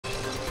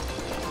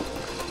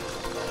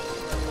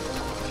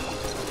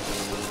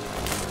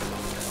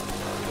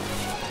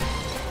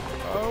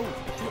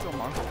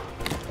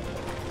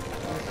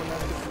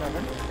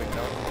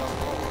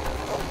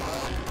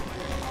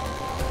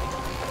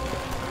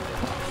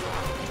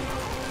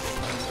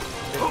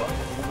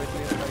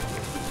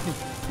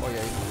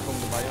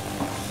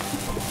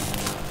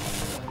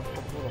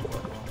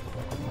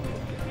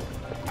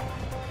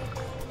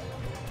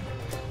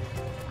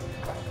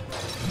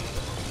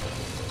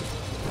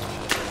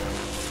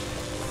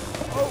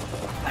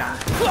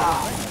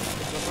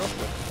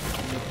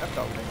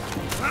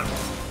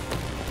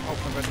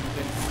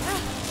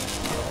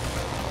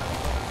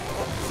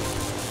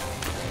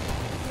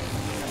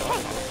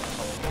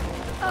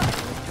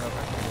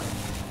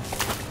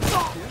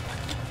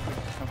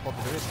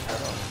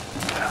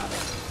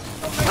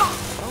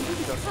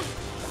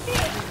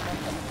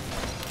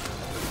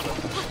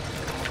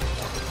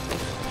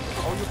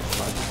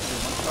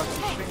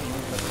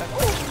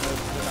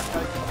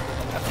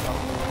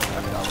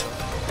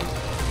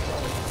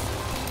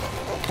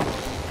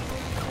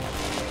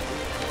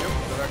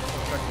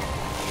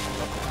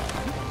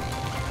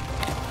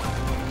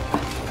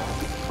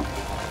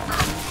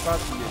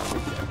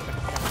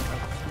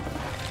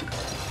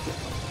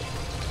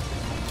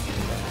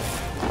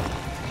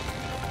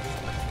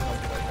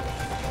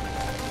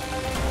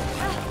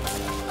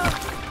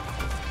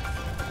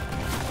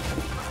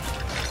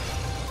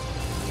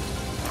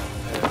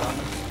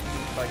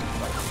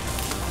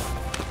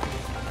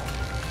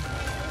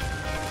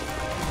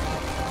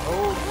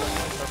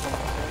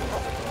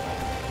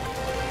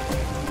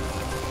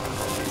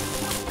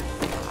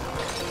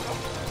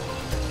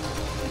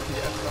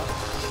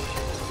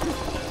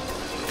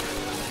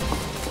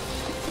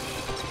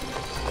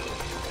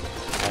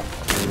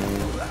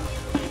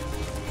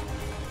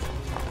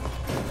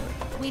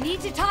We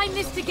need to time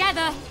this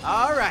together.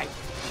 All right,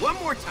 one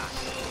more time.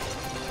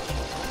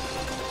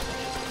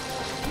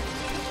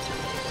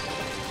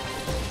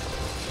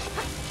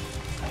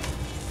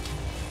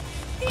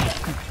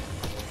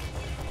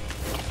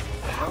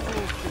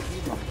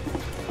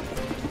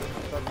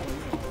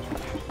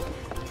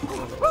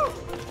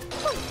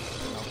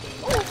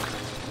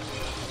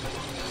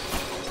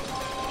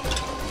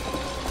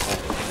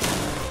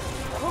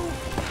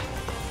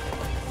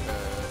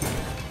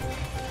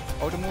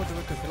 Oh, dan moeten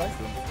we het tegelijk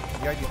doen.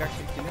 Jij die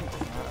rechtstreeks neemt.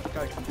 Maar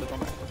kijk, komt het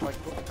dan echt gelijk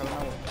tot. Ik ga er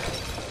nou op.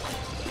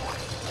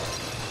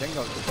 Ik denk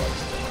dat ik het gelijk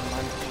doe.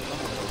 Maar niet goed dan.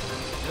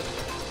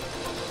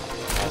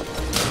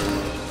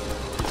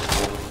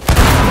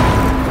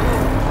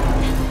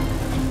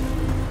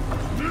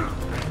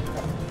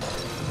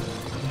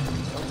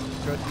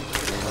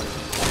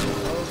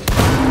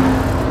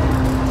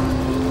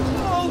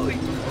 Holy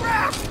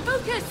crap!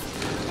 Focus!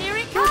 Here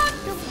it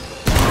comes!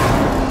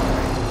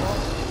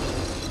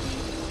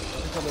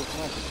 Ik zal ook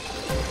knap.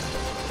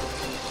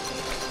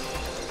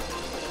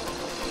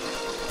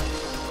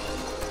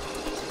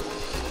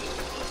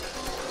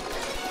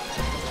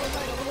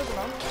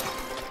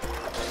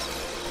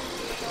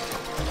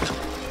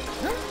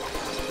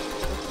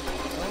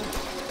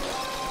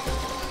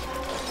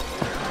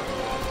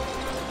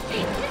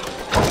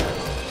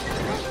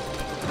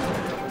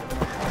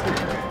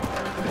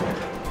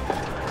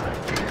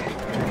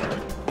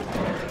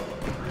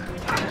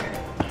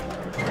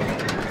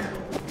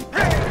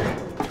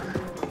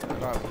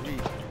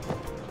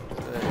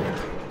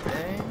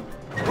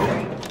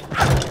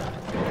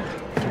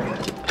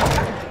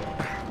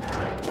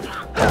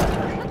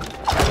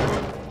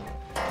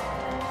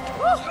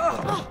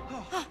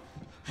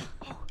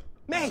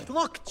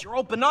 Look, it's your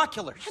old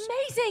binoculars.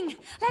 Amazing!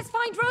 Let's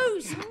find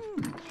Rose.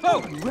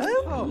 Oh,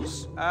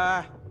 Rose?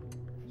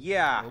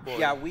 Yeah,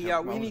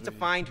 we need to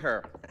find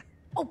her.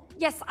 Oh,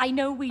 yes, I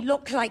know we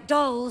look like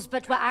dolls,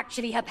 but we're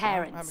actually her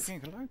parents.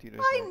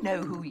 I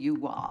know who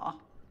you are.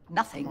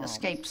 Nothing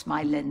escapes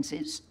my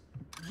lenses.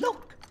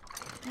 Look.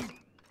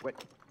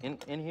 What? In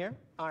here?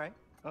 All right.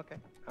 Okay.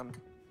 Let's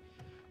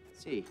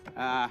see.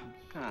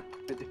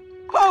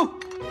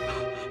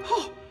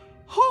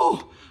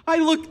 Oh! I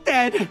look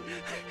dead.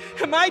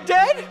 Am I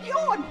dead?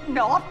 You're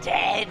not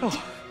dead.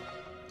 Oh.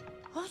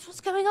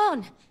 What's going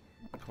on?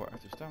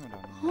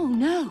 Oh,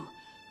 no.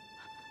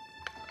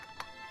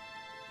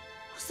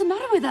 What's the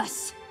matter with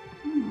us?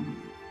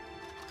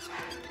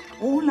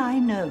 All I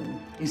know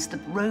is that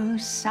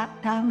Rose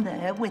sat down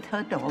there with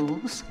her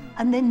dolls,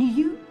 and then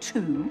you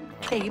two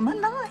came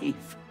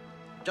alive.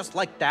 Just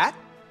like that?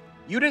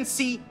 You didn't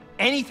see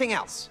anything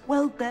else?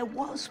 Well, there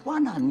was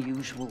one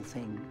unusual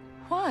thing.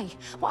 Why?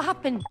 What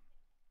happened?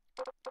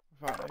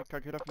 Ik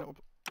kijk hier even naar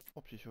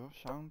opties hoor.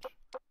 Sound,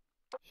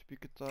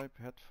 speaker type,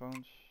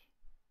 headphones,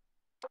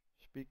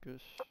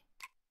 speakers.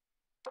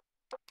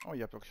 Oh, je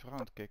hebt ook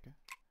surround kicken.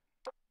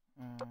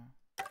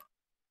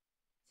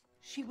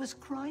 She was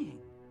crying.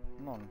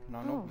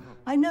 No.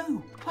 I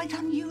know, quite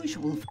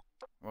unusual.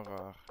 Wat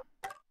raar.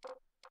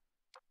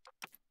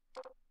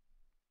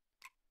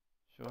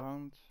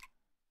 Surround.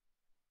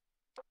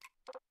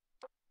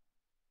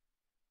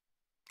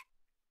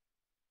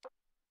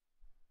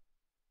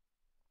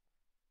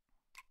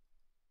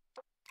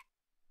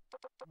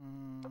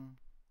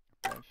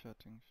 Apply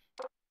settings.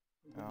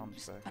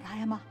 But I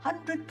am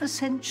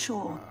 100%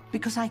 sure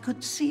because I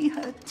could see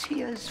her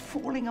tears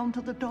falling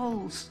onto the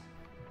dolls.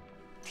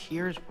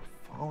 Tears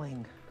were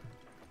falling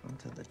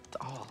onto the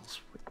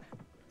dolls.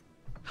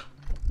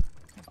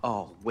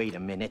 Oh, wait a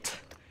minute.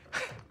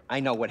 I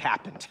know what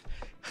happened.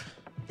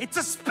 It's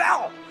a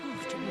spell!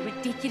 Oh, don't be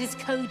ridiculous,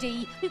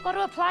 Cody. We've got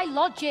to apply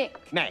logic.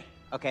 May,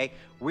 okay?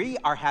 We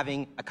are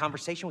having a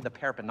conversation with a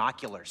pair of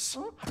binoculars.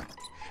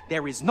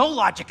 There is no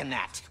logic in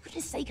that. For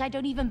goodness sake, I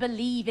don't even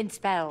believe in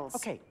spells.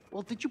 Okay,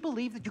 well, did you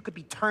believe that you could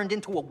be turned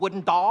into a wooden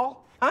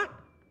doll? Huh?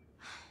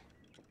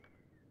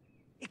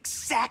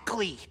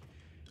 Exactly.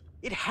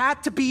 It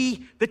had to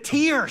be the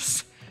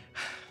tears.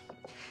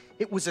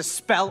 It was a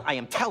spell, I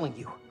am telling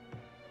you.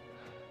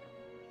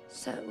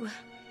 So,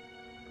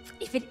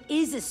 if it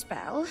is a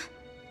spell,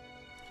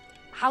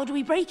 how do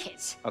we break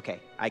it? Okay,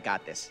 I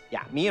got this.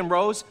 Yeah, me and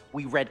Rose,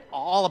 we read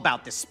all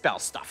about this spell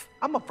stuff.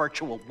 I'm a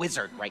virtual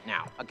wizard right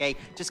now, okay?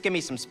 Just give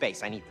me some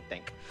space, I need to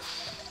think.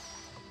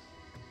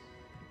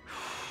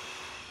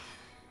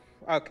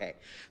 Okay,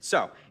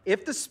 so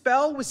if the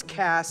spell was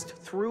cast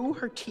through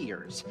her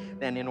tears,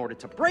 then in order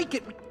to break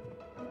it...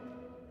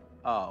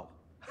 Oh.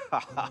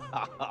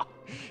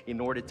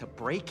 In order to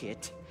break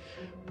it,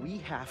 we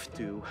have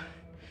to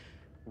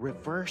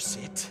reverse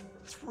it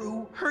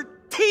through her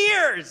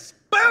tears!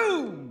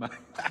 Boom!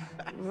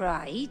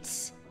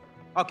 Right.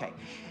 Okay,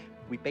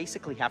 we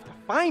basically have to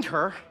find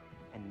her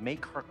and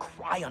make her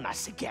cry on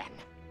us again.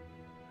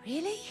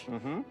 Really?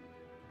 Mm-hmm.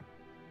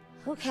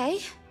 Okay.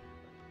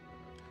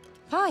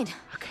 Fine.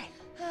 Okay.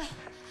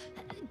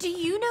 Do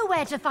you know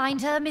where to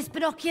find her, Miss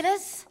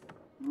Binoculars?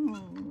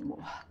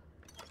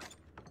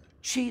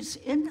 She's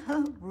in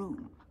her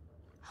room.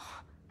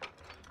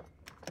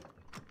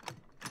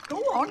 Go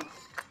on.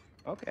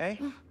 Okay,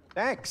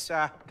 thanks.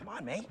 Come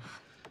on, May.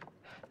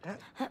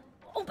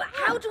 Oh, but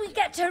how do we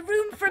get to her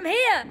room from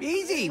here?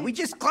 Easy, we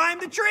just climb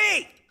the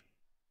tree!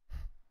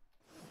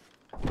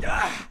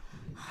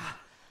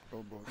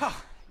 Oh boy.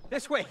 Oh,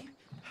 this way.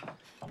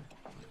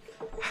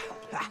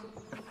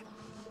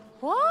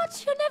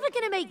 What? You're never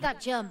gonna make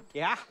that jump.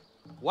 Yeah?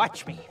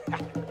 Watch me.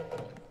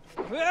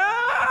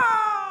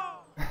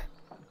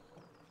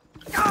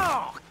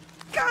 Oh!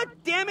 God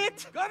damn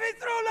it! Coming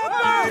through the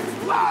birds!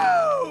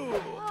 Whoa!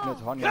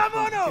 Come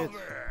on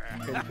over!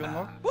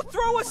 Well,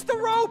 throw us the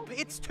rope!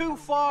 It's too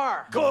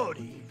far!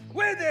 Cody,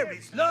 where there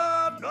is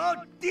love,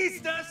 no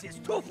distance is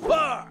too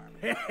far.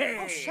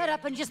 Oh, shut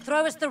up and just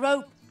throw us the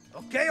rope.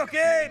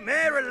 Okay,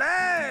 man,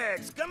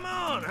 relax. Come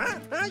on,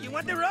 huh? You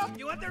want the rope?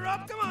 You want the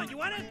rope? Come on, you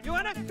want it? You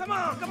want it? Come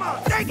on,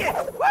 take it!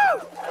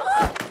 Woo!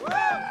 Woo!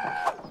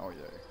 Oh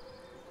yeah.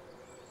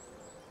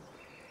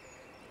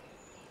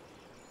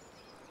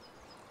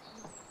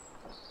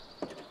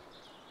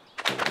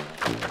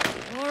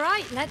 All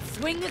right, let's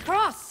swing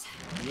across.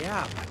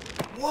 Yeah, but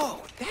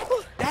whoa,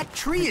 that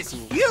tree is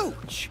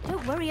huge!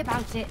 Don't worry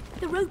about it.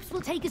 The ropes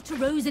will take us to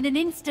Rose in an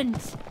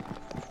instant.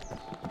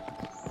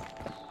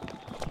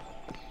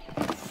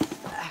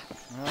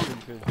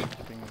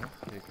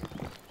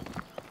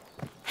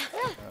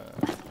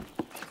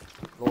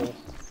 Lol.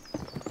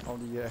 Al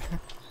die,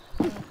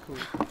 cool.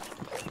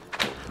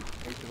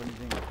 Eten van die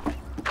dingen.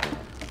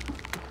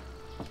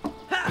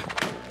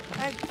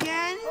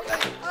 Again?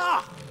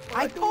 Oh,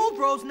 I told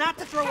Rose not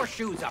to throw her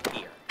shoes up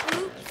here.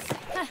 Oops.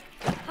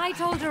 I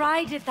told her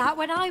I did that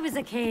when I was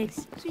a kid.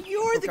 So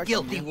you're the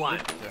guilty one.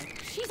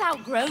 She's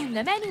outgrown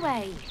them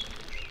anyway.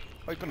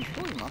 Oh, je kan hem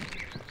gooien, man.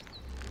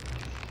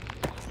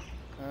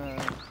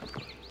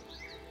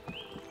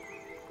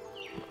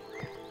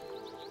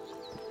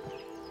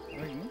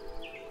 Weet ik niet.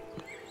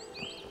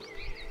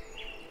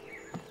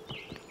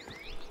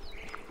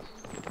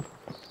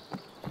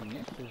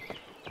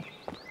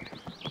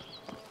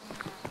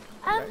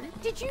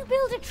 Did you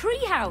build a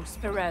treehouse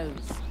for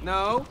Rose?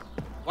 No.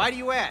 Why do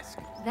you ask?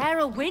 There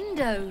are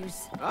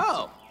windows.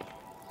 Oh.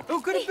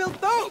 Who could have built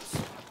those?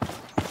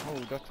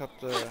 Oh, dat gaat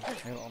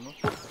heel anders.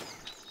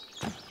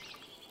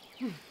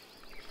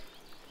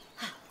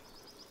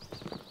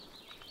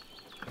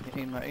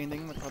 Maar één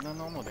ding, maar het gaat naar een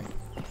ander ding.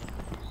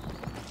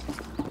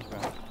 Ja.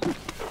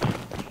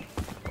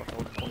 Wat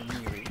wordt het van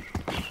hier?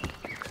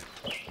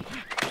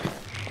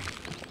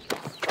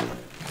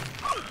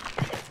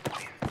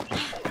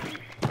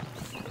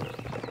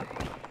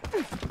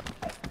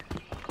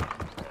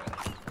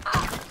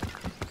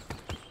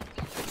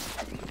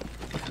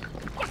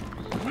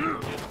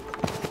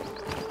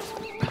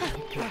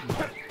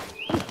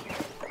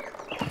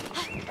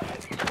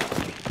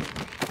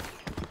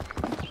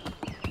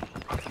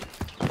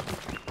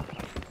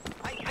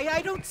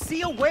 I don't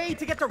see a way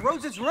to get to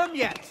Rose's room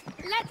yet.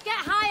 Let's get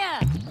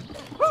higher.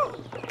 Woo!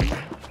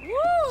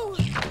 Woo!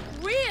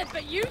 Weird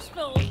but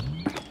useful.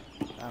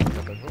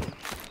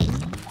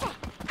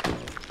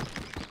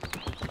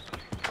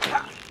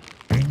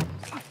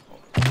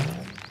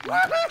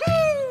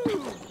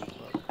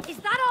 Is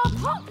that our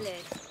pot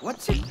lid?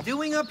 What's it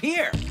doing up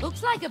here?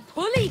 Looks like a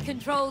pulley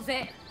controls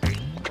it.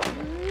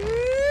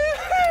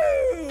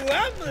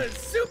 I'm a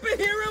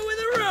superhero with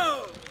a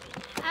rope.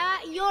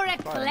 You're a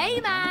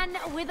clayman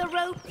with a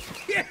rope.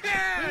 Yeah,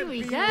 Here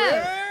we go.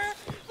 beware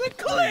the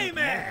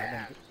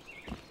clayman.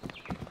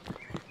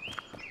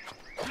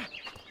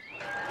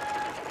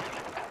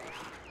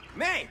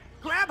 May,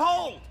 grab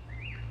hold.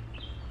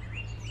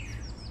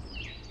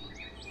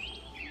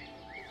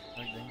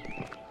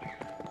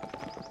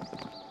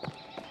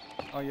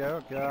 Oh, jij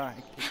ook? Ja,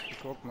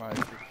 ik ook, maar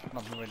ik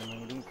snap niet wat je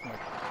moet doen. Maar ik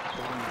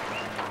wil niet.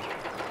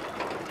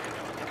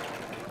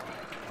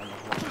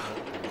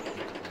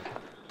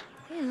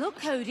 look,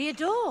 Cody, a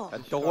door. A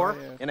door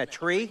in a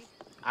tree?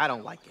 I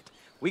don't like it.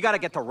 We gotta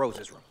get to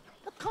Rose's room.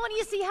 But can't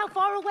you see how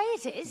far away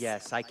it is?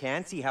 Yes, I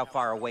can see how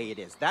far away it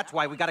is. That's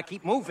why we gotta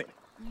keep moving.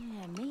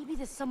 Yeah, maybe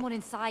there's someone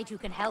inside who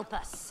can help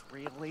us.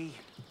 Really?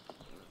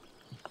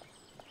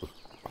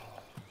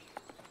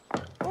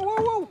 Whoa,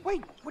 whoa, whoa!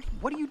 Wait,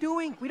 what are you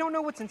doing? We don't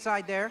know what's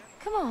inside there.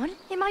 Come on,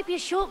 it might be a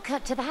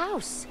shortcut to the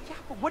house. Yeah,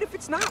 but what if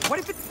it's not? What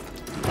if it's...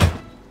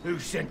 Who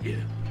sent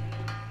you?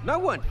 No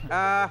one.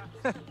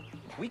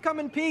 We come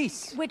in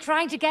peace. We're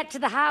trying to get to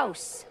the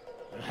house.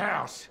 The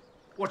house?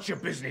 What's your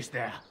business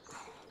there?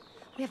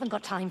 We haven't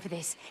got time for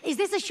this. Is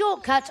this a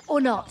shortcut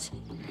or not?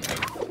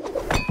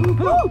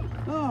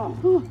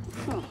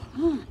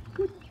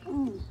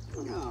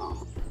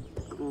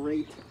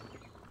 Great.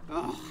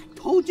 Oh, I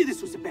told you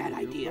this was a bad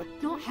idea.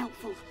 Not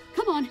helpful.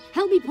 Come on,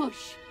 help me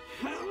push.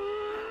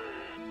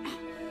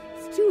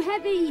 It's too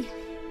heavy.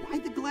 Why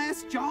the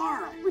glass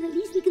jar? Well, at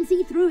least we can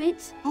see through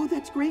it. Oh,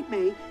 that's great,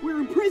 May. We're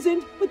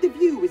imprisoned, but the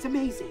view is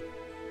amazing.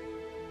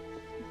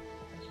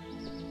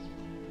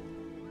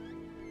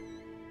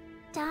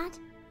 Dad?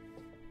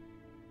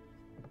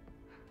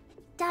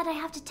 Dad, I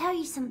have to tell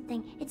you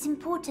something. It's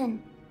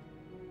important.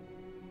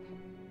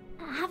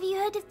 Have you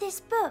heard of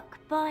this book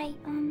by,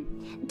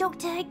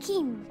 Dr.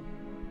 Hakim?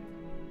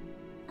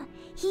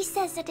 He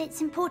says that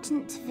it's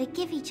important to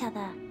forgive each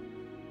other.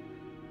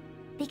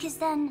 Because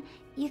then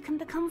you can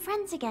become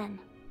friends again.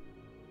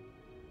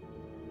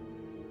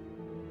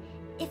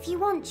 If you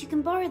want, you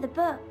can borrow the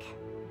book.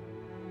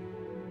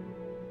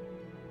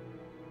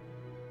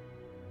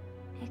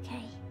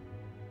 Okay.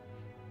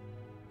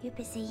 You're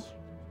busy.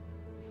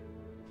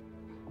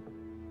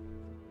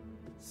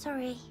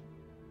 Sorry.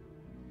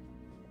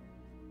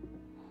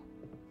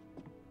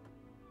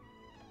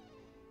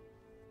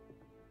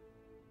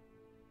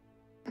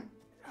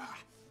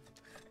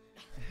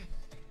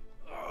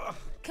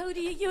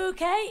 Cody, are you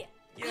okay?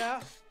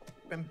 Yeah,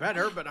 been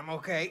better, but I'm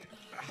okay.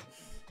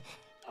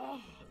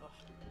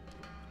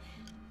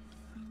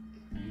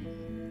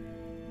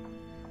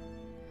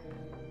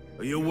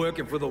 Are you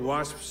working for the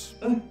Wasps?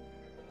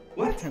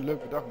 What?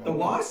 The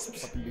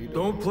Wasps?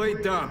 Don't play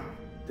dumb.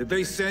 Did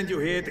they send you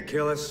here to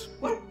kill us?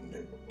 What?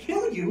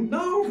 Kill you?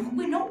 No.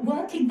 We're not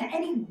working for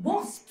any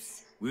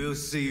wasps. We'll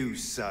see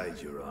whose side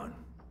you're on.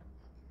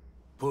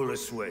 Pull a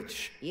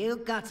switch. You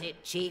got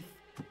it, Chief.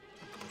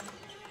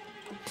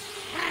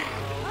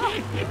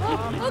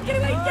 Oh, get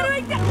away, get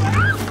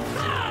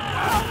away!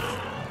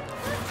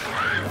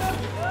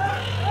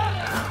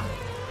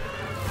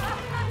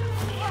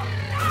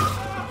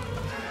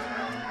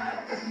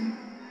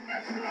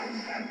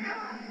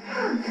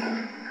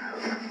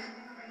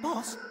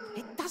 Boss,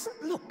 it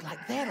doesn't look like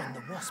they're on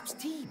the Wasps'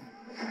 team.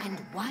 And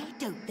why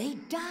don't they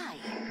die?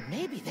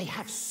 Maybe they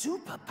have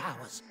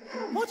superpowers.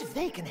 What if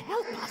they can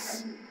help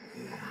us?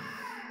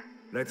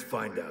 Let's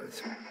find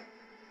out.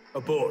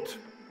 Abort.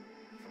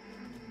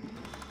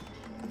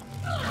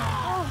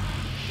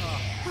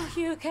 Oh,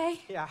 you okay?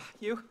 Yeah,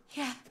 you?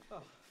 Yeah,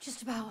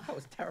 just about. That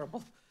was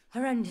terrible.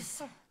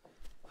 Horrendous. Hey,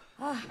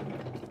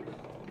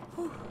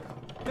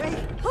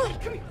 Oh,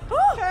 come here.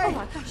 oh, Hey, oh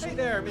my gosh. hey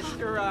there,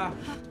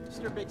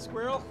 Mr. Big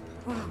Squirrel.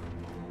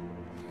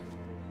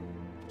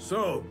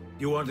 So,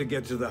 you want to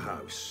get to the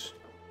house?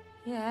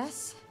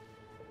 Yes?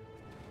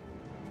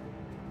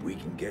 We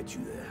can get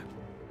you there.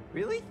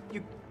 Really?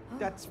 You?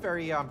 That's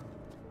very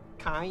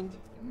kind.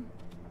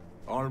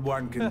 On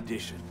one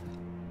condition.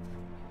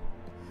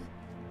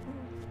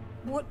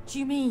 What do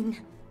you mean?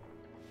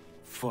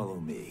 Follow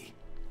me.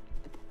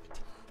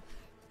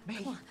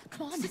 May,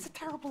 Come on. this is a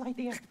terrible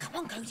idea. Come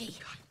on, Cody.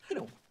 I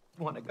don't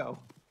want to go.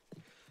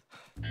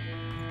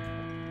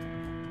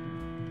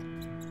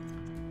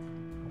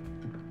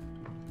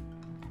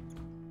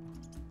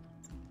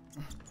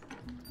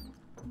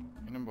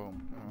 In een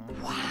boom.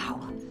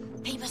 Wow,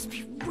 they must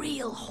be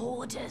real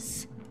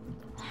hoarders.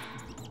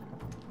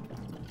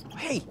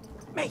 Hey,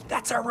 mate,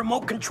 that's our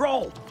remote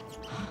control.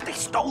 They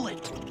stole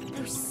it.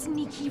 Those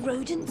sneaky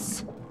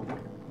rodents.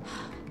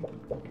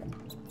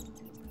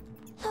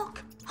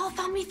 Look, our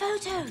family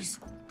photos.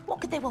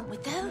 What could they want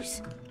with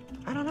those?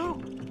 I don't know.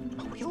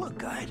 Oh, you look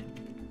good.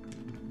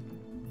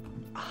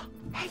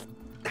 Hey,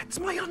 that's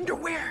my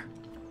underwear.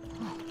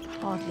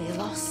 Hardly a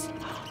loss.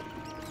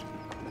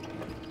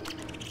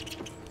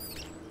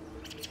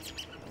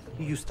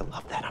 You used to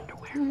love that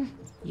underwear.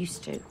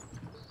 Used to.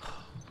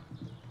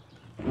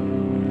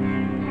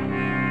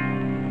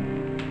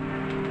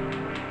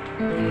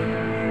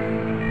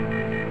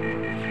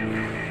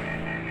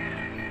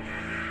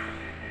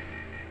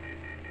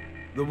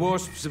 The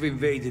Wasps have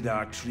invaded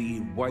our tree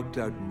and wiped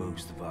out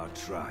most of our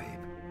tribe.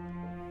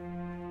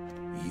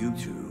 You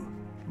two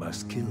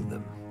must kill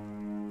them.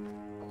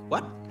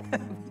 What?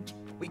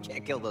 We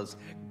can't kill those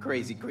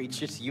crazy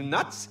creatures. You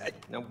nuts?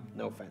 No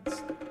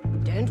offense.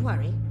 Don't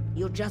worry,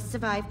 you'll just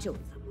survive 2 of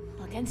them.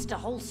 Against a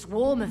whole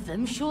swarm of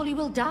them, surely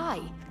we'll die.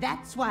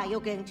 That's why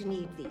you're going to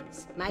need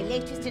these. My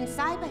latest in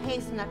cyber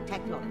hazelnut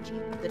technology,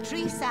 the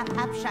Tree Sap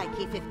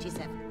Abshiki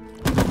 57.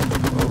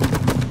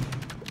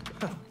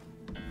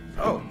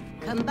 Oh.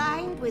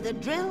 combined with a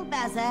Drill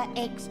Bazzer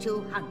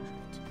X200.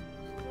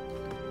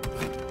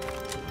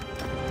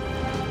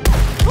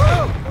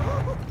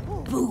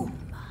 Boom.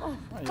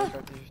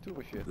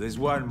 There's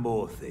one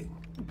more thing.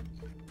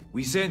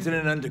 We sent in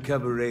an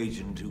undercover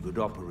agent who could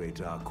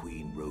operate our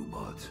queen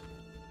robot.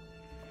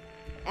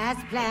 As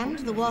planned,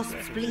 the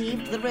Wasps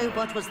believed the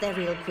robot was their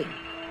real queen.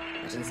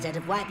 But instead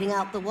of wiping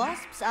out the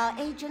Wasps, our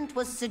agent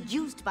was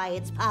seduced by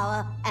its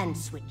power and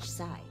switched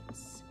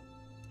sides.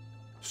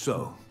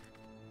 So,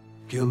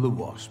 kill the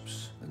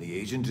Wasps and the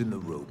agent in the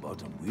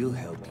robot, and we'll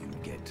help you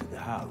get to the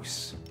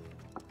house.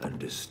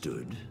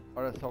 Understood?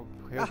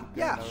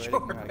 Yeah,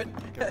 sure, but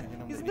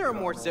isn't there a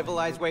more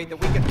civilized way that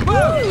we can...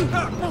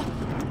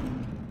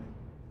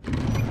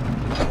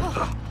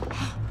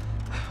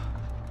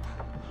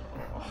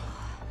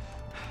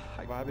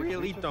 I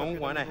really don't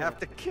want to have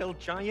to kill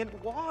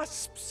giant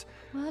wasps.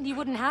 Well, you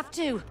wouldn't have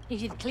to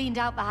if you'd cleaned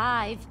out the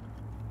hive.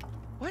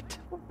 What?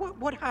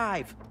 What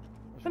hive?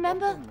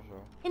 Remember?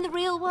 In the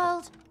real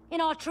world? In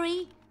our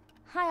tree?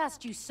 I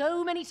asked you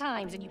so many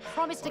times and you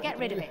promised to get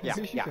rid of it.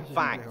 Yeah,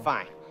 fine.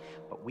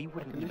 But we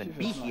wouldn't even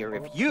be here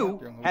if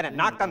you hadn't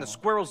knocked on the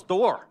squirrel's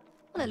door.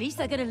 Well, at least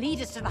they're gonna lead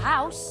us to the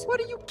house.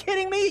 What, are you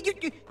kidding me?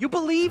 You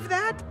believe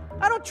that?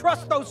 I don't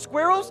trust those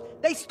squirrels.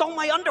 They stole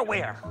my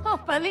underwear. Oh,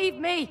 believe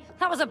me,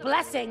 that was a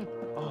blessing.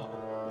 Oh,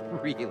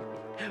 really?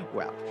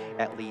 Well,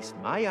 at least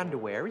my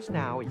underwear is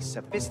now a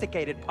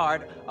sophisticated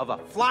part of a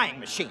flying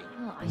machine.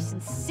 Oh, I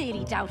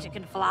sincerely doubt it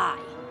can fly.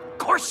 Of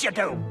course you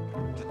do.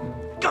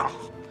 Ugh.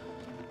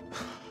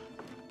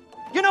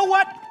 You know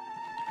what?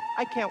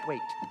 I can't wait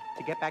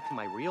to get back to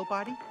my real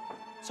body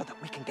so that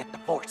we can get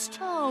divorced.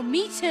 Oh,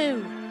 me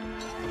too.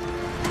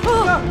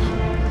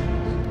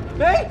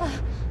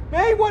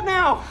 May, what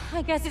now?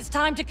 I guess it's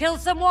time to kill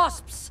some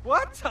wasps.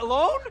 What?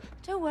 Alone?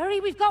 Don't worry,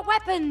 we've got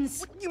weapons.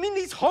 What, you mean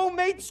these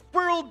homemade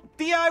squirrel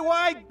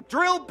DIY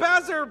drill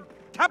bazzer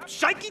tap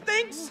shikey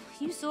things?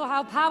 You saw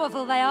how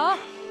powerful they are.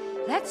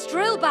 Let's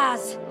drill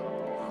baz.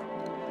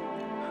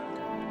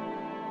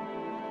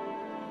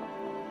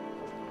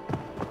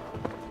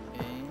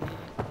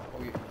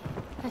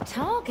 A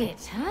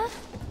target, huh?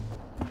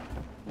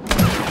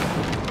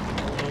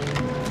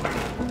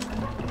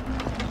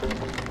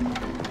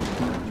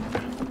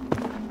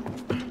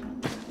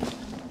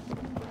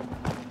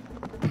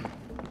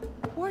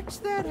 What's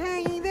that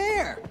hanging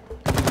there?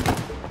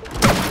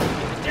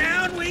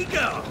 Down we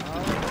go!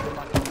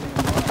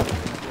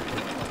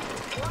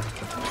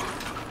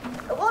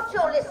 What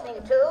you're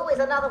listening to is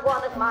another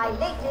one of my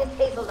latest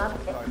hazelnut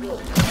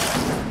techniques.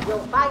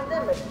 You'll find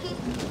them as key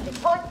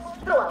strategic points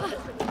throughout the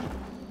tree.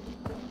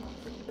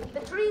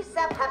 The tree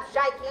sap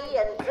hapshiki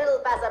and drill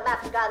bazzer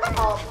match gun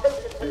are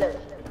potent to load.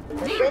 But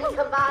when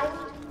combined,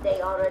 they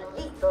are a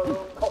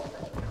lethal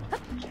combo.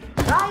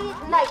 Try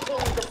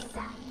igniting the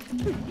sap.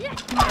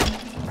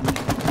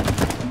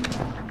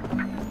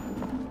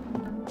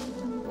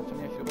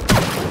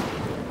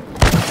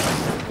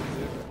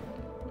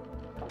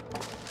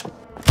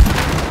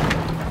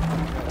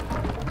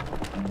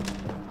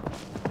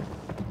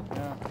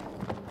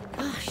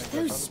 Gosh,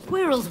 those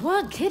squirrels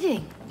weren't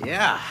kidding.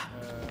 Yeah.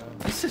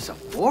 This is a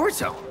war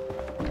zone.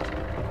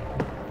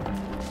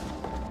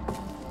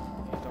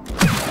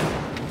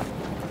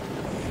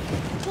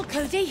 Look,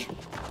 Cody.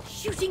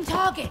 Shooting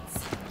targets.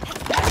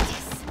 Let's practice.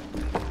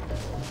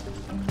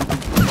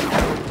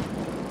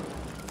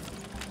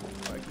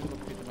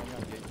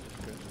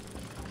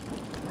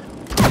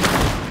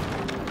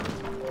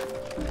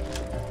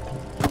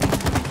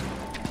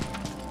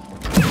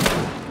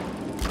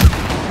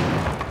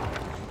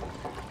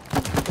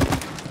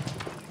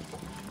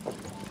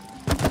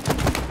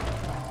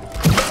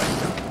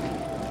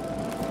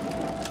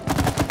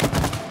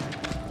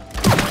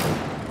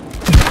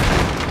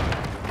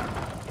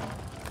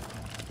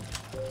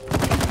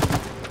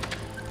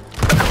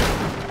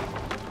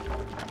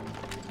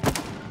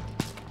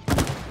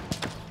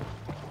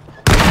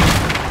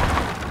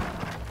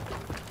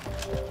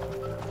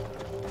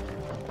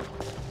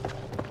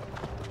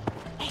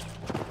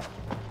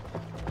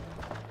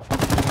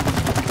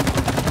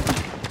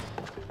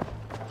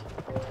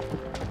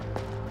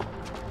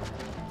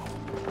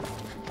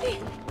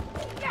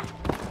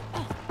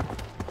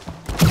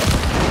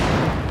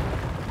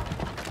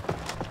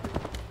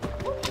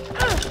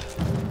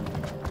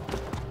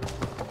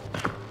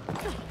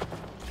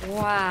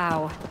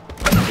 Wow,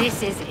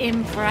 this is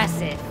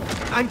impressive.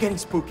 I'm getting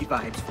spooky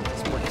vibes from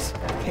this place.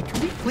 Hey,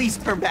 can we please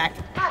turn back?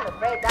 I'm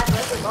afraid that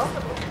won't be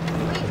possible.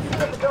 Please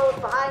seal the doors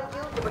behind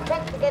you to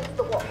protect against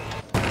the wasps.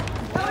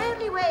 Your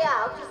only way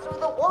out is through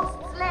the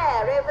wasp's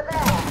lair over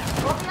there,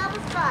 on the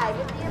other side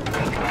of the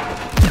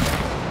embankment.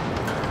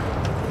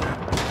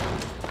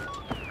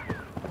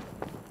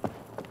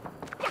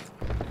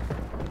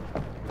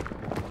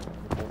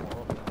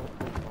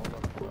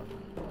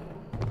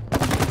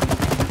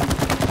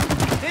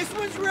 This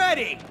one's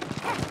ready!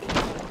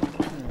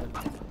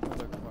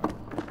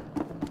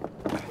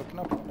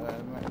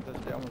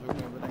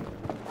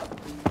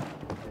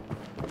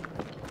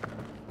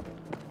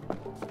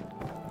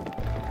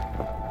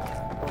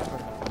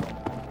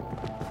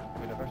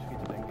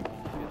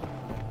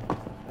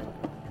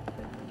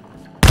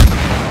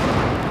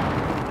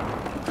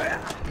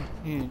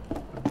 I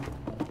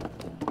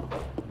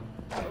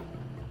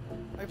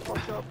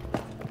fucked up.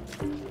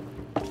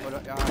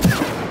 Oder, ja.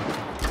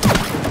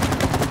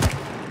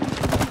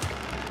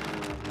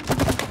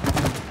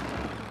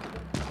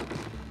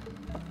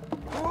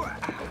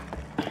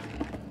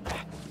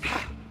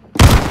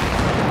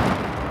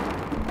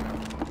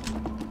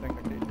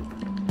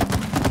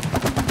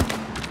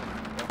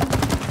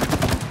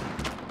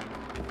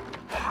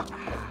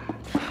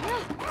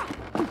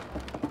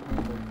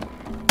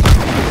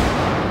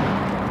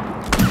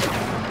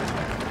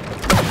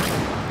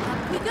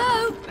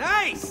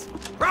 Nice!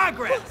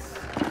 Progress!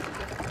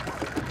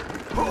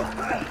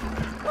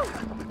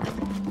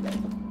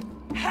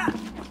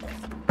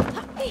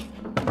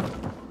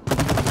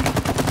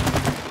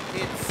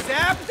 It's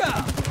sapped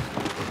up!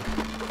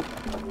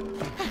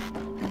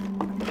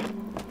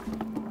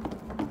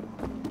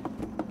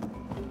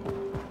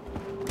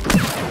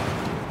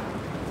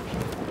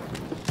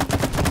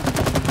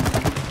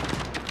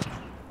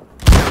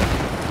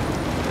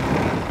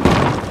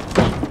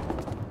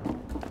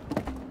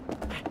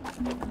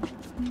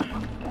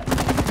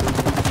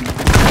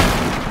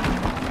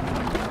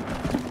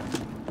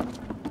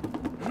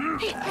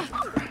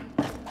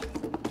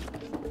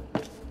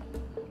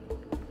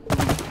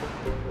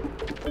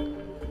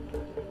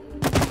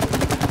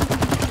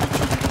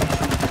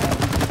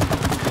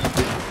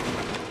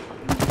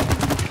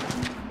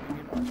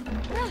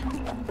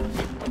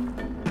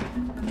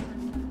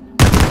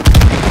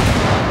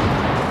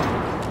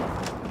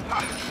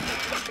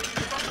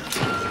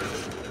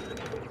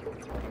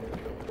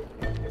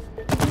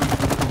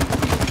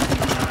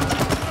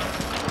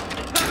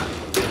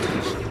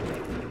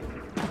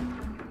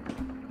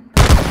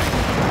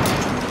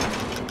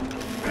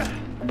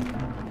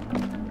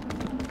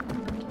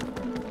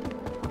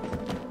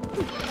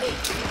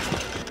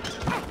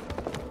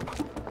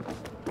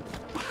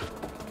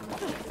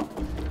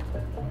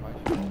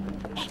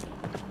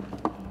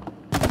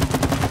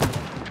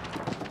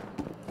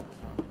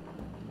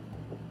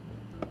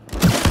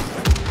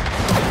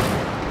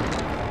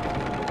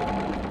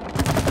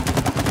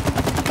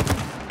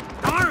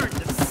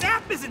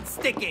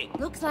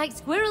 Looks like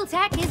squirrel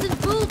tack isn't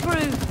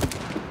foolproof.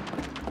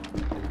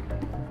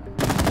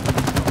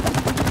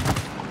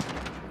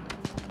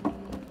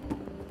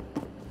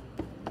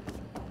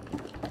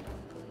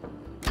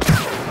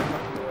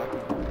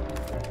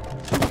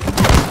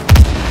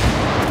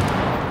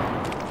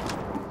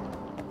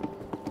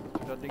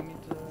 Dat ding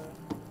niet...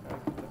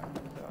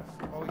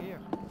 Oh, hier.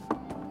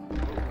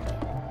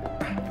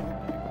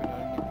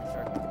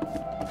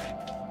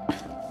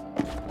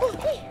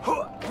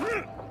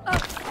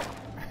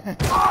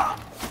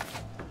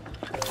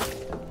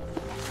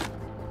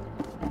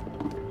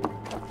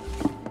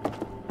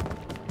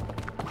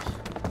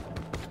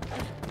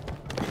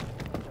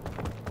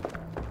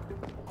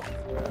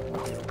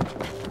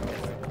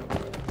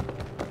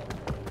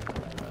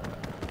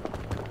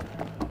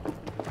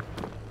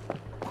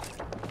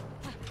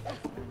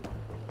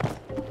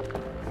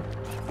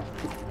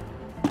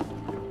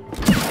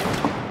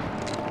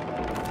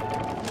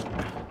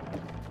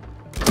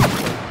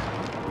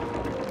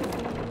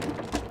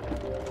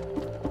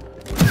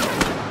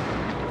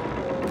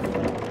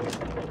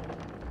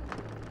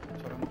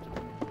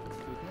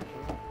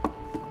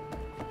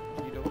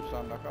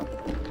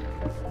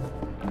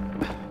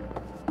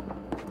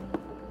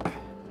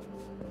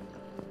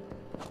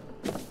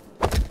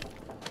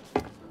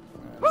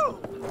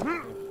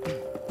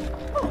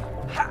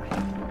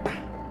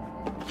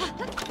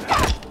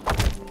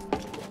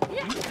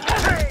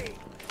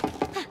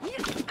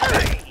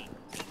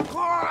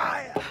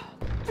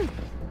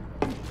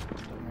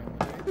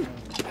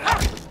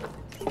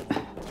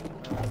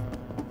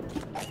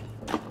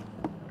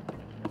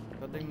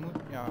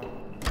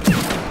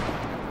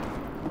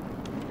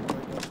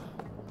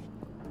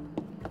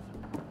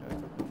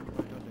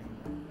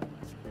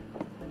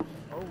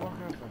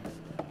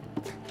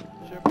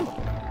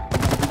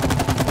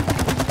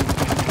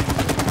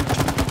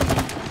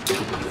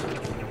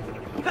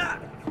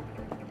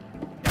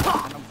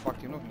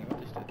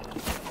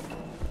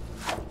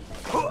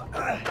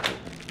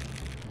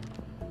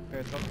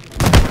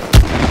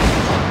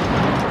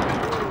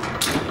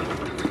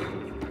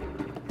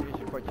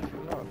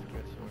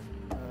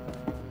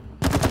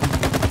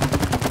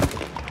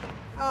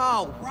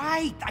 Oh,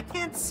 right! I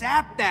can't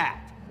sap that!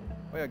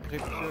 Oh ja,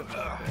 grip shift.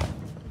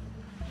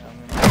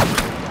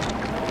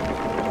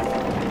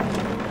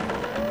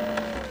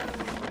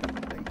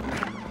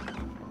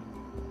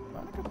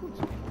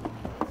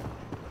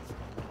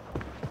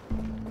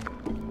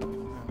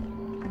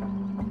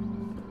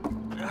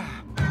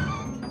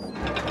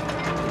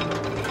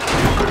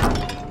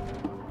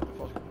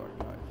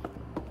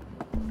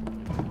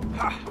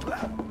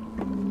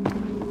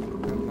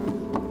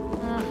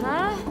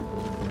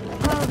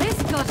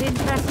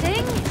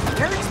 Interesting.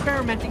 They're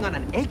experimenting on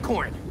an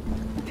acorn.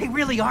 They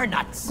really are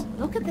nuts.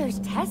 Look at those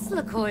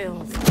Tesla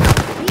coils.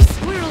 These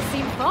squirrels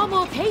seem far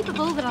more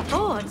capable than I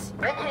thought.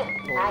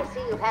 I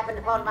see you've happened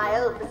upon my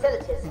old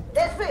facilities.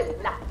 There's really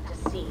nothing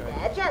to see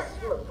there.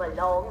 Just move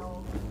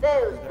along.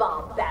 Those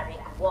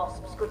barbaric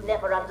wasps could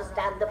never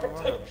understand the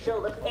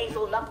potential of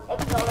hazelnut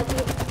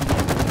technology.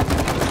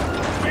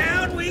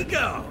 Down we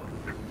go!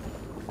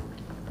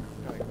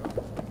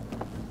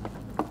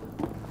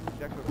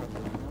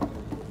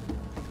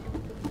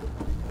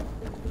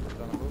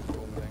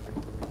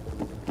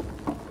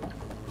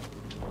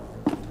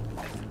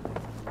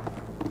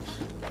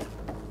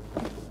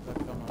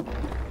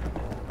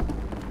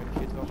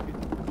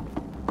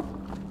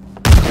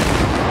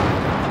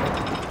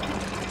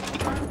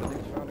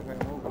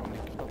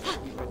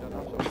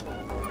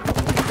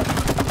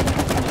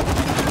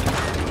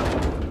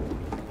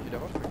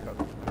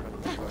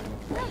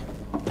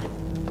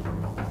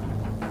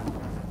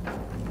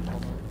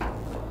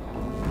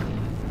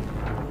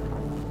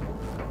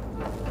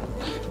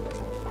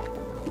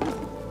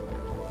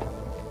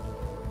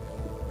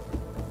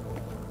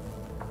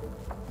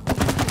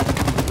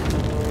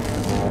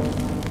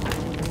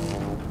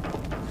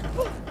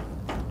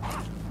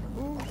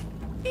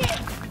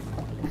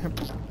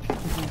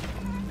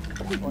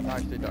 Oh,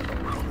 nice, they dug up.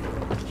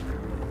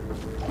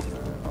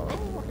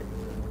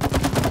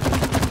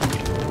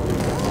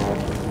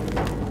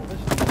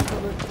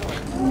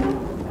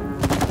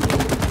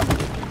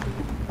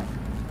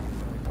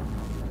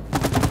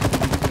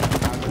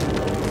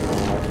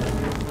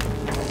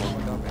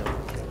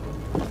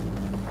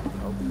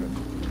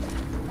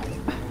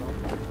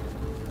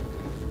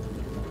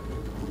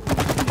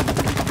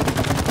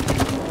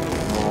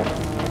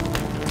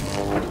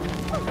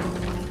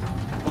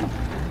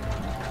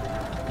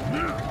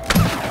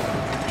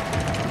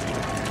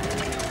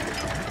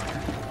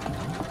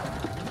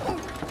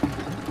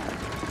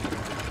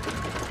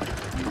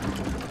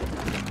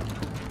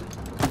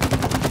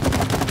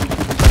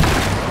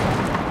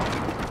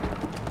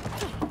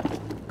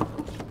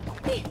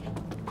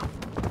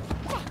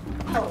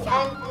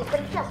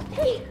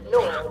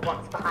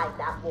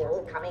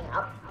 Coming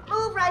up.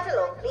 Move right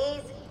along,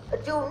 please.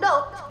 Do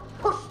not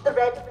push the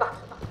red button.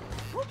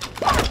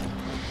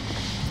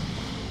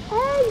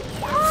 Hey,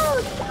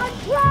 ouch! I'm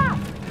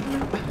trapped!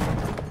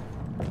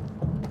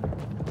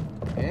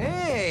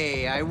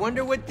 Hey, I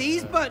wonder what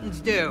these buttons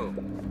do.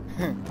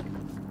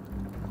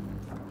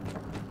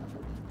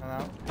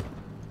 Hello?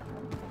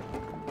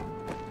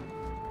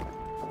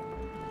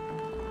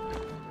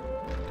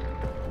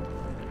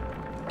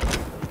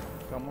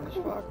 Someone is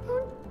fucked.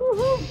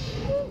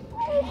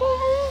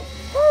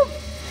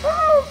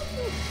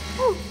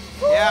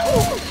 Yeah,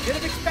 should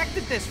have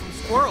expected this from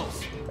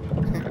squirrels.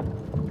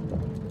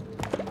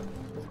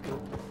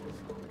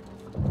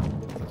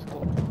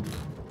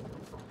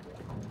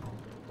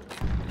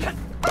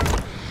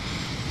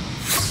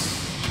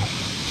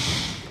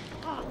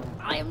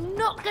 I am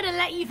not gonna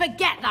let you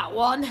forget that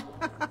one.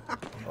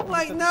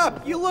 Lighten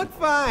up, you look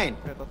fine.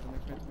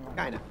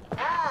 Kinda.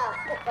 Ah,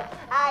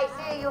 I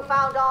see you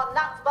found our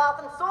nuts bath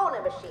and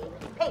sauna machine.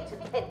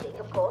 Patent pending,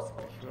 of course.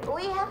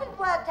 We haven't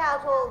worked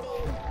out all the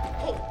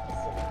kinks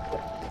in it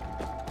yet.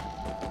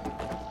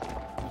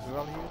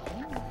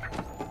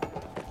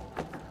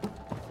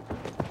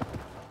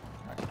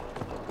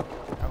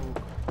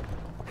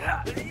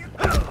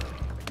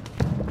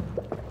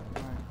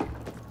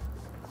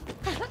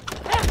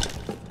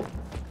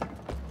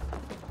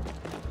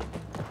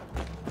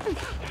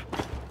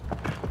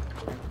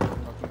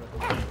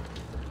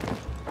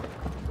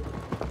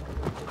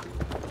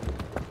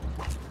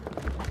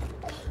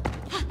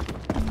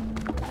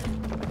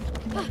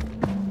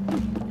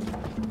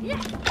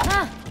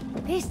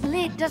 This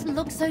lid doesn't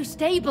look so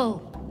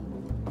stable.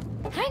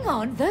 Hang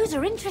on, those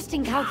are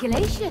interesting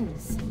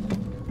calculations.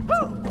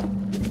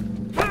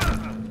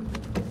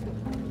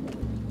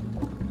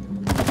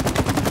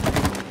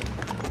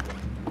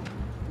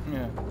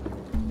 Yeah.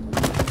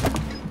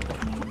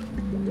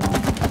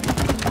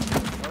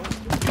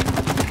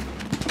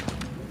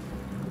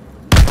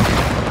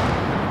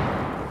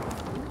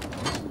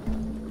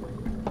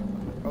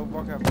 Oh,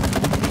 walk up.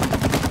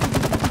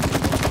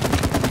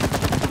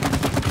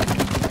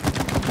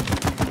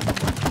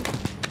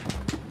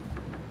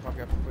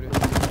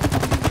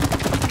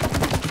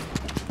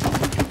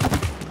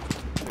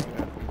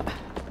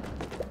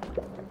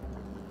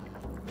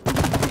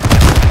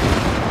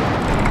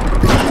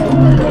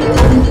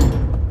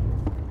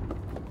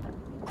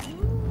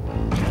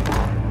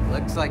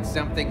 Looks like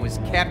something was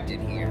kept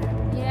in here.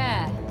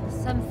 Yeah,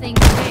 something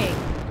big.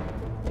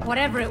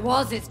 Whatever it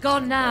was, it's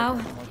gone now.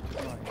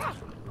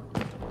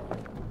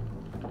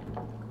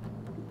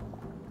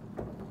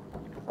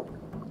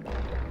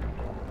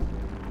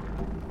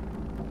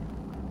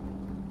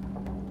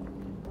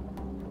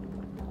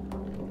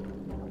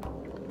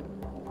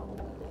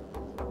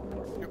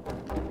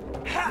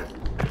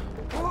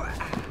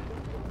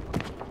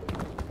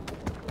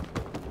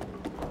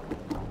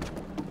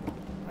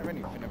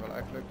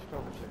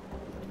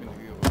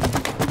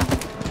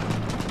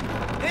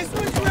 This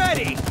one's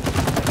ready!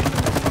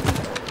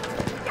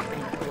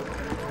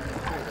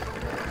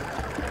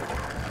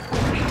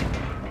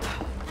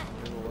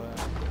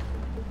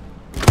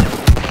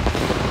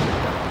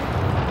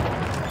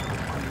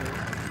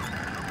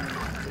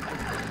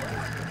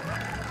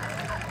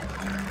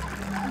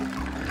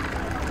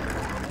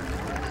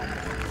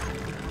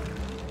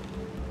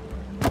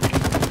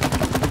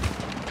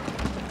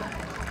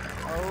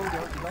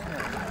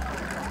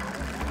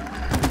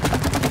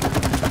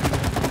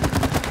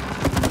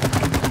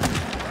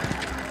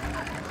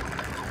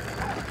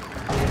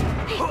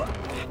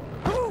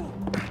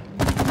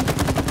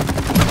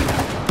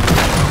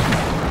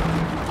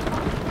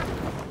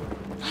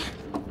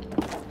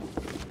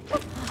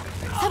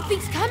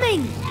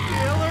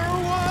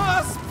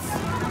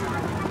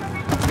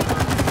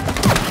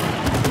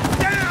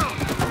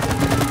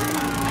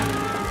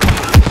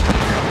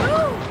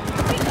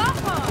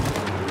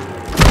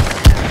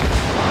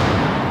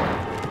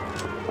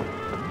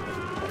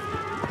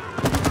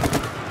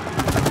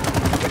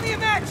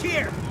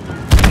 here!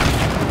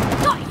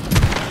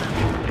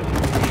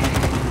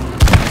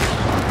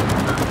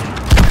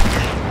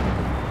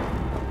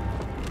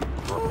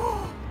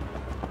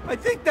 I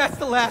think that's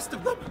the last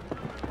of them.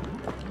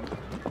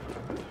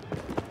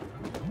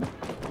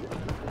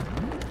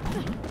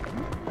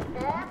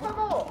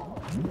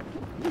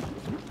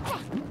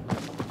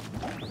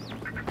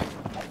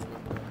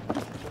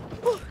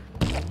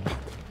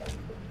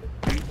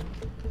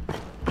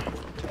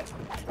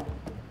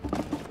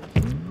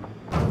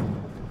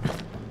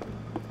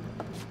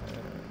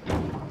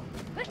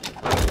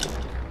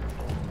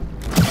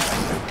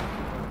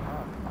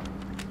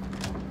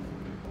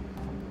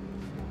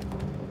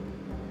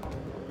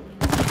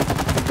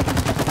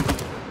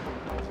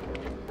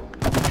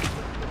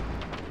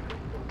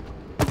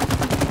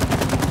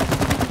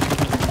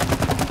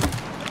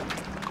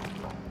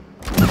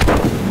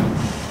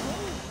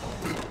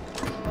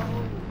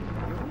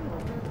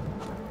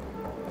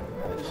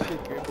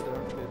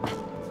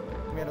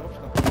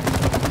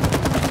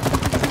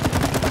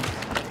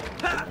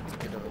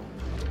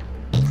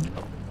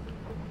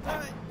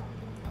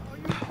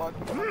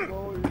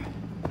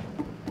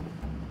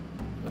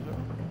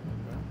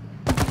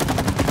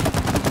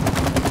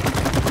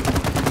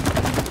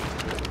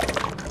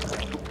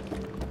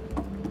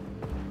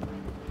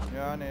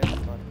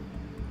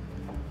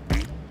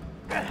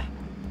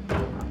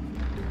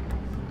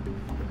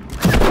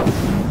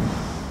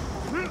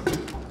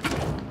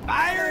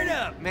 Fire it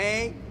up,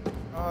 May!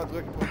 Ah,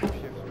 druk op shift.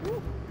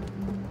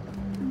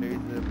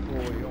 Deze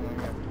boy, jongen.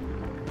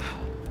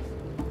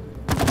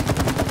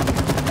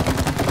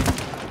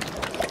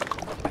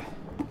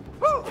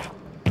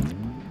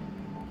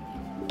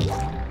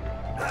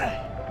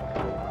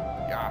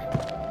 Ja.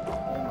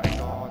 Oh my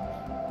god.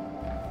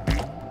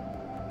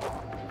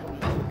 Soms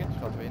is het begin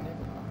schat weer niet.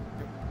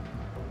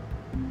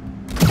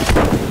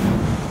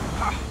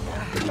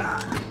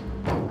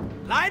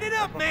 Light it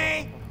up,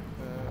 May!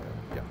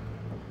 Ja.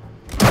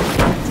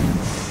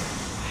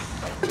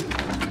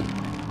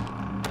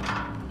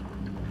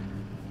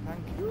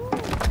 Thank you.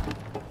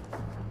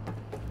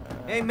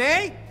 Hey,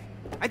 May!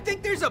 I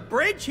think there's a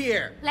bridge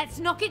here! Let's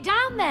knock it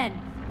down then.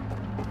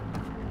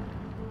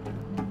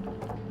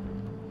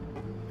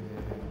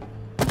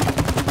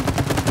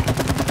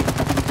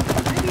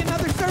 Maybe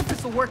another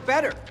surface will work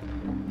better.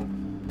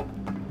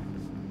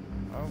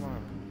 Oh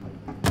man.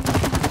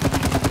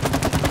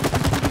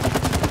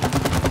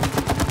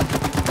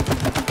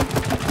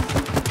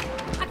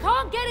 I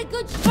can't get a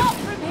good shot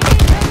from here,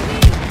 baby.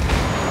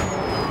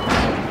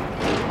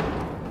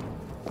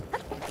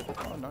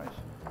 Oh nice.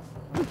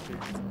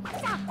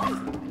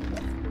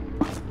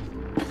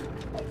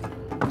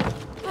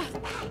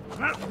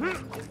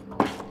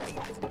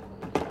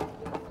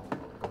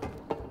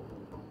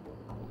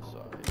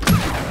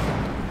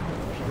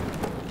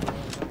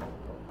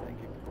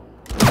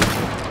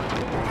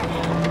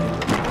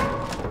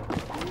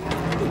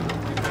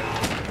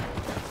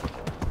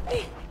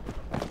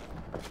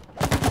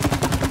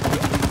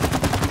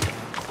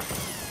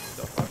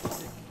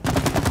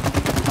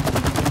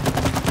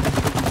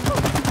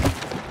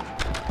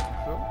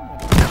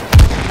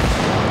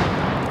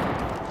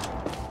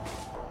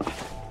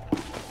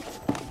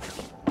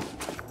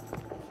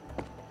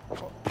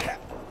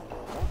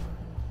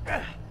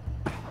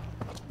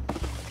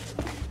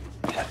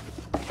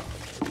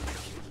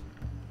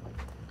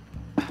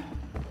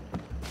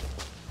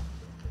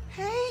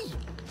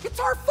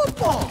 Our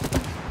football!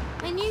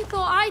 And you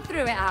thought I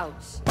threw it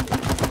out?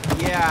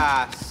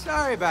 Yeah,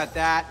 sorry about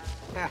that.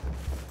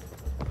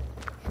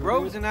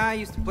 Rose and I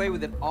used to play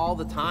with it all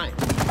the time.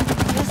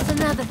 Just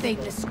another thing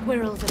the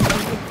squirrels are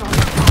making from.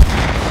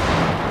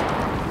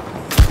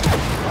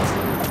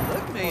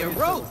 Look, May, a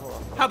rope.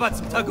 How about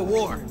some tug of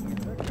war?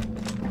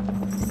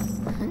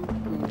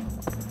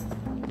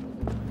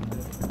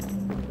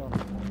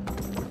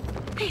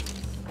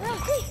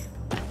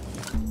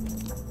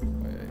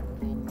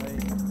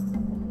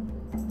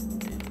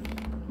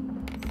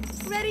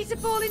 Ready to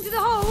fall into the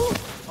hole?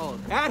 Oh,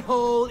 that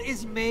hole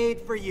is made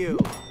for you.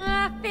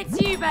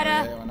 Fits you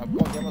better. Ja, nou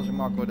komt helemaal zo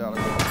makkelijk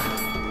dadelijk.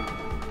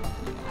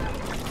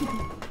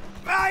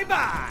 Bye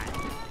bye.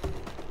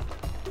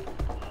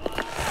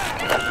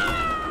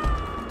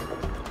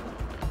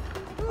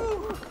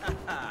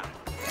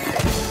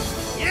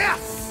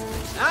 Yes,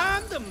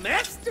 I'm the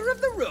master of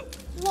the rope.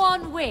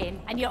 One win,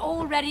 and you're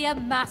already a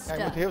master.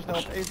 Ja, je moet heel snel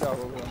op eten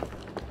houden.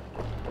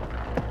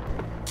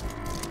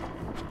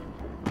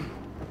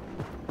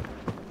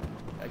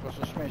 Ja, ik was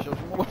zo smash als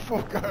een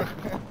motherfucker.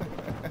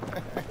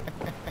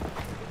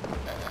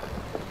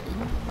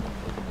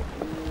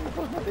 Ik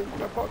was net even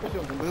bij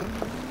Parkinson.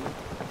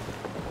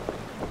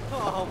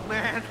 Oh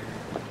man,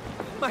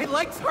 my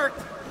legs hurt.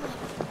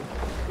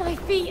 My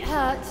feet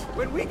hurt.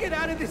 When we get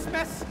out of this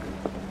mess,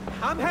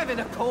 I'm having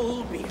a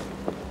cold beer.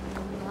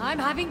 I'm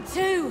having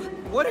two.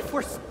 What if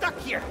we're stuck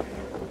here?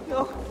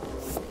 No,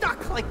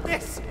 stuck like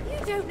this.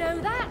 You don't know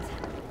that.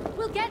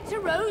 We'll get to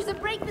Rose and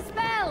break the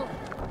spell.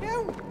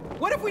 Yeah,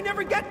 what if we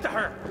never get to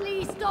her?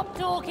 Please stop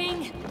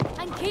talking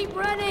and keep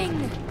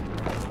running.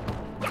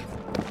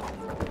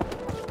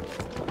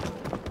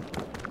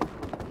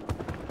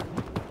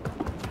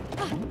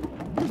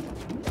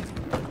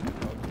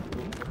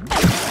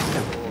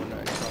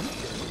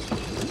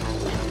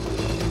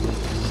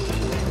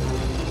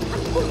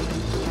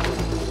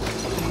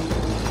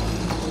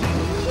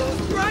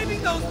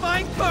 those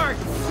mine carts!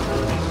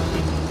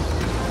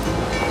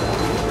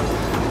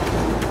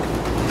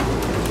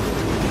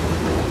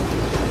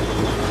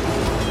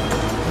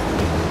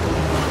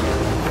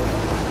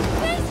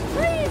 This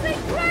tree is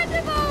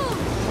incredible!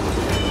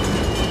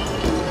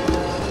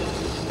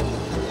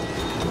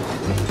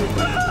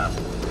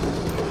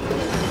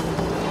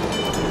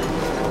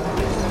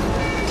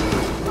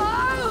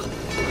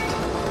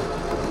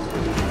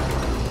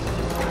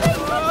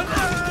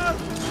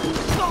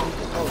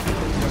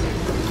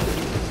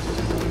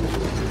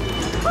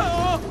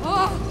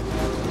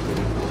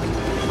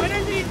 When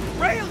are these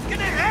rails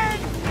gonna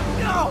end?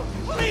 No,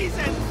 please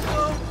end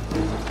soon.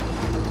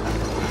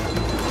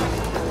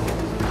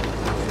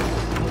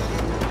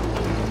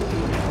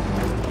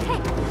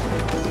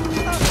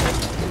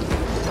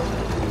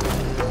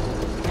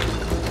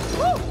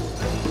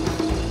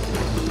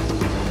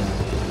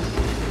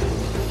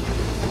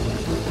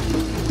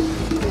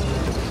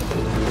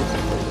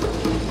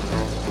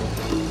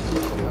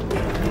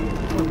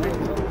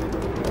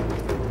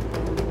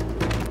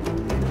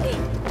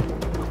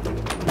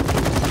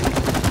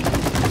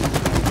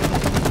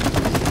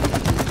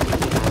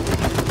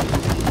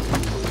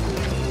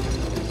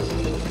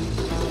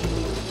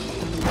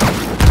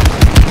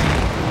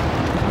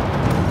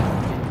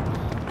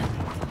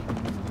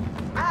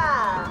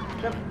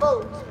 The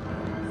bolt.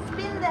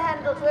 Spin the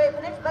handle to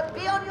open it, but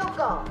be on your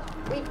guard.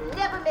 We've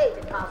never made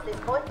it past this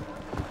point.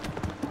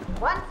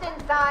 Once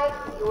inside,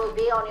 you will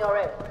be on your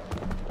own.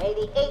 May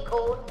the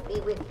acorn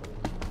be with you.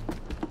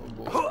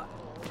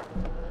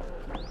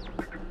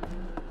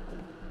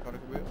 Kan det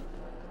gå ut?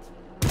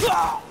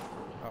 Ja.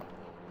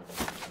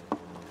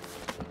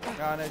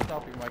 Ja, nej,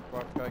 stopping mic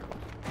bara.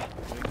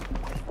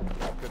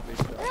 Could be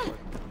stuff.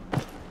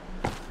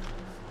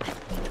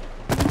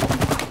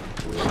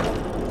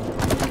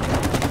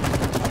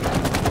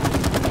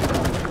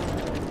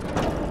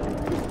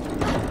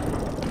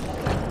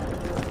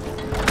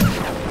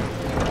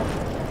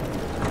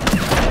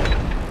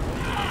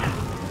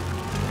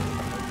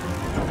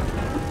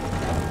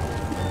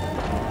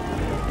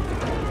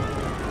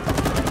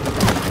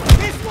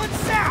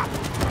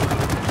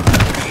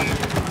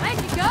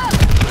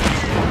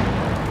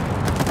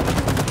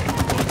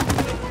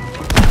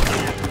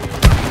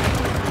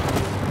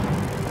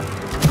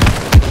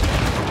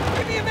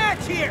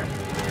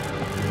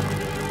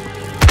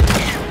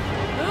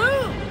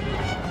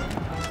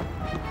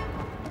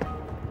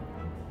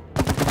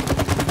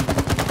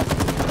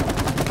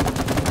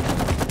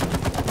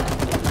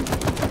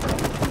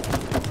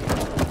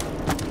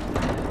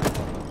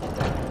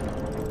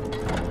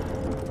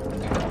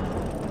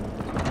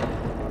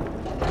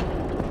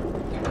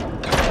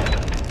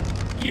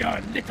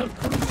 Little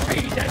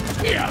crusaders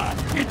here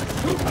in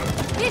Super.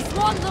 This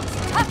one looks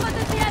tougher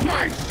than the other.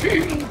 My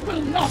shield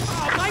will not.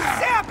 Oh, my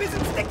sap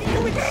isn't sticking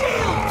to its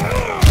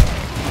shield.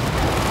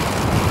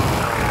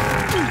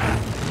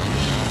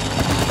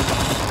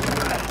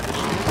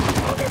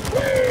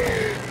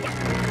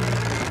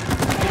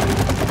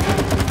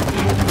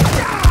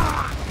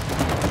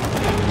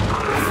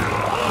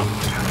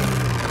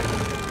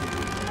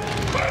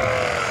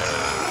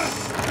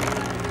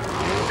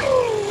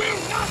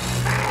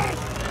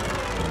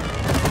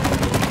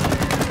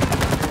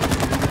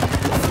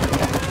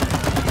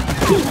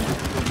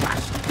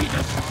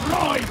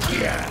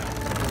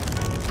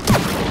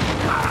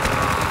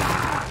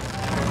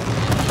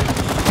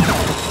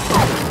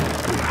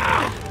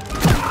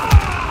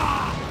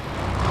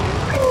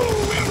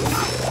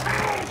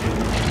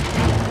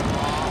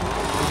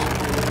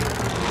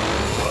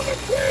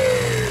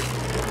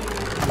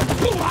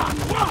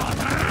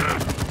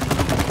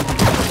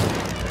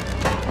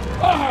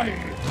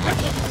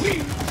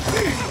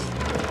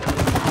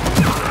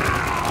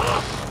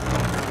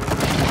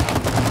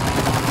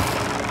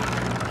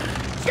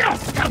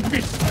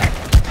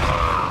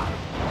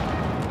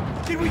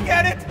 Did we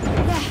get it?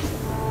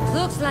 Yeah,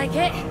 looks like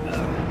it.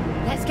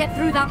 Let's get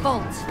through that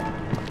vault.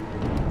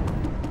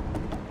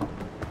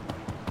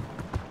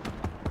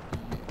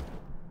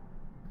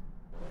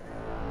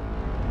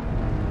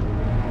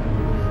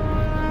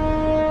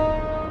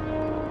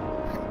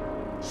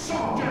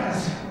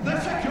 Soldiers, the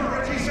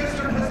security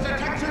system has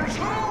detected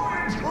two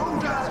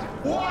intruders.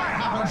 Why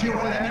haven't you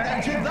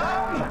eliminated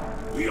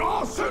them? We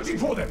are searching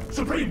for them,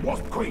 Supreme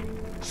Wasp Queen.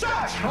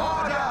 Search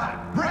harder!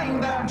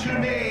 Bring them to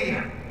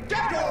me!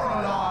 Dead or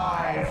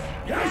alive!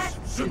 Yes,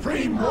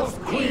 Supreme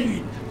Wasp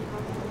Queen!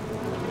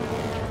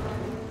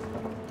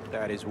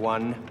 That is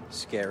one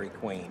scary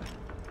queen.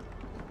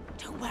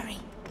 Don't worry,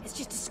 it's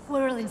just a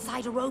squirrel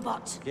inside a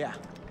robot. Yeah,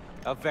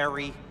 a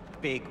very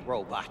big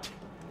robot.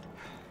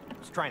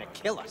 It's trying to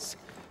kill us.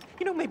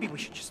 You know, maybe we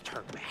should just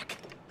turn back.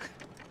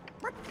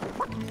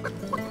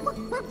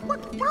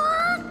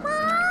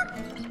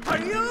 Are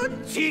you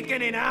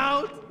chickening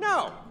out?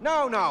 No.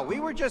 We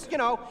were just,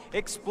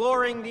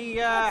 exploring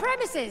the,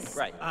 premises.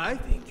 Right. I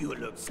think you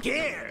look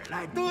scared,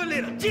 like two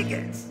little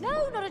chickens.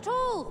 No, not at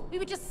all. We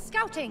were just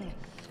scouting,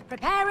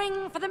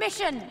 preparing for the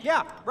mission.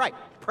 Yeah, right.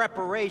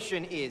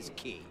 Preparation is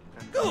key.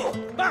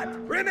 Good, but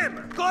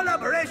remember,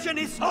 collaboration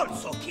is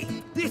also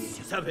key. This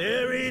is a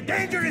very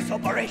dangerous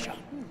operation.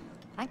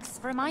 Thanks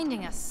for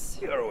reminding us.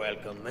 You're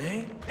welcome,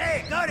 eh?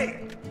 Hey, got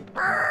it!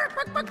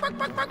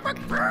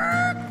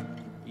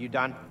 You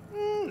done?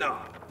 No.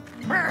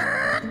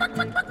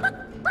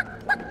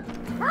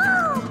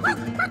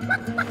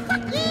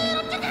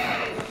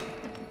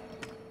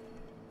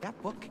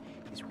 That book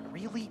is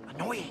really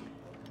annoying.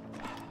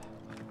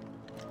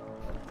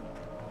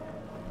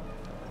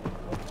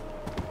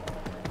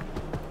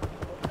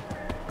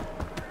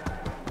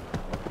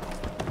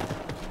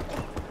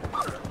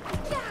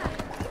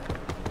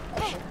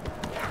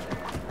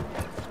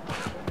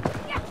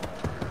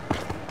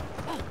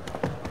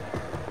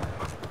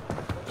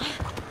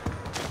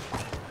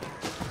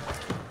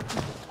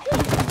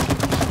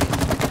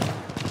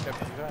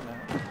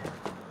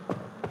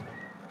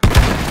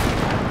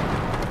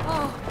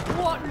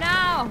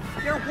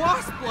 They're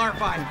wasp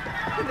larvae,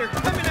 and they're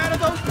coming out of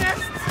those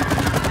nests.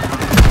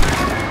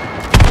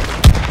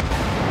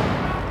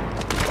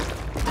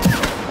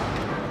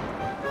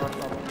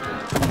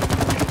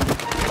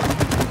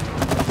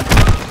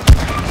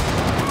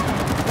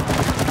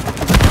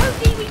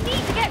 Cody, we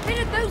need to get rid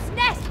of those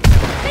nests.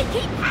 They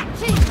keep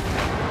hatching.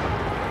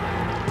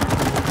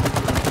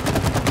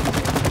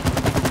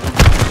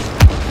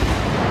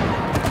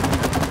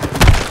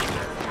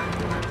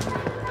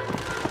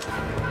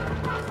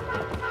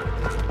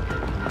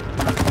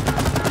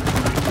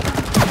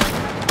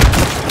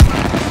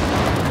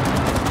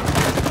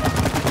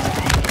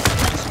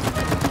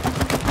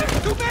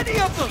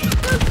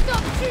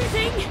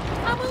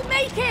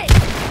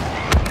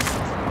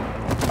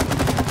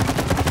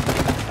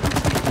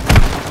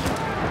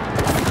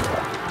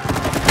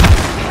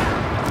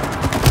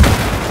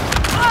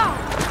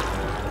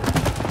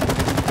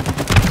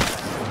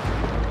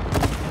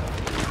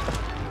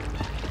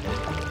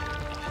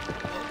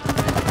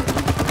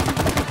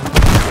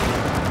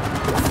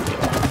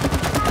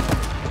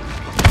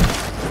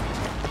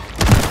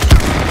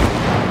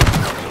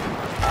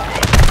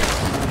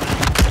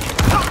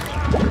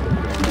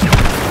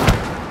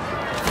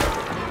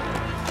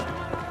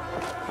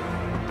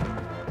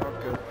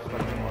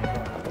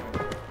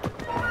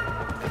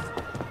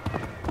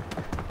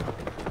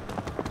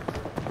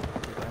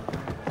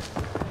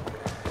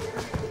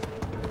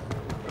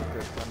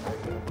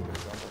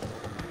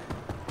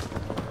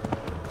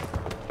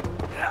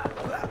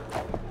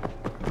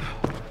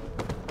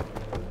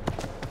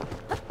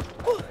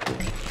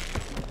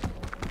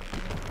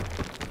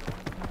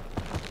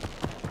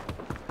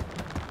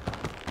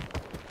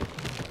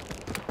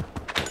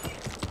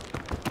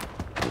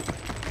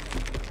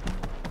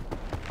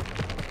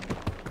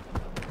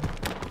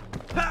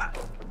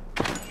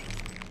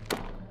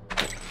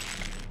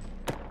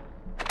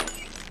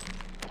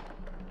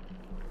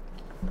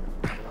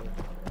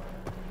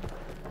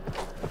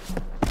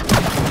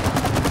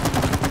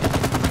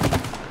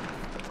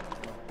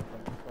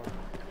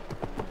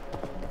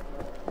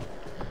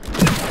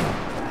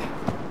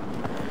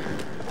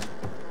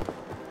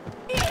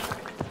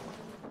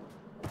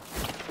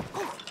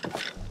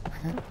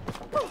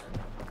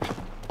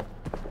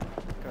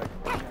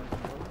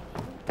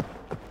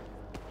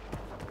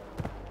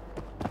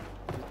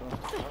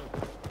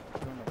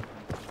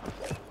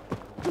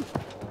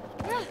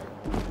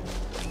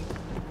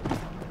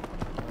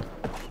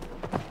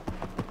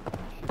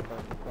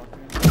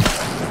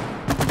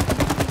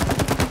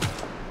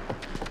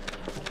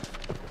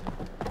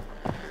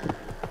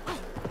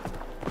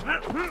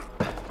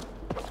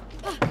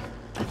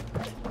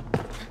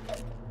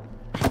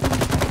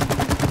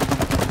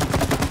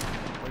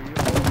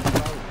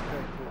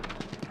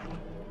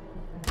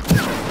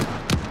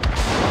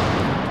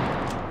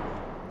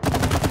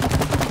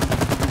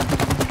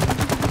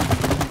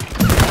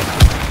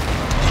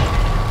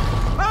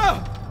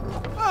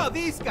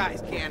 These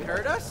guys can't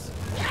hurt us.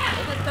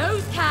 But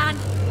those can.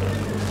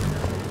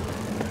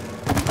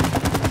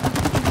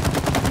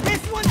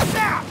 This one's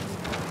sapped!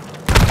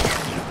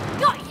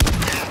 Got you!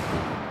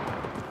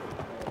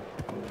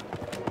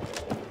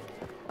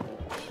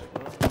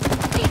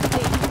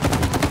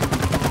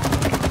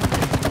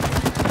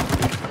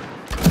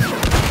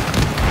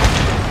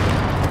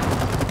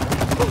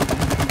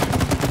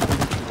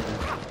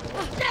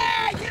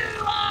 There you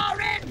are,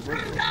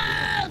 intruders!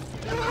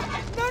 No!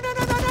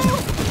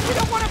 We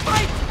don't want to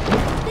fight!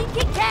 Think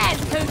it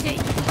cares, Cody.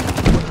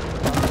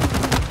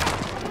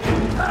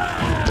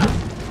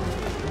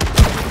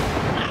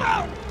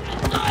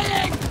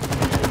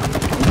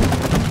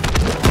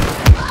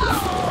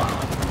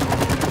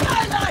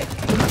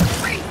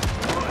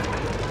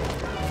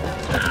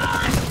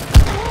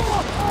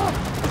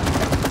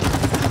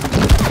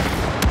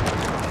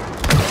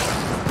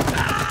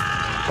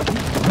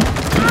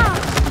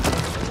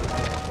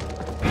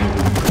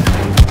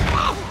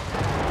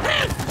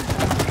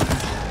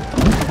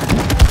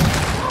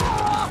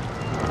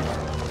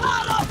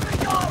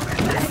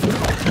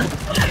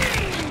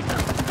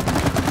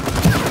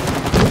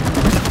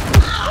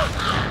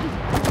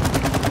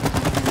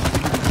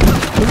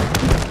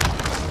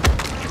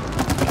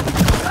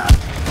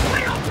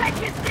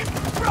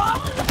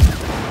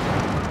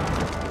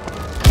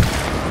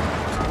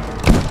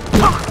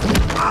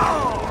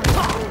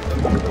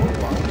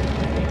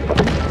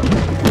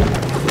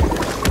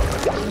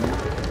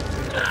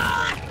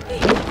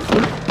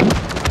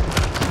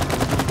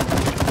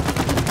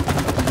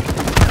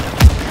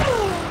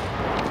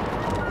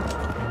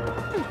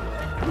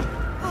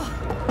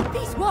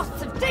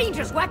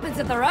 creatures weapons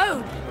of their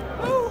own.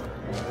 Oh,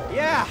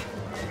 yeah.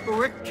 But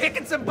we're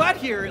kicking some butt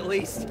here, at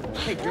least.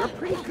 Hey, you're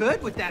pretty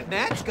good with that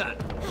match gun.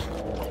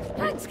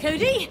 Thanks,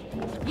 Cody.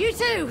 You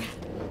too.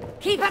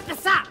 Keep up the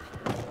sap.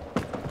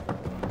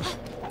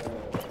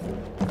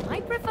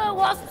 I prefer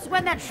wasps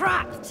when they're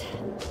trapped.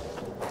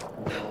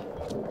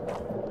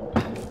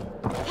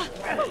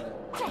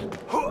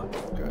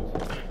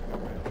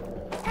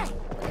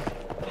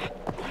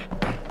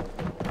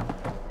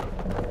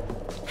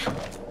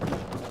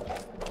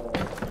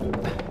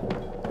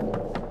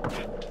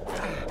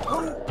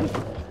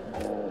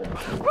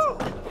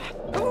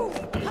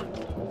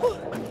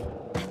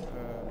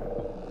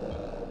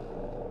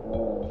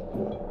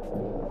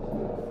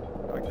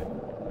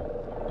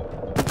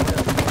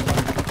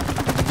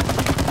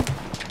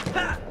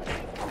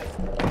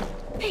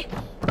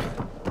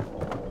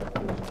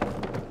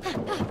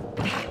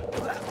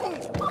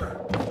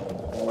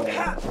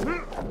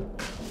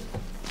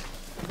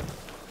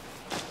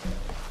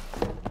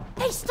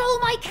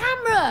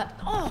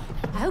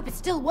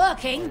 Still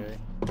working. Okay.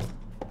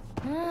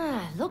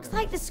 Ah, looks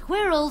like the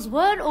squirrels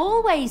weren't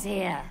always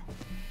here.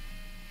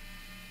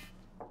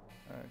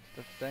 Ik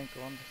zit te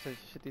denken, want er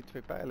zitten hier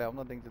 2 pijlen om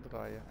dat ding te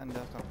draaien. En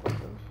daar staan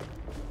foto's.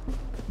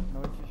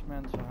 Nootjes,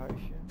 mensen,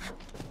 huisje.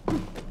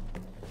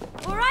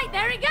 Alright,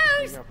 there it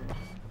goes!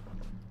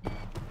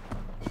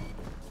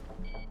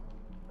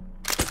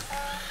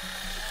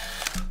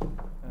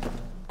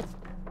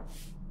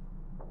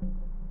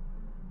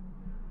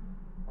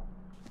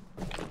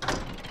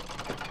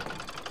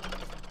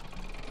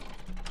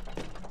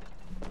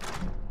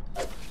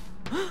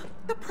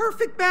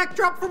 Perfect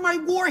backdrop for my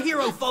war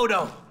hero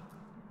photo.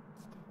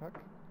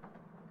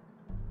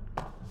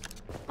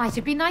 Might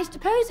have been nice to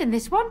pose in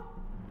this one.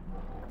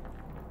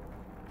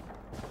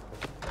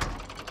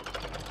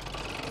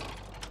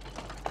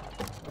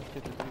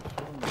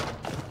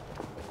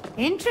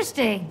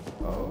 Interesting.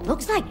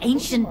 Looks like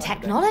ancient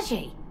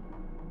technology.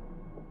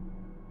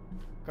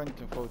 Kan je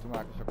een foto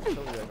maken? Zou ik het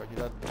zo zeggen? Als je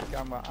dat de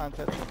camera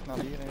aanzet en snel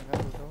hierin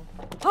gaat of zo.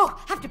 Oh,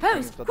 have to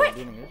pose. Of dat Quick. de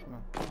bedoeling is, maar.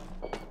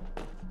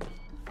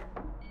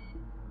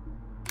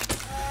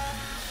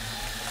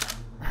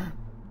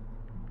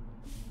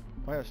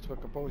 Oh ja, als je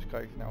drukke pose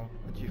krijg je nou.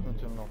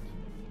 Achievement unlocked.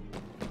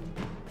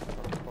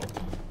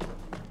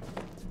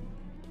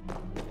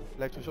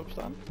 Blijft dus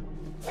opstaan.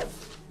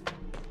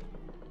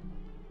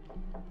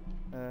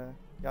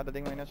 Ja, dat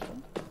ding waar je net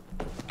stond.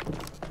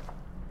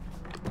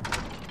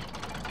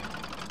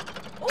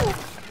 Oh,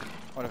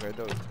 dan ga je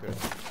dood. Kut.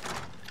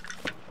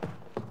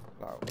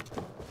 Flauw.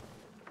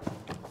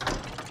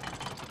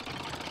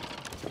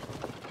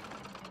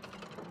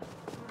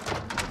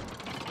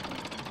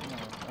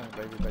 Nou,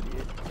 bij die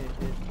hier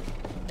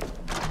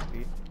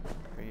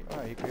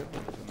kun je ook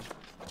niet doen.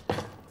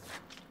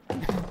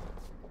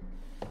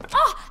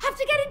 Oh, have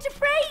to get into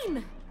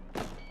frame!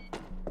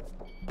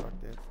 Fuck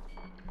dit.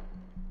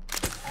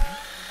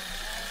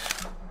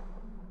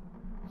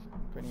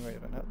 Ik weet niet waar je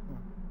van hebt.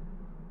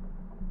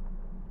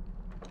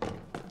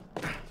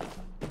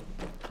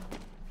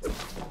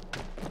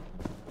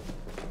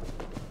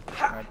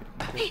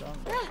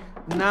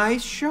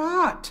 Nice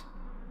shot.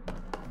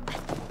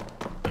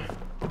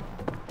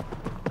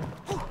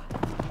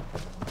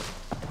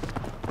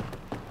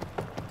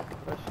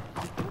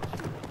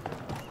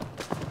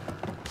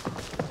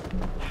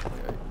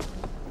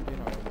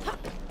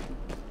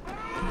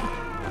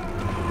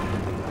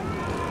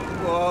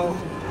 Whoa,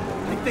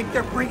 I think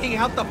they're bringing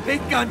out the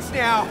big guns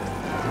now.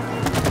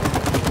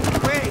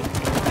 Wait,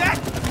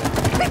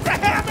 it's a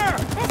hammer!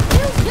 They're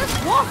still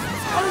just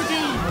wasps,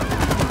 Cody!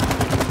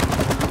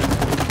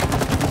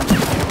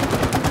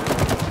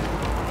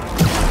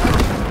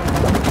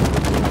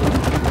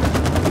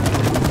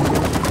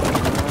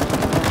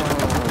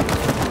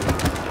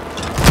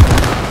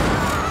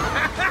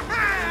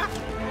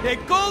 They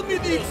call me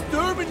the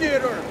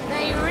exterminator!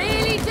 They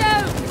really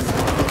don't!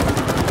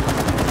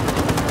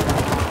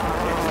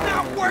 It's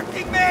not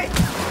working, mate!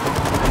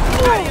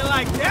 How do you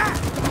like that?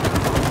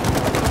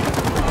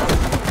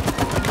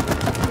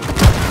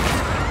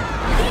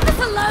 Leave us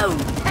alone,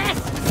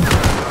 pests!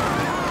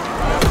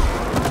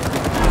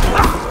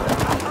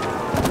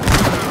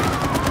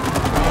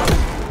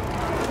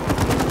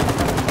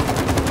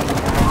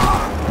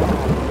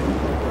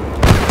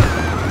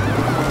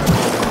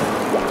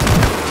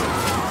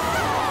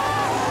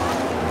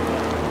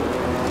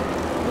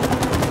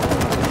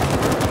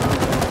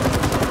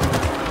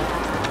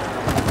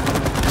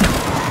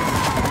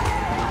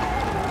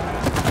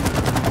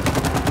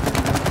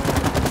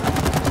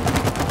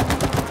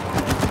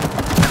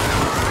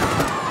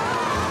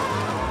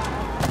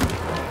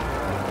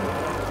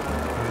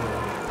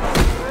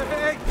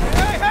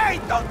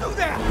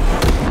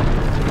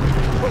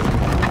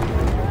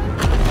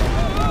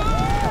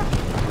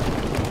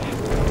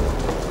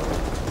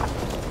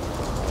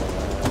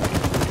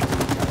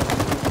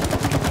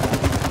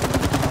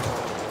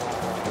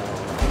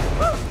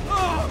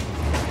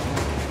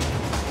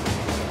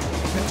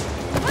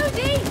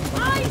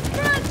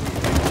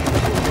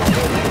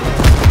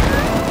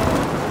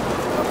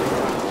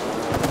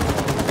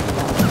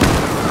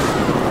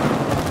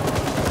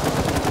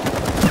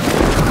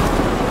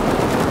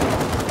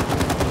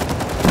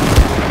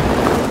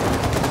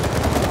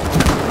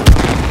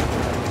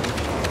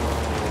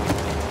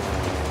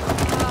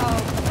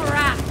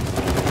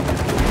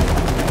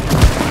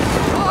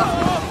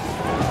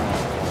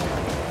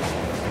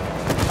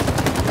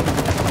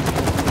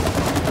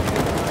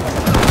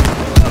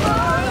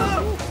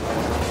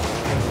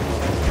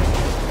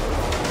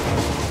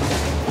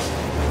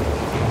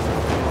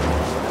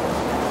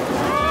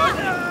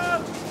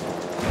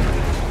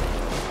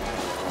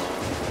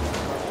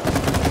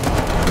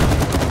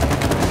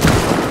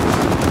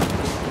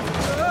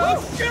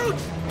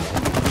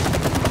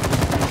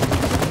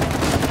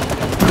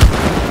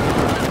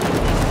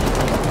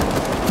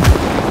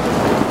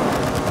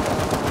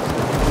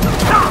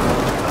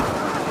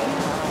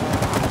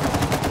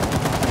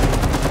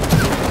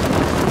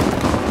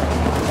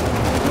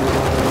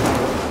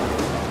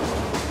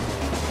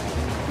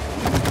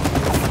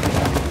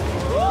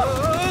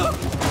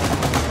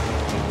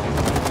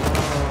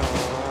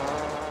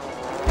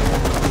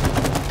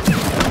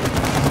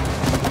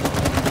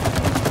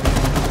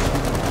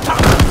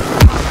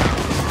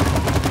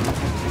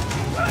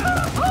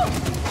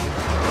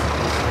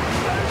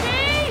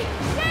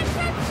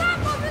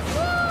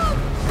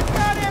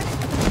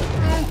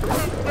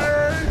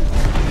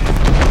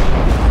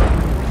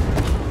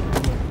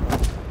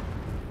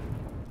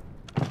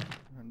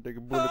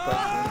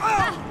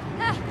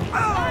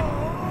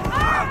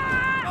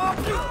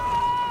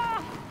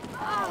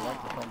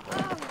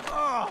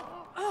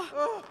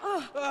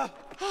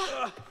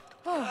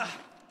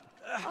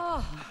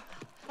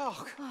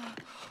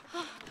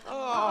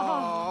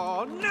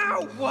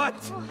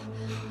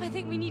 I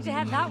think we need to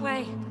head that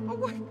way. Oh,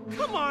 what?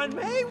 Come on,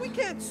 May. We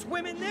can't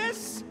swim in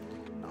this.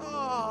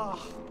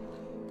 Oh.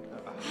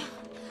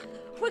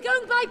 We're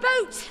going by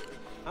boat.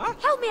 Huh?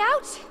 Help me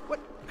out. What?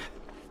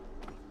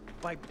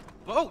 By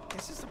boat?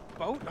 This is a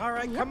boat? All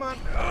right, come on.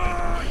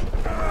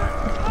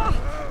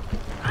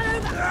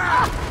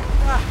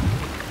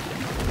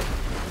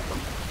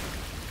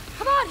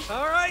 Come on.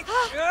 All right.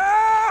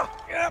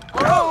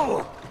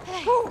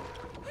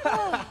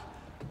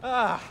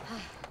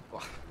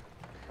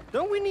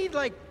 Don't we need,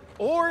 like,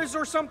 oars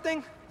or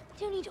something?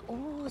 Don't need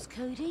oars,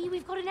 Cody.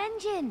 We've got an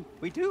engine.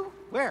 We do?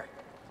 Where?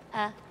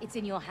 It's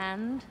in your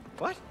hand.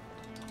 What?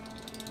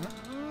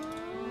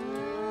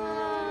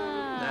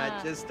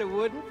 Not just a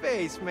wooden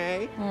face,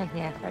 May.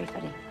 Yeah, very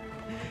funny.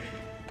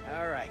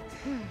 All right.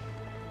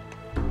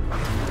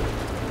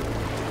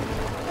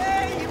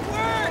 Hey, it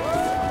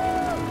works!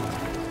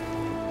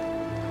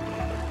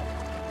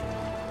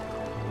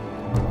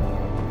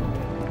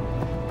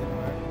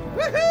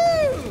 Woohoo!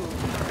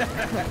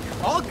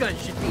 All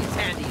guns should be as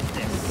handy as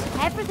this.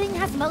 Everything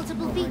has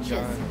multiple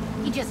features.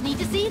 You just need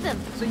to see them.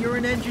 So you're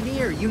an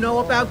engineer. You know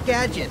about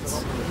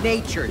gadgets.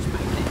 Nature's my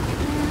thing.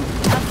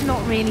 That's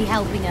not really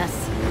helping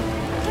us.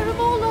 There are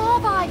more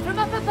larvae from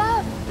up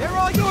above. They're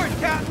all yours,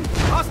 Captain.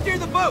 I'll steer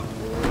the boat.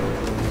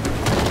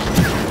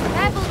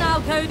 Careful now,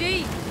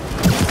 Cody.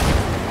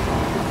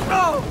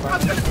 Oh,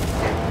 I'm gonna...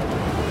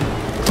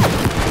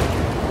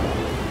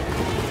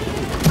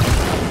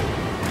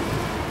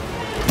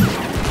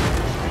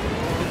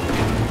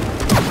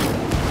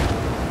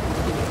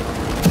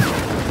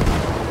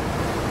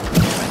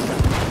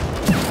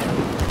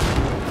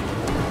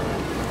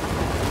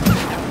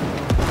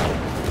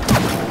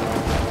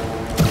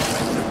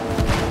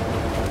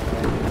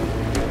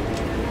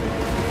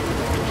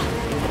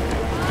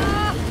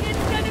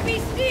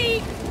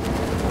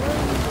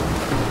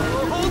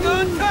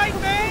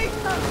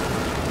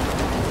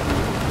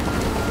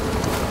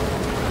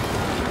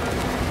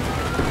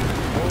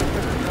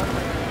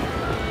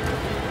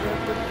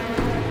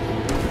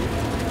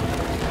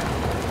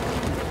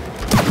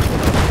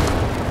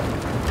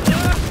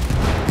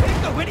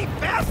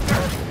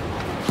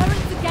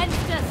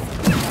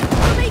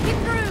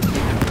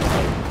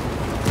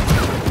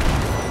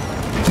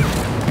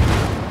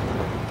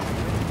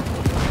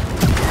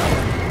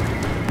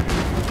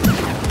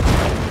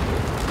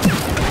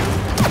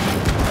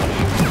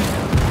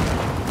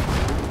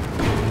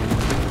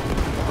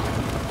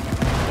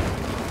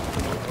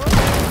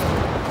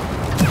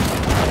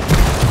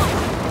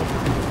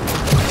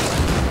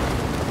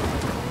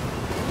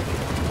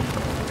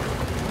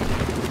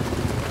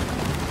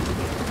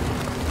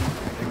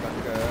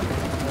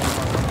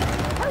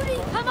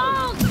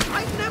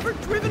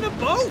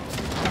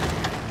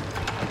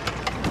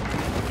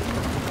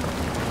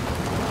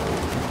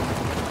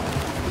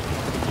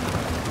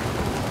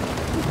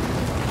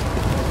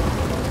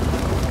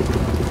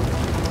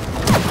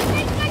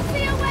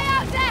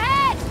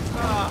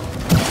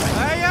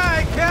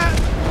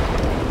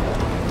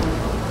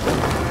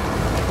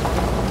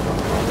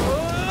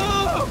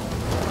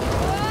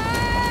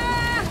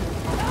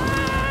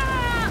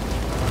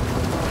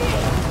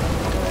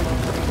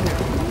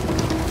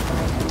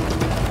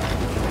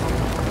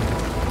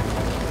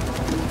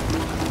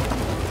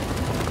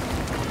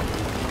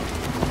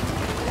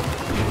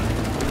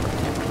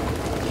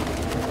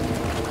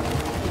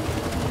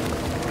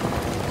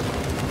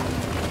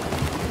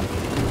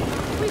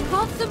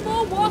 Some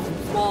more wasp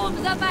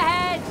swarms up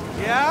ahead!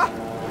 Yeah?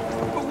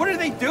 But what are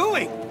they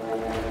doing?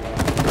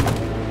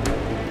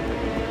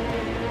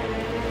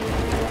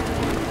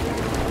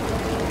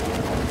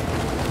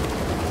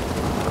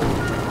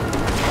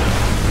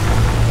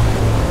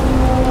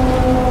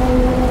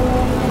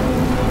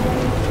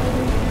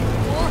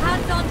 All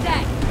hands on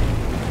deck.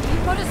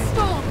 You've got a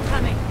storm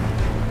coming.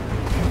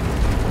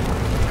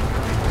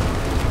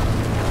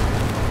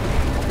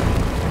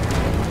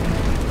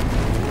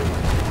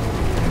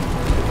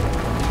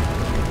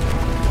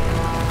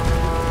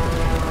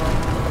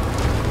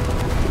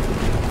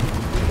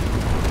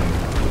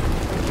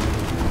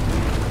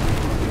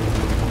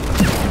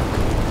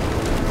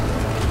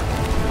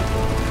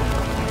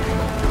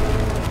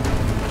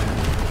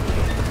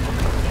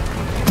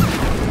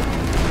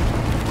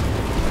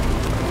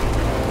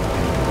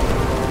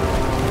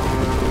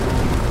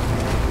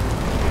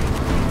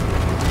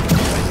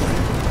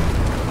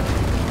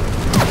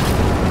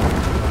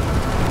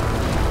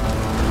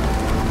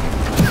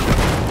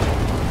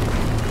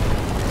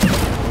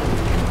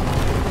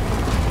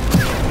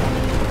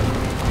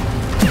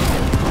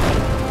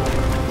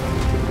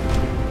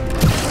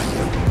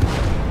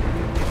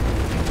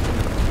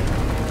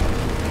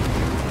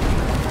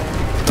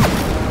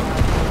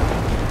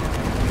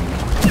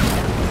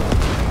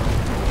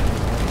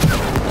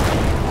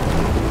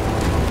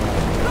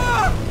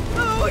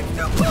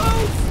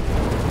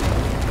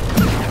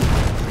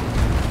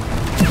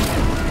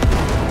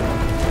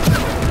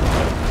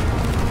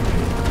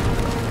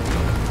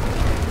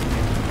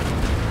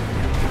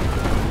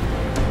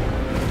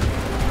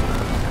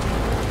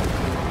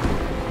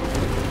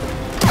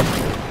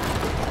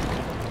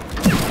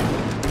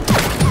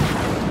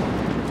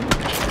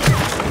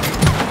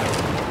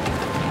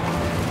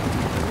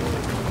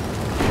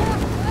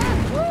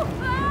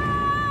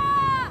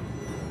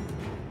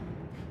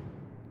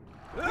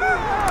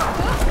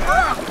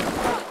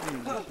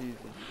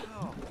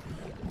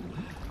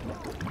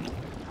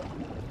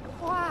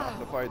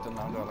 quiet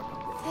now, darling.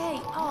 They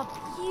are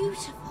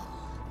beautiful.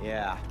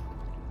 Yeah.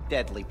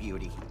 Deadly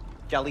beauty.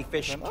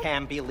 Jellyfish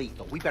can be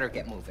lethal. We better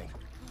get moving.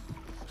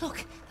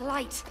 Look, the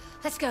light.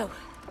 Let's go.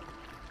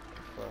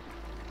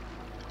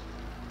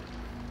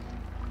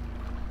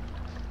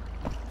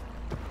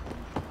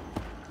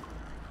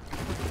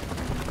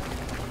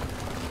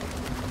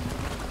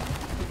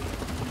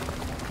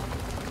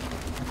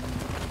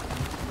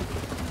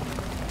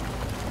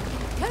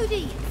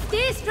 Cody,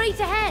 steer straight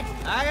ahead.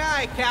 Aye,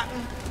 aye,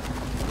 Captain.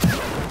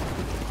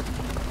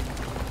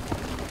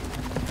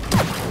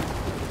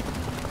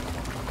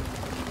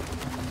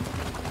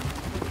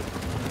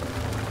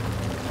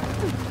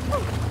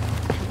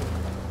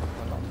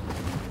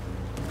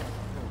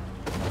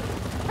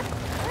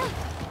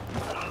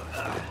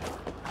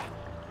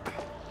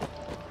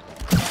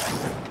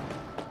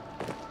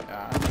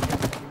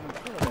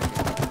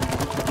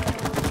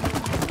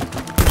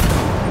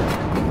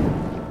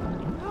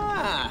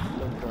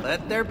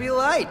 Let there be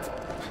light.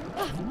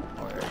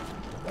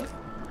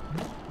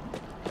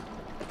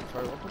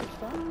 Sorry, what was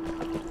that?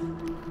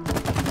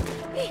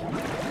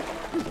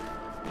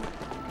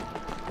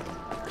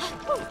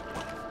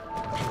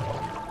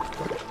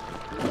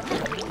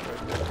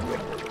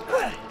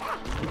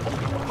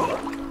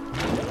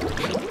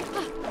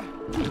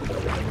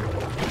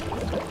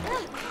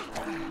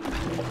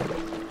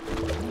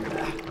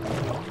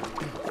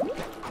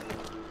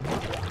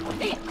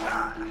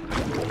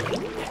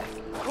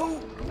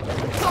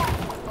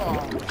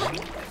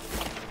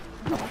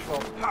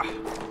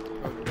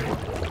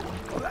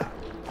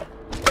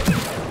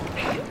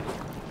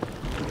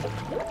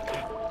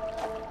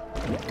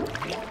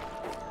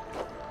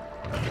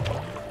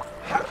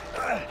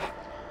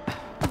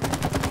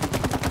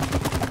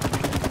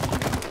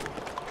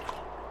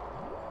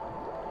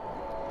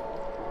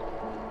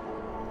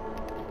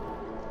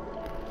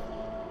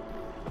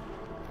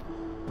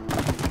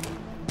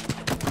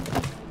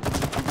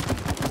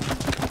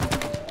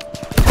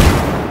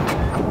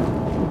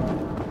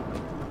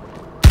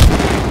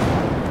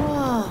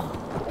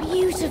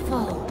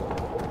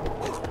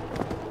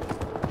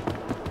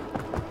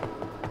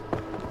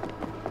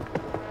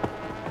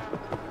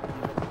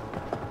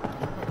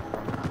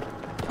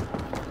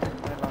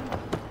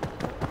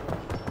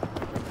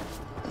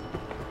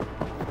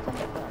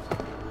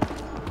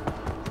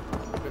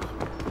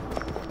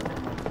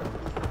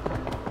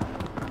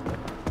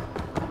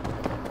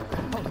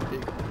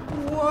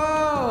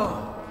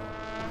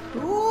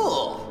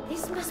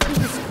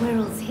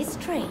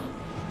 history.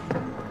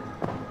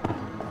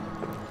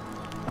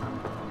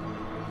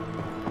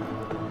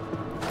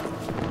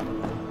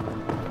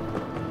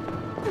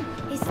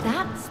 Is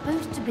that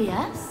supposed to be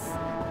us?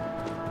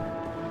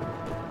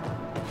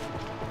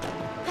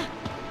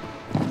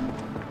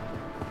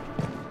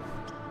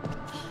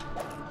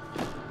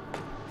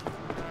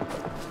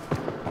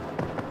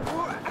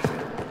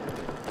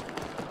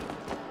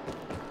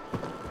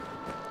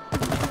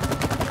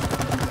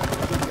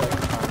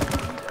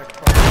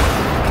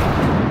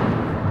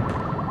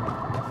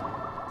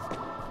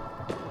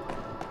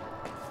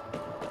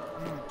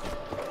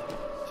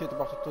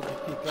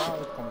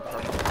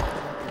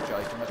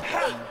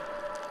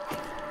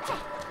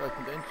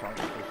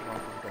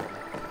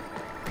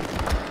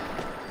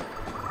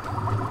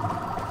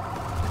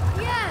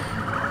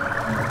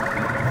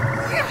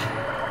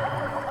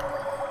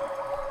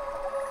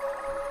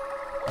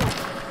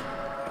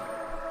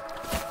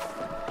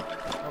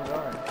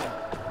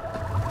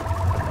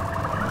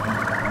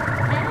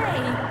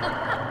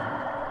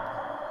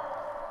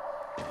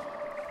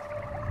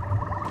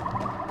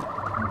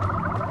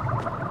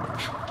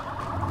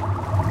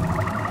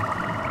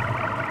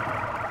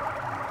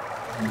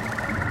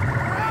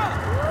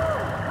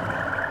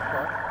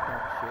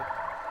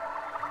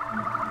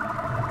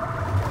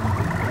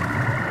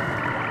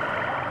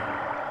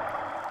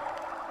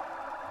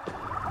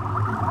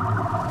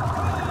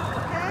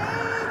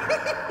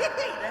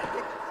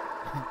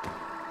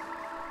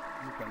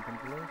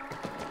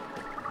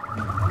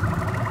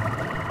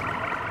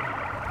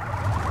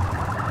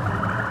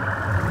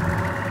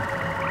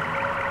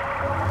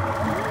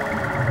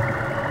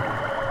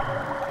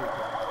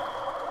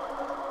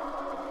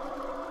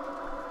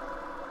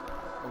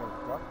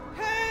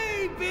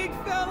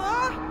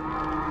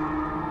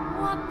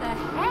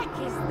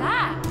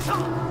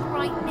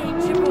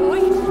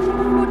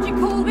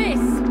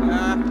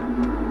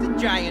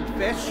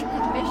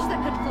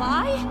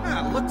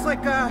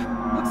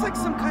 Looks like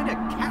some kind of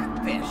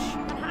catfish.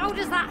 And how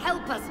does that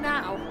help us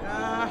now?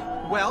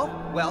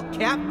 Well,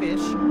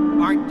 catfish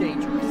aren't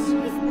dangerous.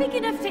 It's big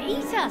enough to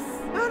eat us.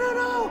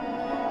 No.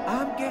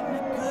 I'm getting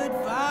a good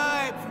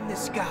vibe from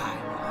this guy.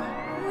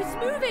 Oh, it's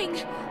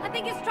moving. I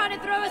think it's trying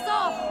to throw us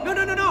off.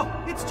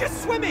 No. It's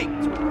just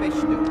swimming. That's what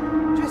fish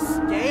do. Just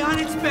stay on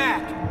its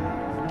back.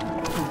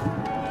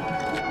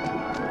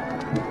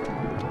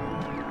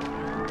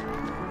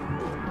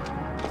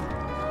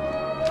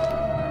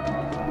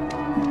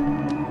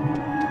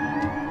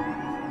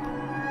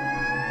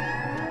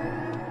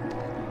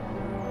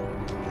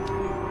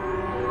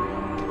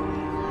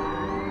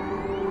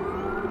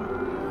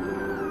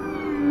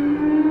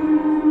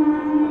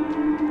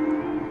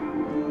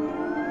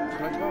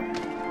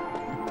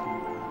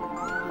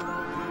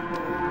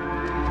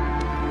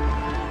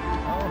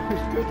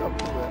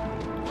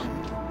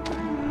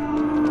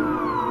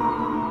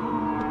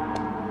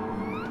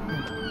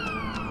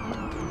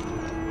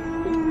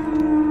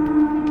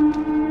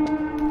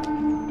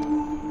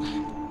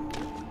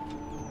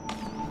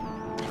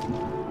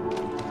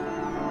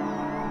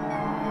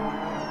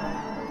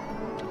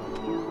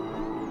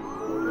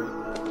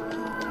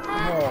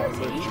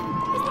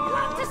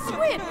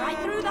 flying right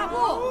through that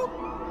wall.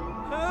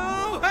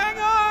 Oh, hang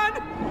on!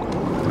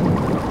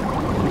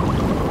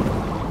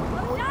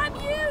 Oh, damn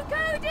you,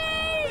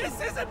 Cody!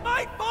 This isn't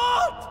my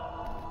fault!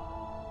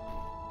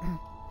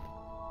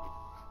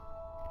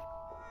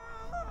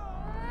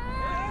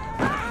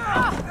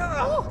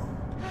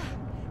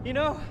 You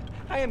know,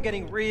 I am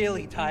getting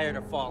really tired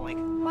of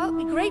falling. Well,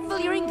 be grateful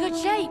you're in good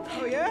shape.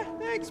 Oh, yeah?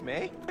 Thanks,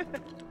 May.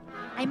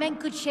 I meant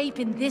good shape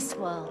in this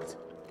world.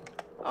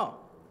 Oh,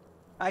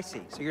 I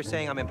see. So you're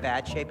saying I'm in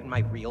bad shape in my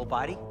real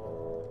body?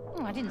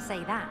 Oh, I didn't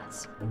say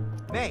that.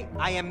 May,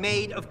 I am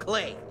made of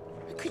clay.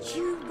 Could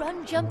you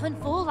run, jump, and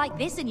fall like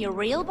this in your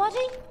real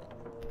body?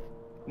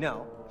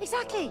 No.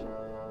 Exactly.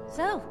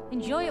 So,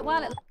 enjoy it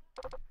while it...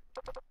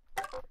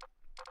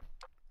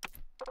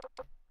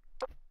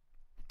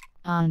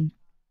 On.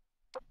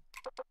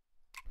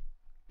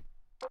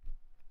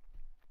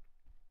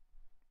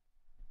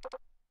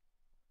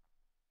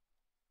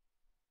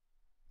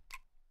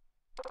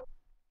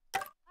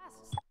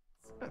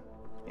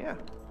 Yeah.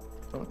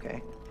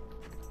 Okay.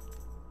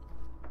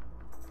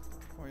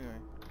 Oj, oj.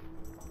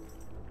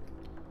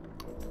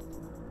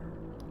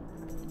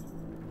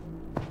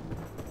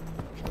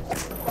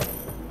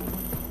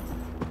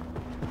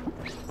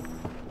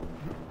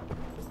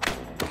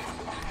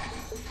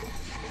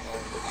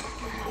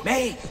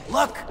 May,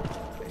 look!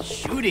 A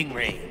shooting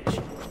range.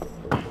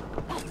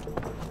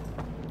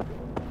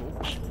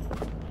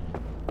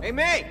 Hey,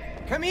 May!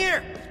 Come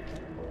here!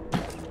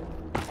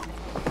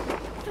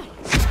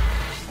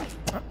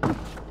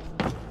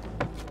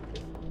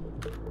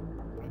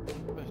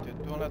 Wat is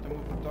dit? Don't let them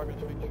move the target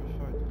switch of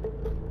side.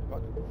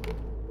 Wat?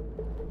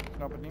 Ik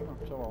snap het niet, maar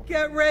zo wel.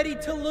 Get ready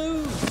to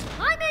lose!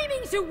 I'm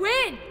aiming to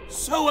win!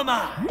 So am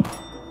I!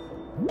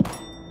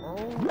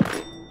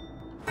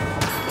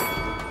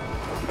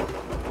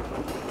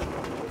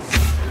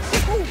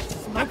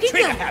 I'm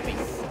trigger happy!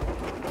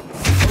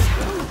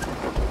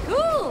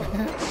 Cool!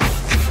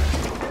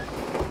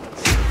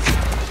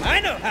 I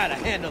know how to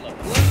handle a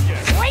plunger!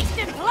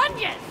 Wasted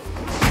plunges!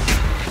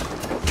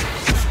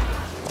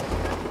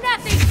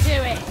 Nothing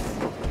to it!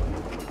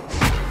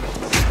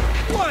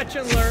 Watch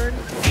and learn!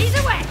 He's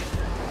away!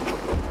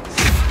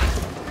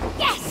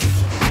 Yes!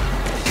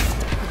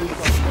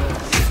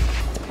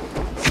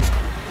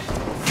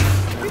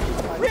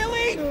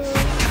 Really?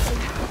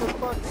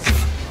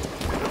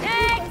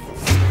 Next!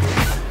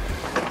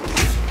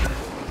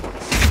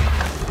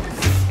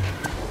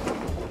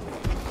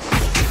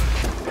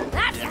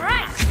 That's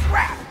right!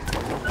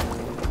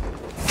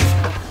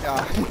 Ja,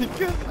 ik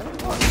kan.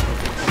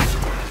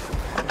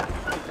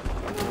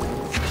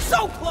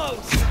 So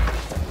close!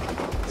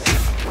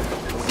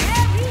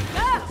 There we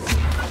go!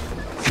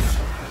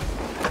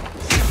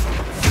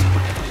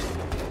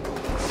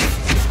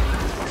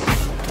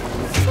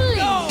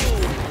 Go!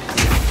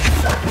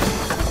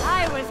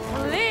 I was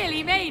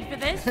clearly made for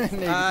this.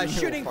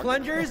 Shooting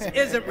plungers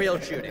isn't real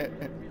shooting.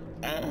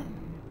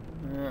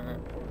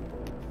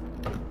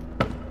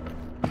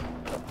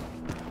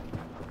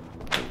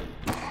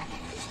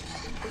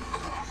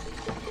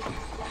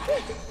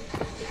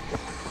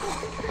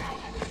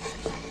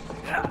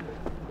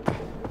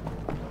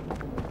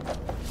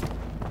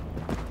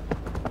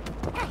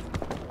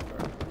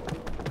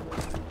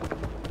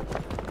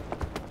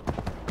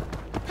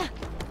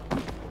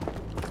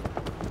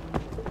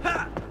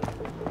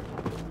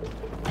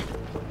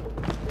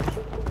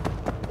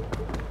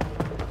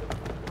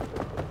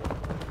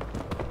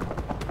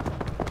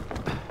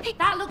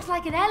 That looks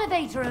like an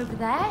elevator over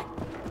there.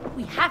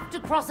 We have to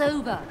cross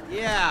over.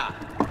 Yeah,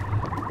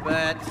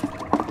 but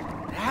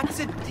that's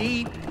a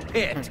deep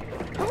pit.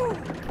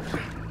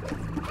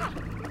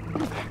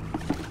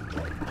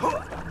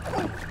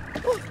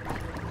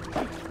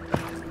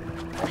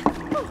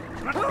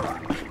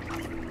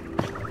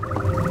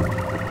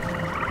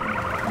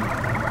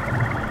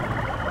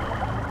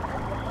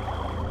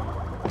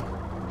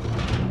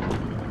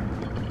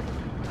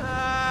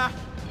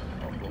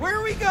 Where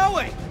are we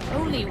going?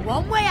 Only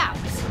one way out.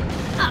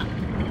 Up.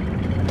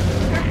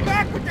 They're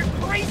back with their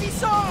crazy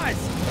saws!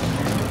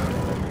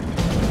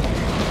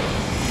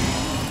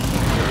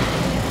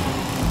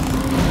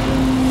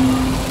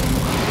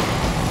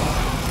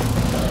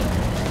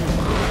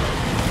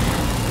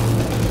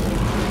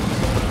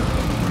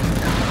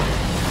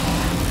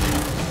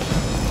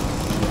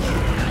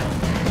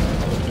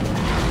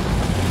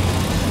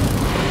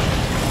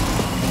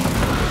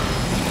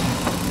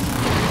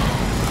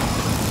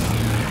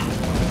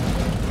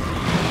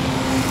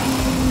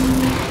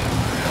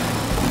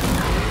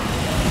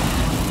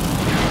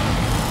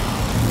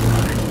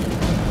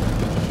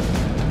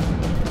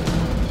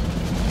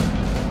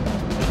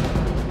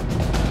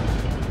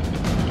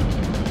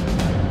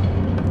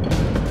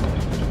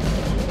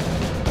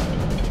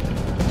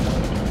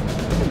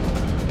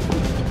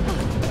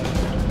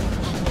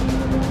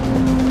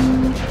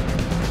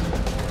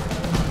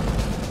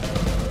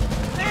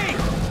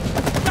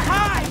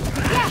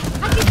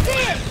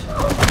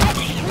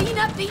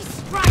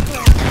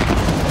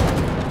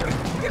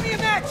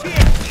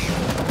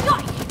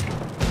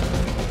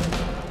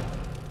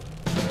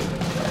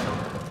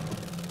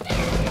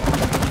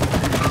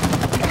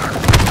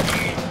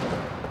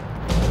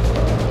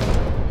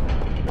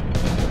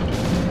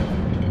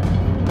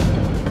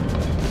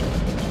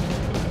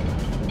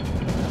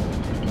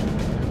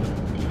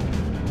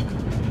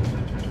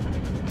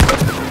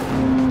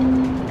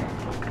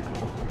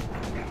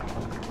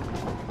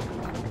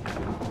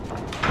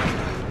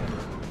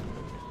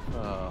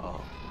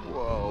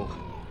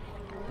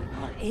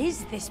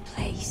 this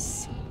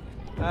place?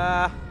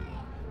 I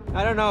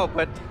don't know,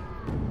 but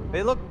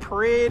they look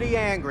pretty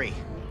angry.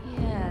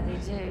 Yeah, they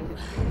do.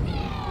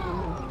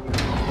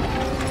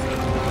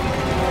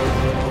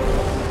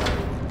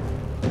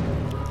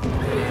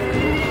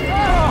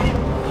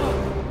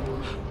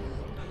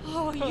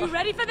 Oh, are you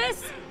ready for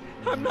this?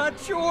 I'm not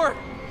sure.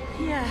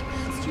 Yeah,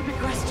 stupid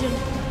question.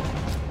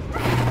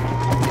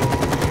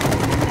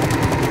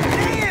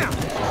 Damn!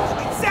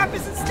 Sap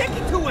isn't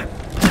sticking to him!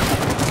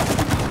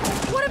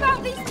 What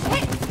about these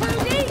pits,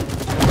 Cody?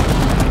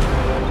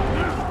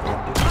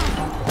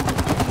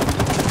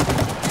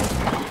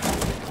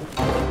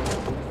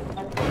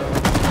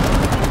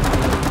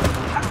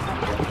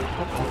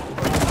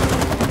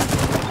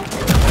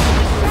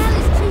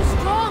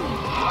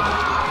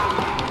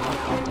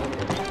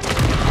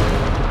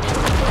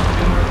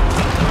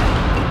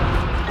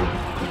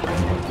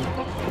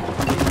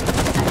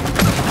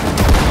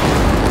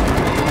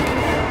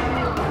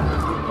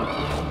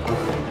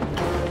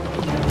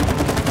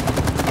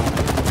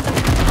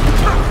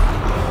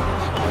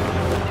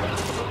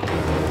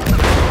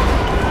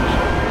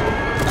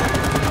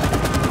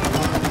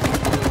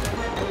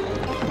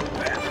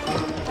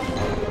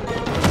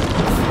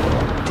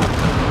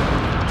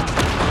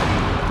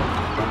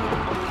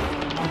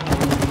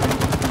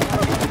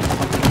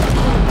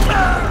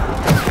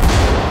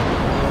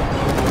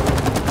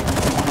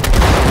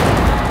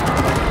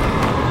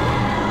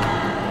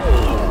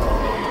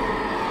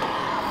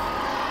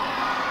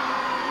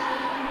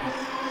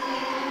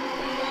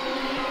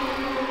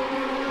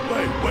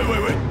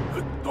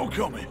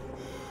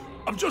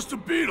 Just a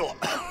beetle.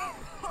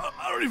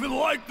 I don't even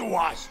like the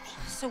wasps.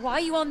 So why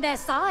are you on their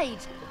side?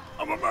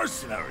 I'm a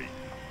mercenary.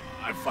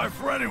 I fight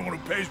for anyone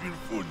who pays me the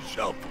food and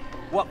shelter.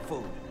 What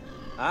food?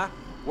 Huh?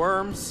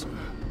 Worms?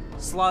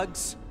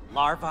 Slugs?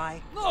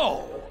 Larvae?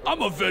 No,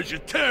 I'm a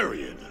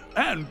vegetarian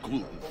and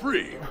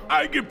gluten-free.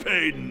 I get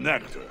paid in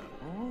nectar.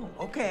 Oh,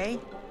 okay.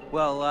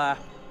 Well,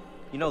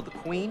 you know the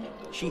queen?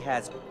 She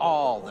has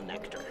all the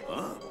nectar.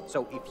 Huh?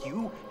 So if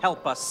you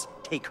help us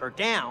take her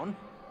down,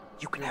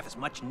 you can have as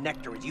much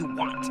nectar as you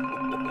want.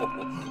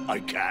 I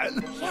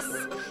can? Yes,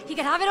 you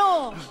can have it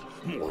all.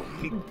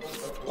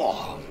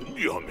 Oh,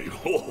 yummy.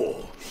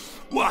 Oh.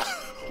 What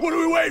are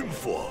we waiting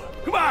for?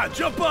 Come on,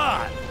 jump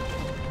on.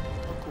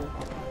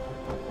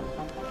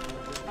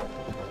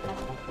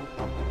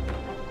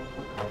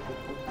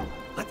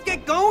 Let's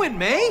get going,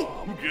 May.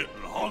 I'm getting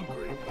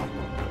hungry.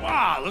 Come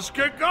on, let's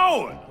get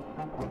going.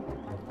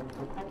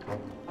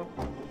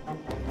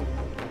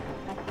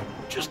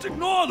 Just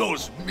ignore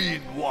those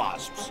mean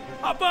wasps.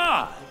 Hop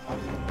on.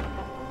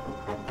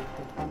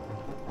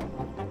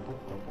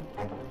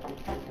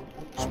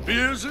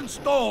 Spears and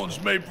stones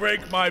may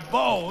break my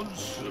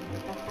bones,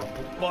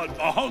 but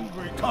a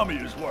hungry tummy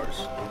is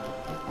worse.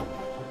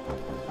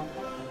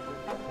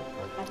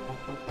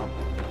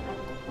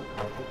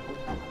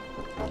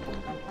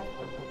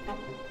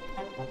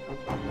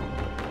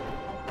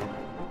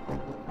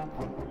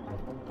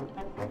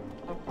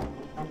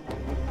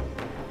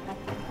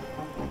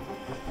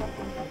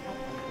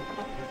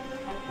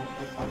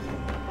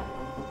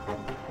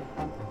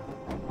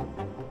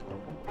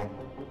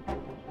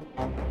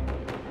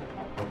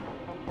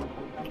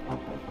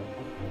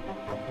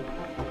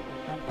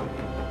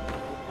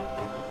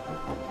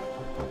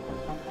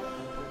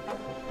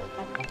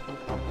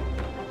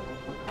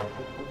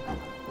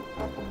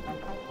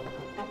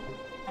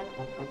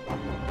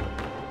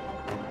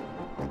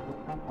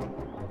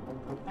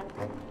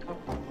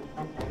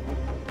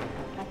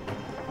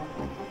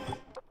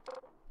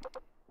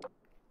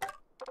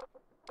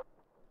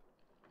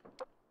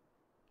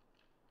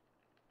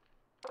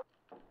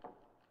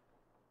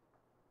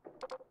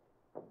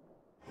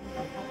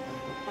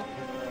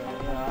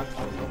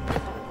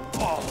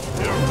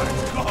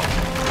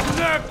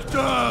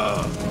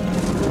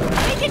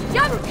 Make it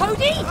jump,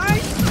 Cody! I'm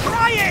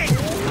trying!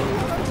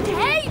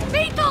 Hey,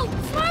 Beetle!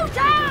 Slow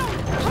down!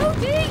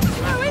 Cody,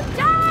 slow him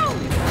down!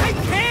 I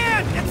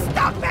can't! And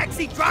stop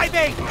backseat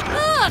driving!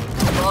 Ugh!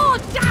 More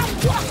down!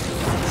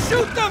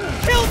 Shoot them!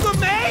 Kill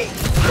them, eh?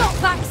 Stop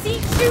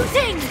backseat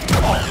shooting!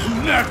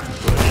 Oh,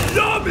 next!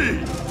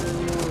 Yummy!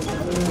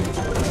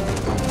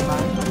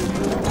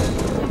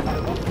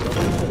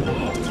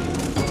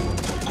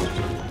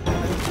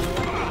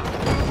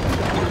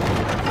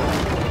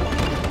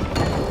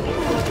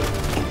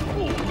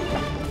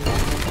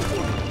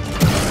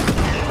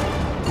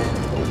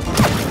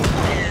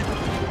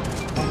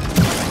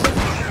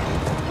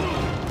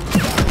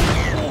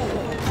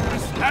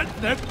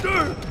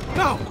 Nectar?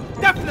 No,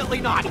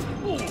 definitely not!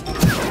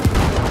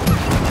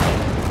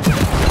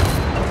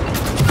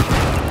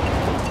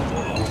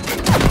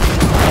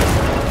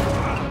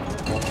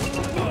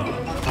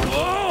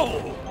 Whoa!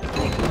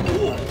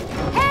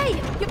 Hey,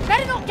 you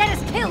better not get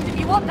us killed if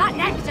you want that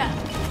nectar!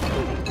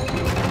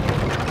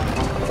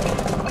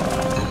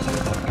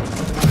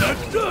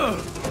 Nectar?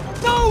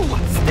 No!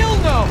 Still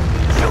no!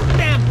 Shoot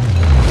them!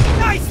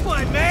 Nice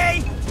one,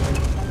 May!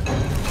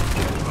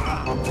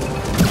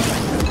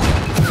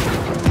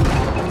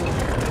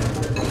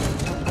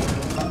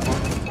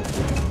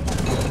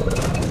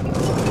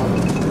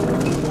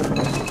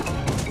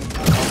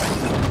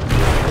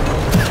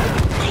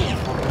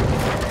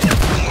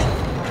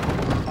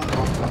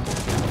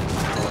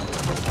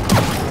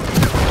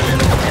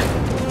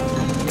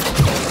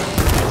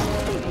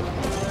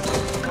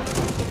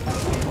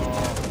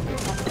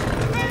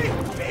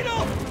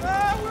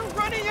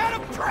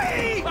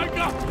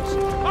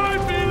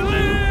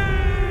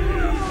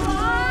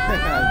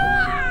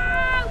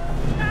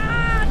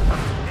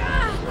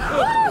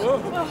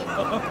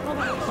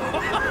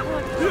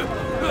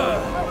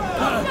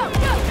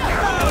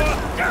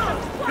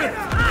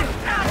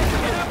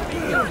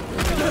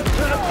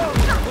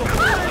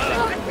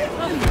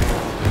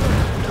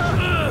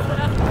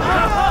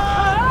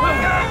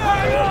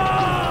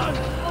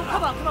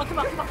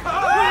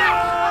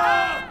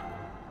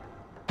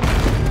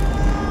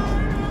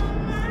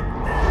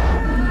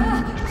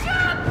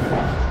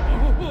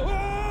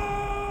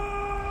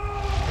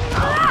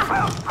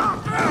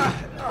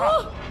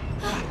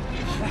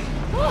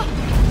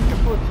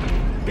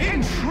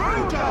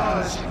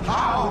 Liars!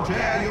 How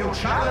dare you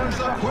challenge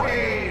the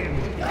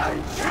Queen?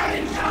 Don't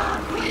challenge our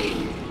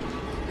Queen!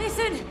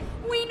 Listen,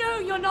 we know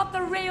you're not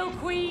the real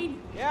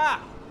Queen. Yeah,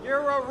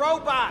 you're a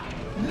robot.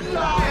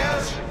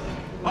 Liars!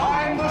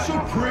 I'm the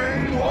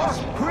Supreme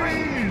Wasp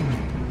Queen!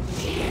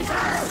 She is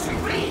our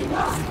Supreme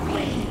Wasp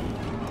Queen!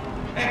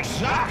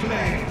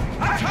 Exactly!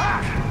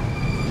 Attack!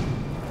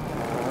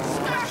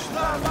 Smash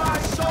them, my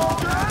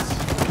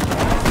soldiers!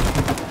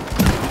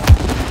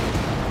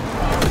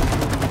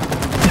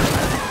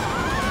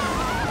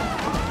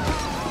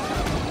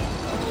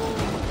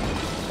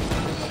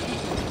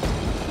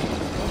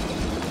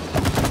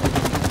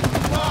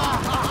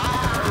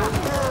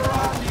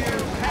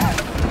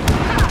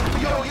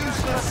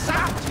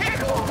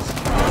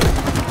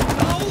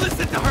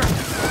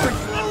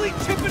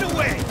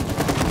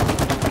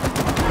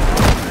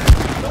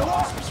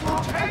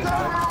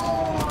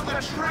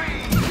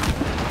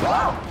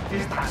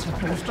 Is that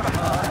supposed to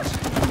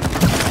hurt?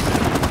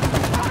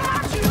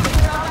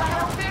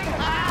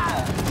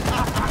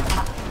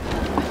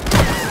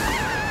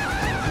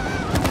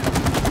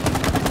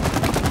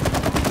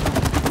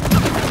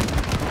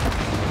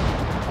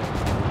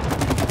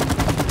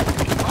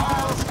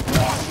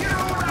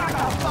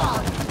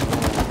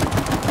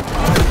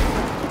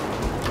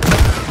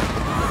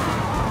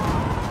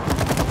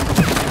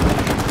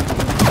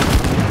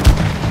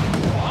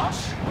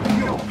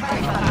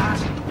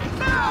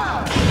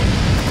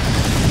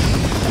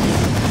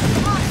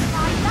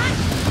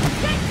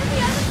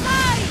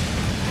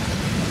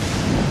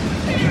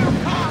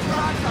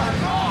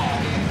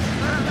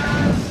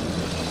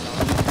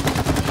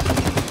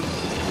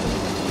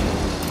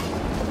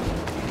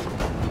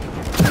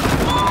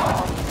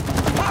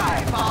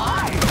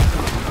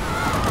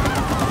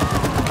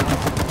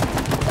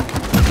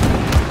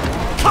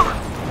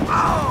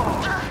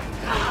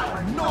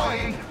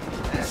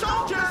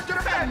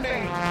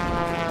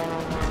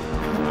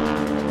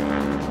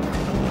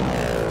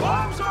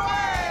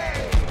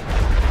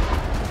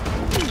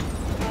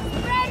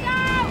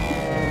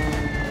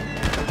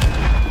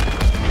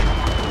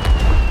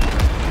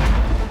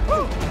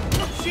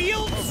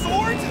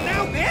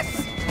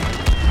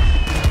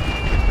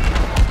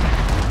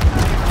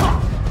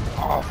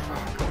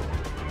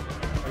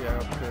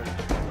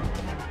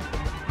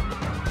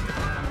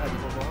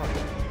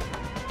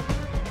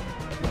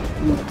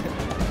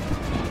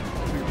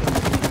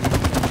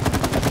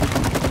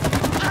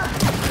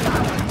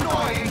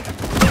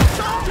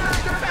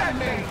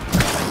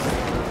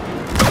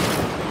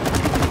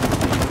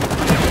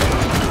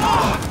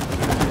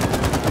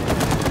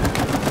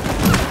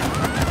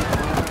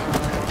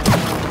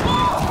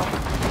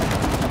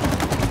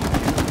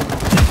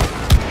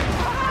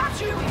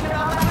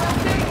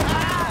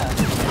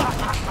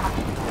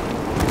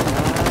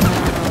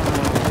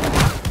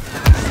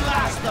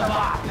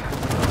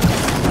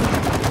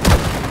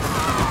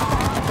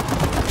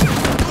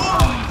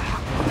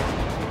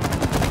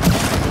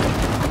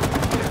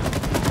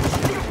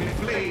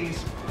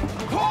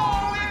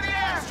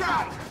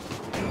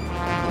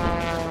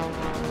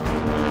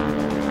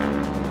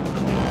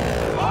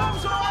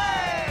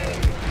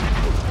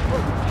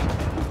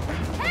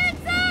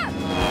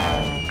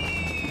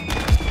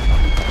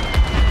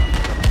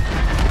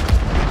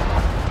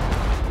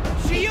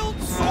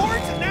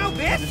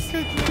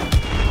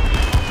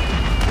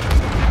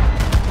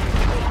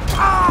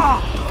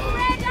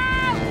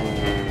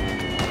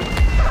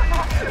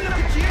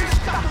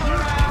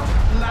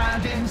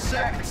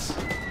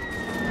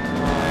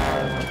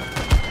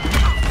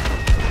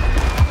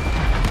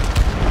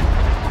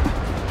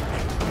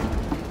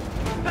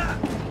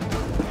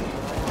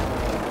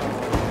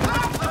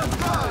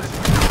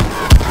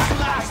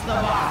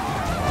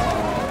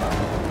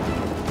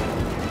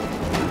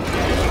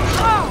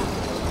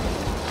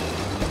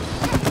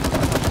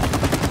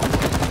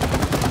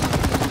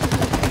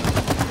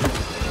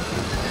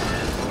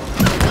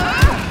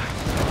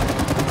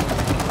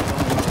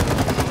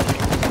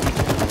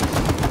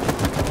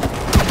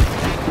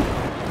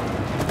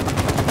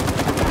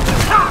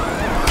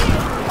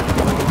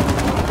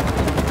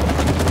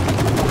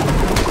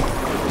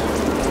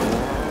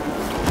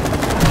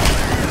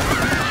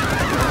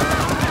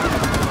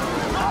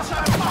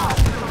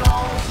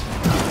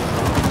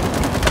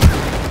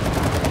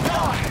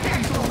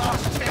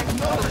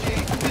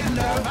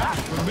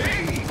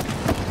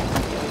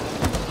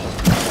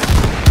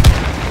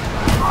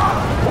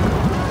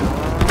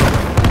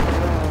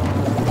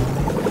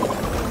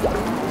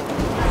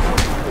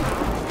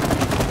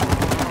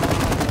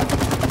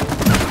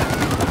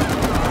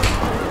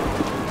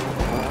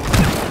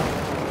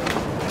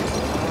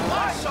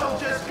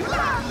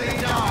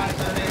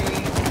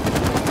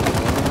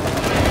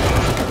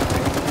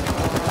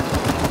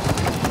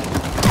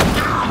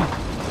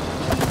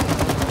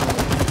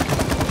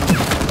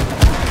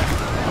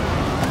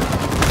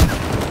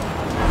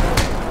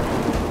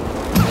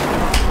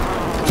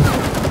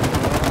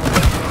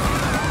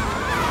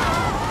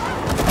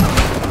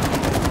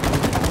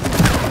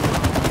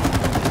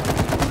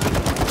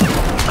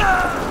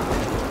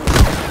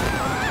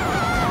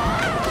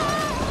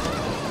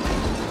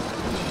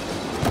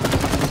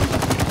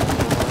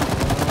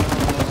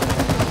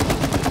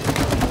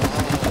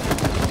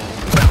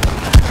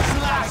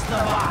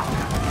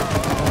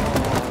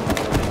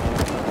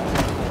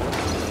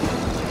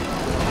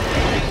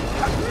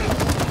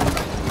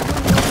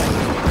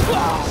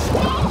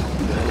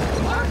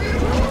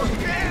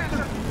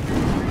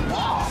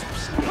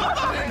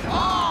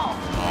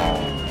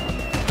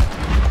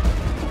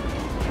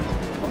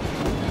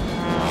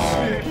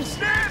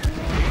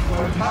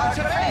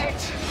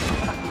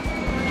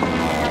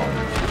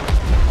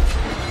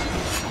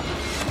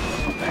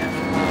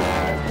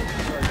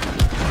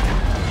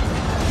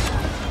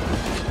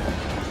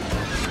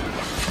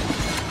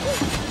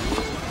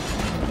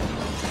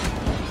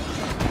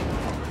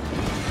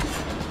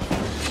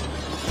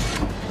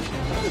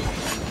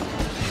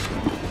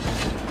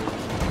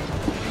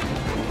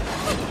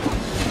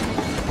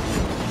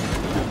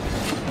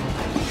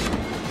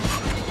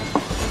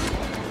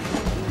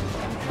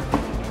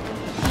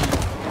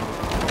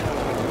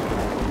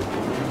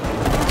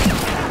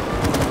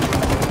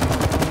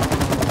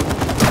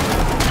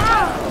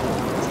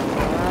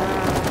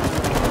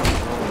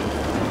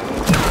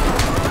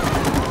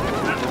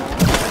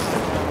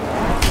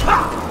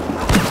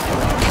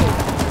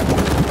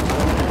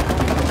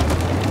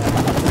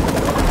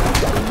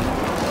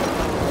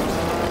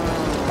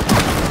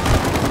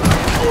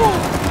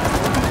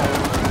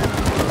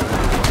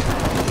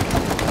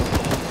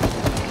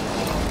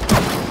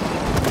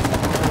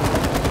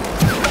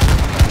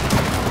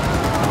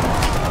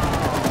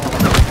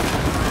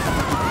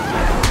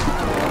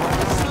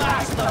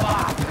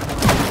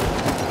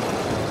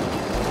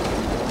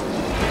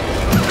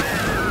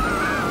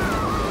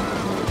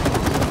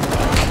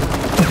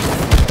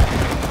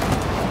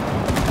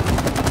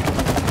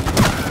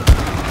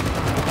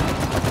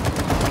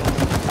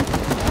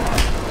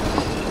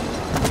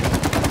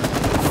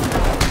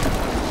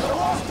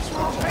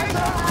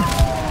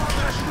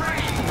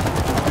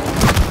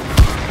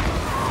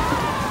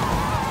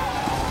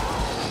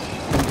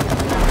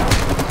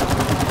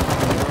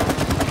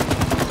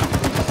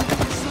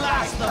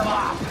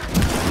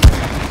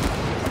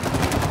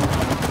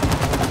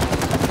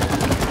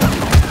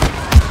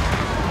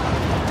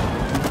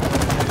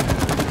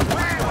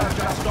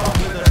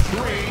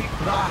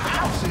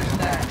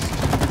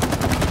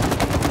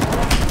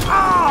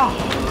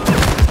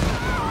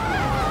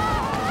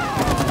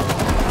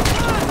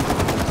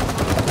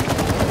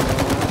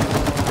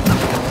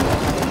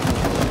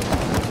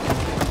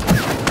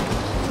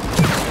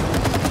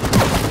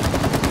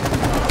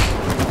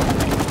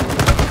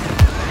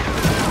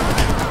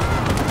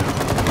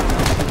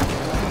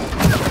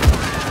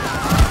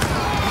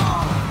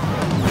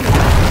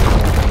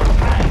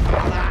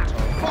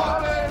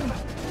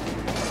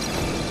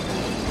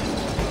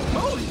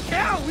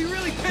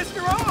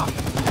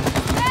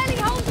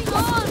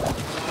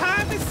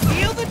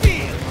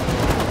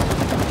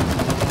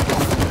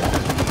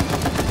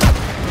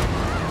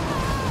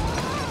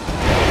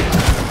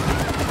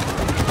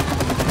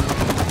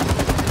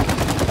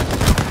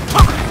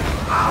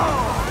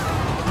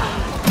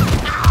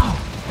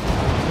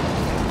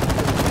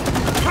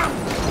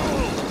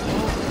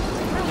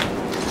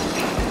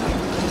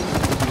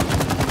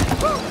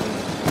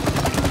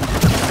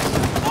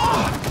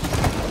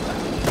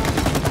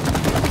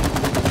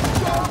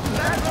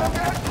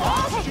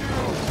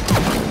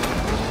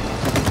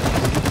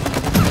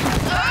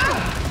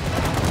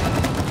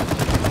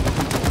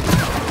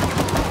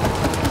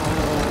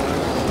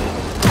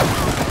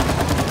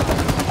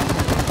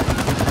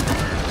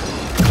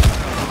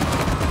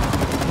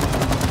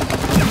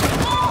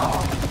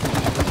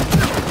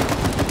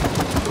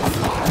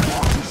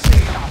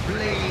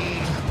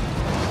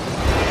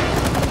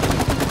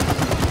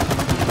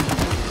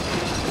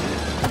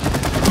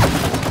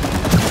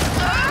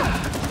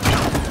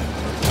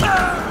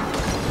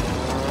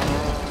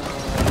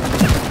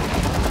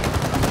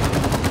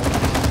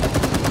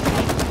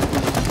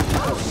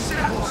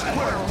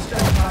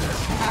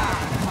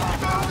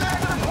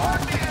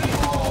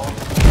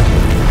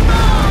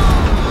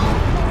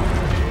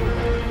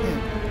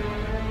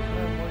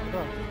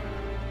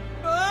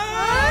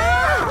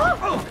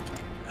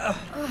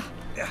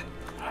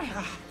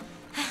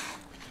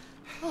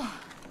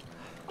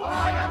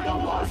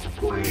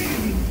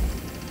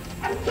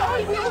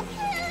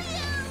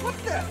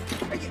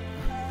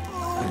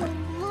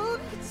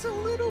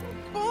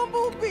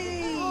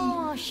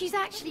 she's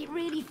actually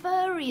really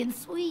furry and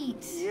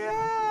sweet.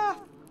 Yeah.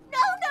 No,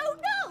 no,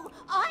 no!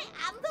 I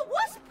am the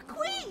Wasp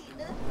Queen!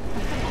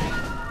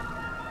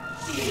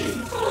 She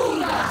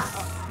fooled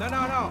us! No,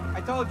 no, no.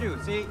 I told you.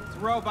 See? It's a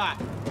robot.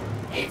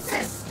 It's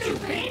a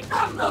stupid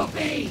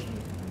bumblebee!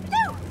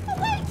 No!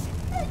 Wait!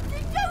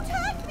 Don't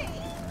hurt me!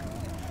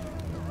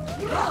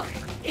 Look!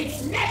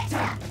 It's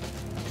Nectar!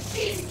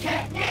 She's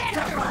kept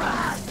Nectar for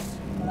us!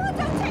 Oh,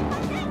 don't take my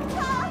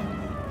nectar!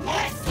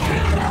 Let's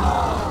kill them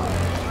all!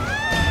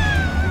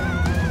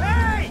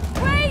 Hey!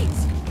 Wait!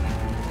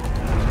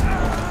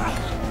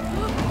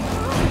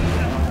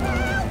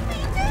 Help me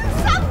do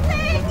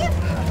something!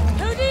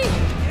 Cody!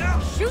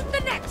 Shoot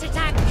the nectar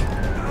tank!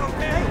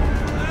 Okay.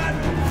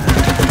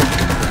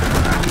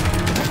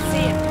 Let's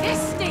see if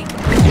this stinks!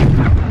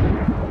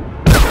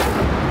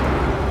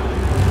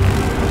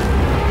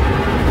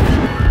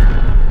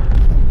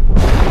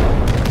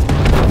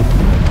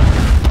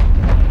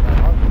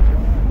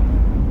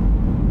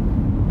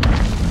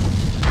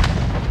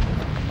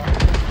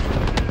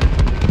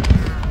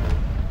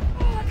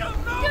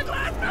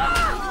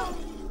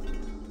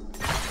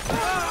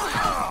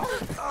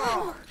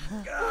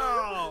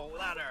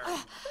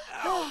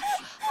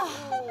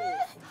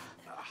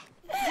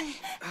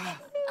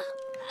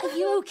 Are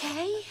you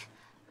okay?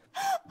 I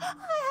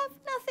have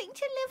nothing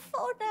to live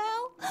for now.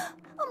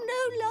 I'm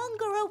no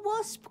longer a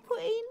Wasp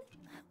Queen.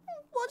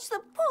 What's the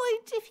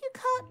point if you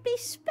can't be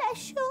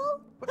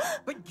special?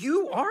 But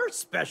you are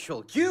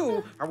special.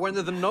 You are one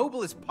of the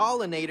noblest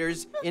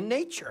pollinators in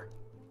nature.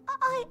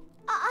 I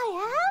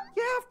am?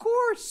 Yeah, of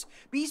course.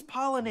 Bees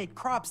pollinate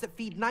crops that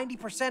feed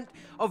 90%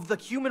 of the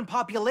human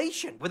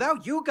population.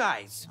 Without you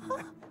guys,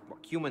 well,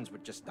 humans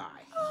would just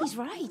die. He's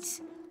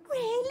right.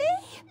 Really?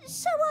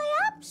 So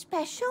I am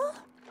special?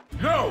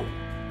 No!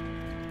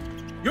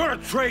 You're a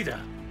traitor!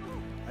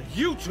 And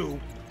you two,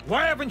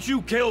 why haven't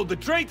you killed the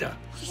traitor?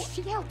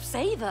 She helped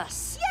save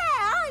us.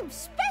 Yeah, I'm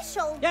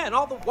special. Yeah, and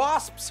all the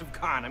wasps have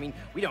gone. I mean,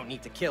 we don't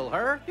need to kill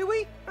her, do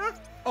we? Huh?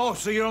 Oh,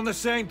 so you're on the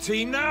same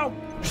team now?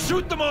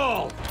 Shoot them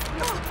all!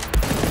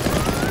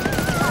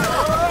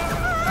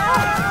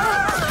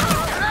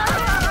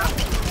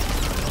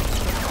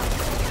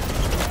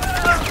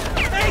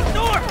 Hey,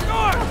 North!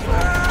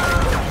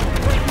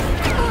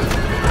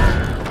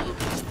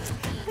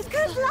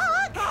 Good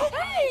luck!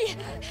 Hey!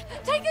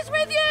 Take us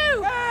with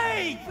you!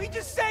 Hey! We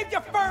just saved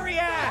your furry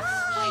ass!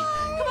 Hey,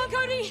 come on,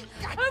 Cody!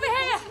 Over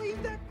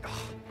here!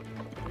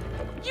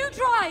 You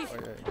drive!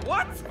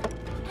 What?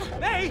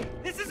 Hey,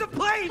 this is a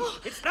plane!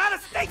 It's not a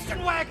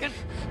station wagon!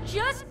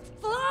 Just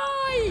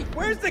fly!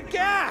 Where's the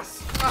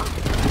gas?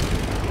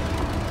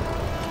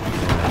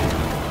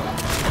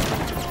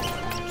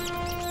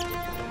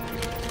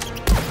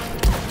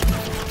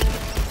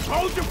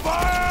 Hold your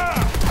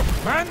fire!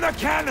 Man the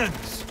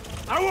cannons!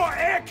 I want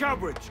air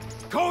coverage!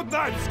 Cold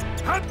knives!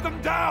 Hunt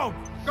them down!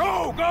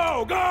 Go,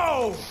 go,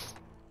 go!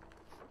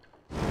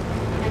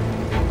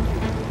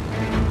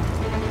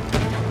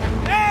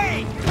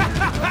 Hey!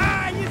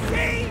 You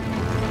see?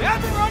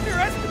 Never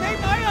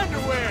underestimate my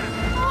underwear!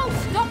 Oh,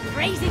 stop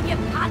raising your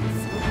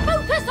pants!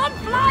 Focus on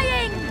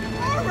flying!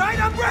 All right,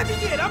 I'm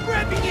revving it!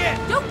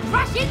 Don't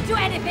crash into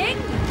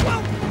anything!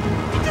 Well,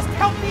 you just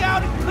help me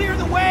out and clear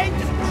the way.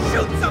 Just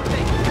shoot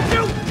something!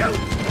 Shoot!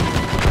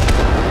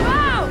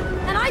 Wow!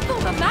 And I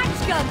thought the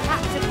match gun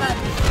packed a punch!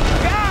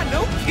 Yeah,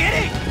 no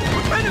kidding!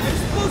 What kind of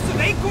explosive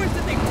acorns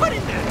did they put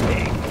in that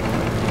thing?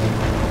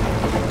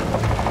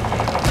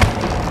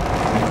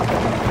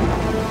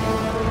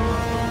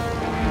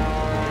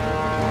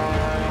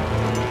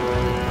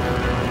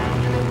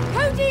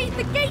 Cody,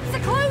 the gates are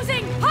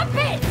closing! Pump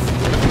it!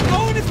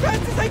 Going as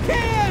fast as I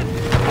can!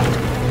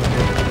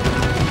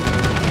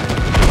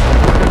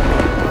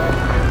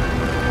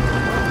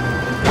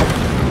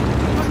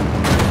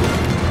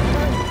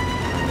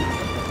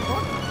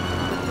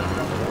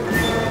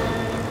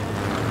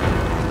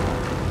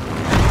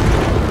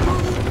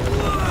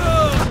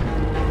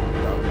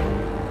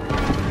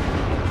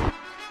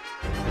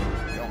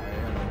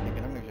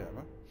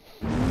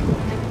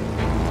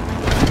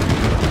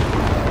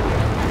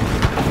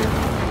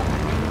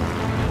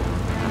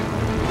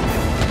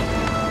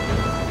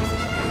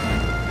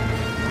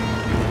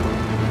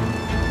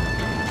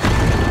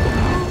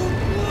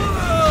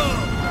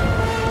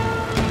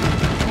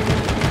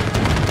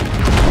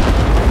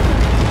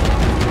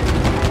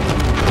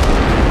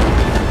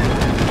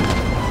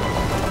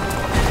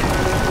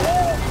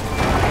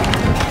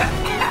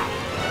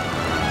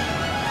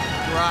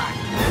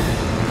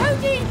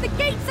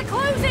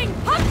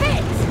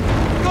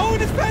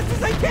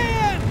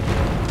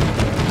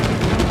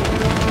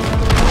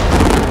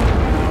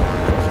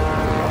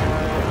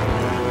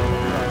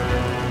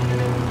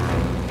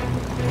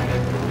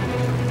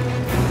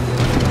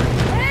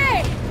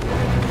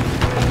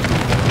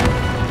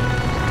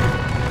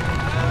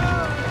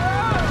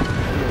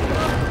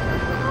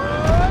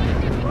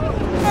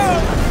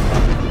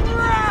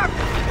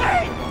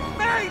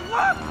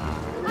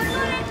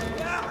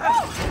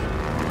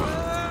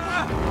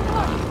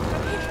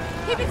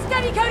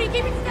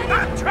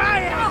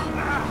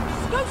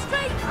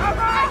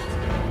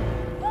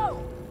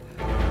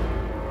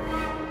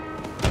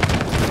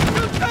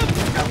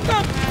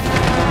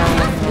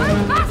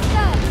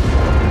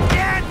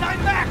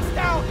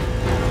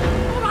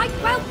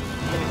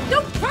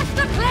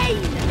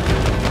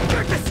 insane!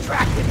 You're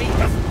distracting me!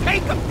 Just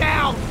take him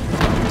down!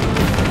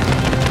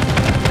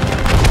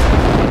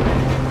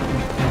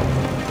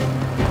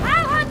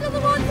 I'll handle the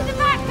ones in the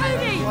back,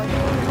 Cody!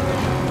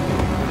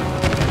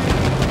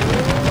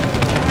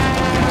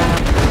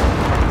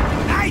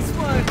 Nice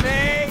one,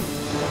 May!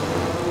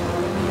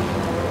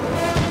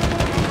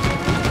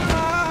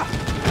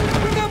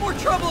 We got more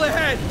trouble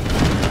ahead!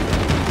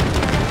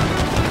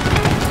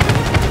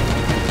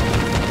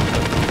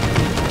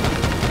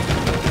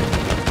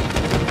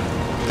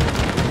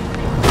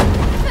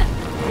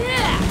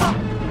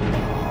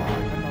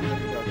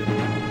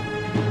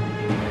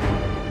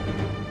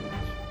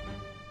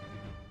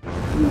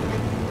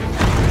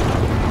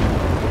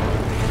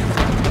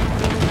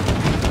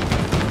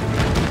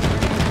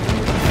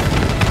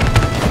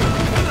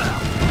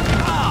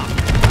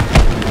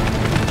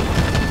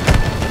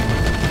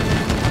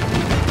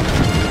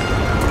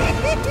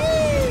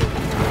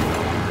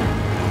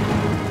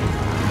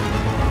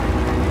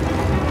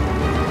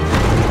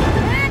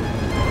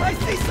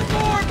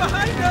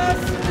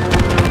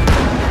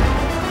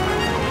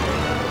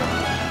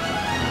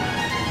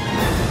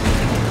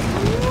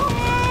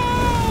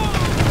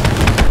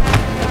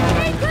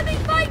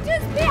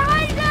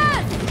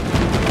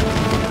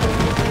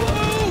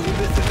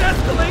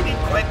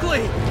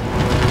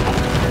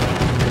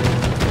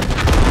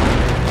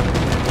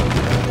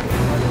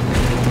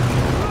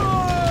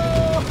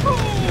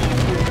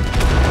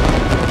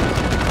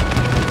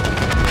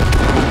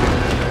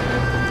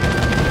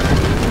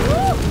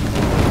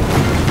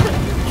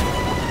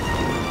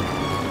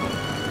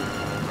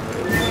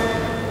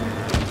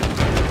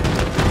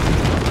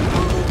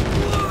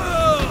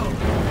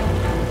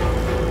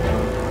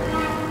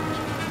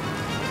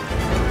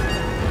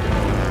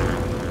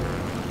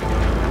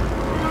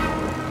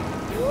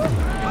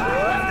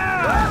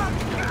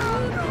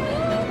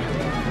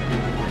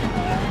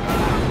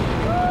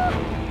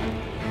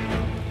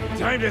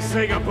 Time to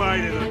say goodbye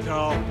to the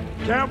doll.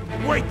 Can't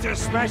wait to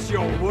smash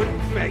your wooden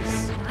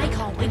face. I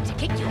can't wait to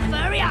kick your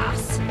furry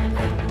ass.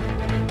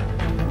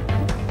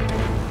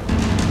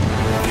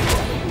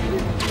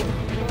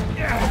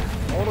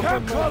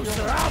 Come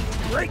closer, I'll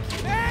break you.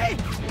 Hey!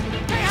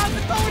 Hey, how's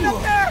it going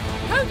up there?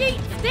 Cody,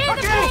 steer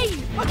the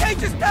plane! Okay,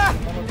 just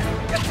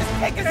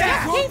take his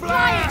ass! Keep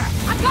flying!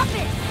 I got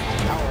this!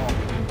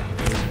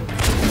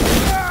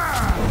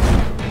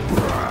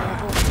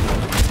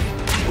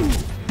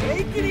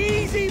 Take it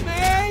easy,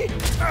 May!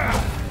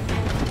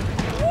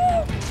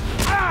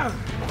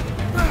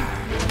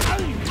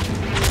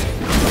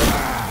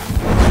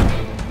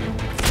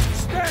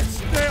 Stand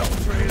still,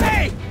 traitor.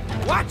 Hey!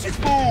 Watch his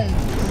move!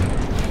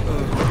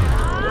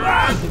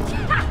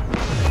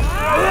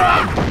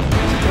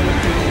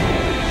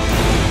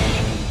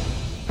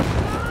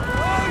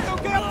 Oh,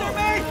 don't get up there,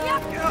 May!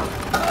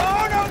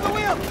 Oh, no, the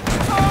wheel!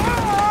 Oh!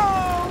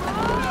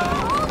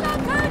 Hold on,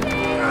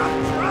 Cody! I'm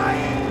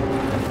trying!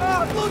 Oh,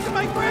 I'm losing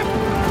my grip!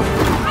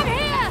 I'm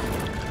here!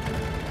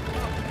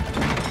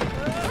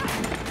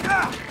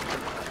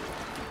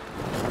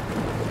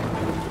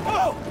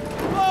 Oh!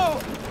 Oh!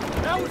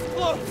 That was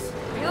close!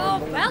 You're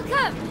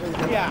welcome!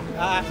 Yeah,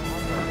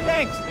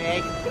 thanks,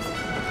 May.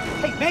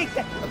 Hey, May,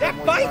 that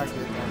fight,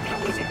 that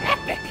was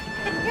epic!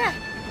 Yeah,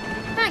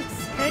 thanks,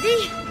 Cody.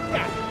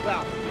 Yeah,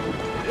 well,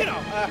 you know,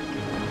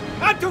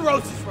 on to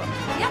Rose's room.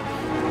 Yep,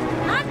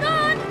 I'm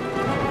gone!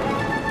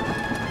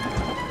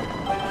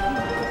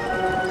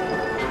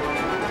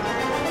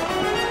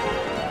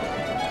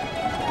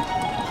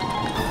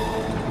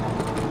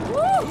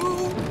 Whoa!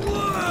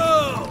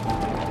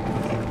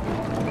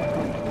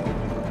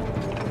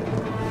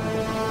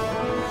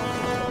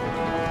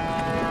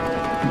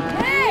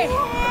 Hey!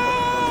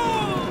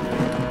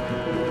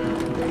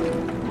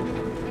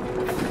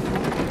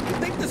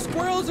 Think the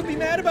squirrels will be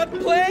mad about the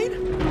plane?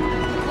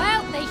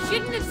 Well, they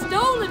shouldn't have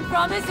stolen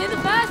from us in the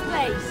first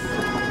place.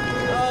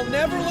 I'll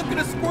never look at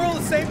a squirrel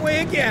the same way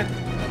again.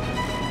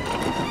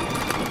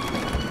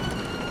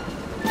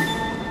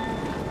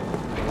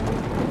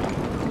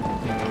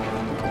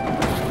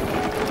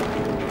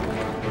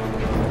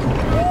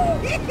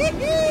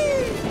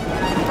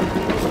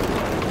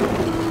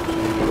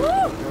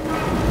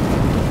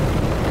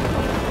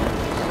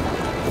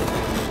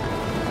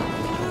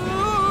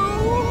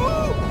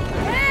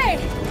 Hey!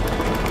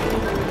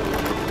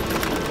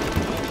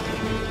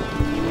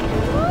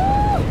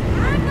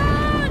 Hang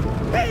on!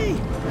 Hey,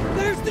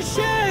 there's the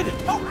shed!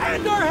 Oh,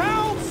 and our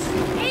house!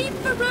 Aim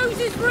for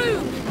Rose's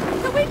room!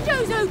 The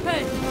window's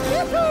open!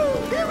 Yoo-hoo!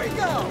 Here we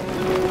go!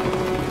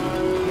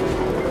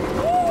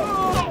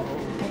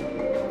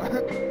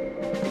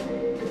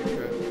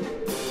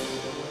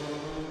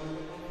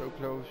 So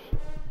close.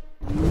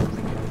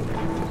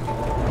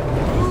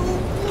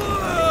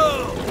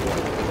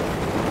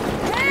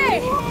 Hey!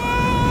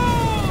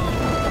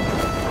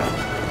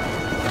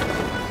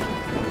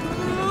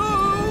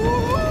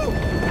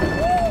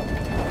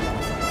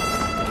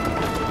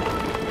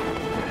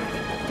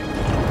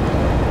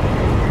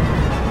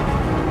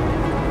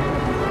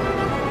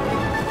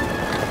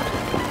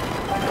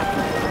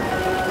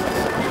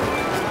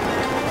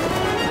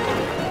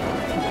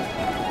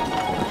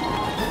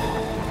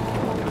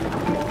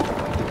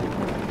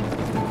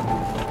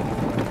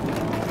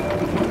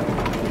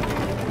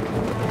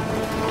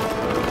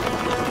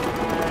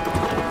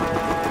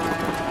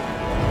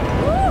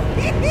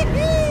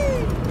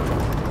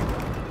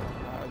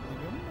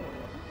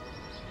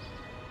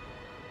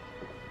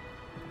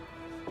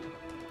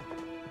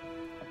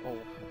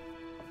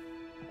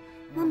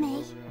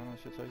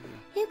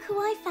 Look who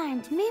I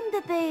found, Moon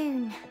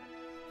Baboon.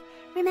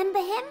 Remember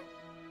him?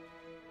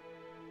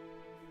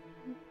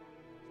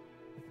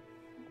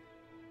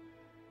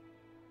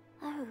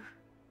 Oh.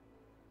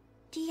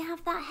 Do you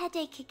have that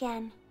headache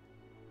again?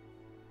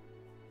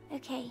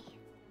 Okay.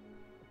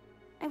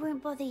 I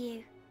won't bother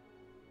you.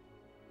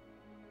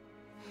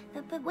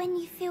 But when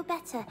you feel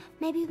better,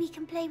 maybe we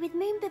can play with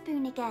Moon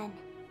Baboon again.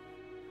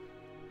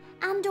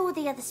 And all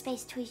the other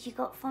space toys you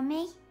got for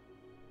me.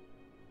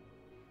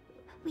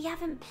 We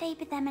haven't played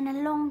with them in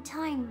a long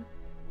time.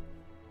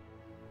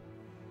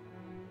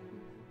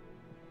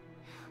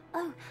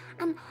 Oh,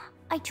 and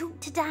I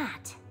talked to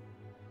Dad.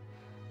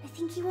 I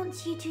think he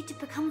wants you two to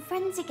become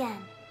friends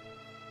again.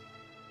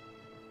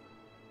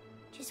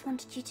 Just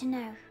wanted you to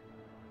know.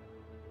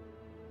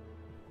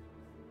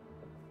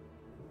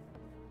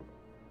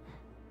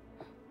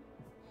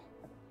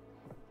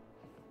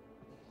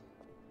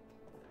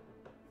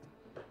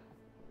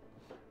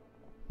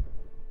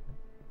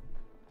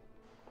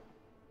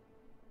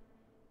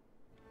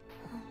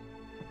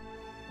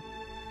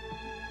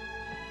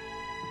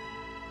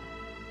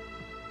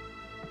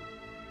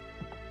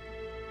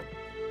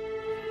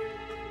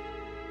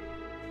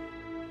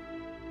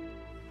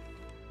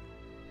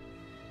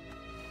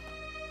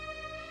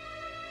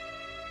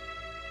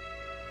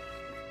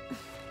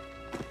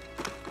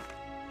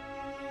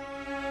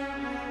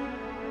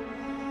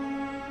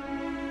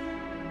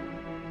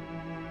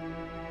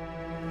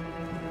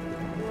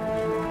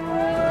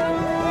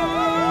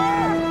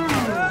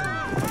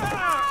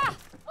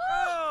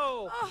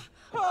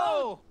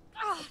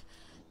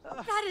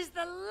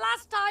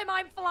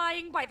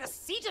 By the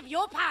seat of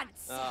your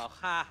pants. Oh,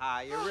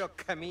 haha, you're a real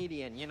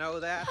comedian, you know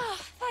that?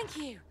 Thank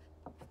you.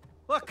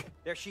 Look,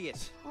 there she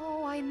is.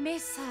 Oh, I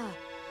miss her.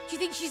 Do you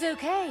think she's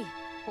okay?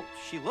 Well,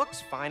 she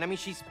looks fine. I mean,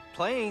 she's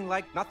playing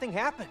like nothing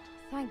happened.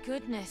 Thank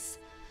goodness.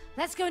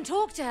 Let's go and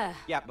talk to her.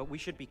 Yeah, but we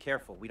should be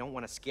careful. We don't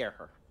want to scare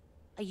her.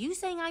 Are you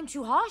saying I'm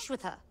too harsh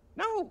with her?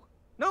 No,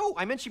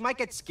 I meant she might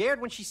get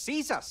scared when she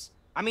sees us.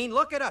 I mean,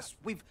 look at us.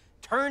 We've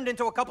turned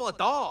into a couple of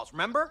dolls,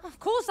 remember? Of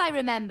course I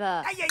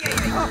remember.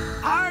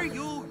 Are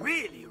you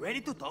really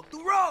ready to talk to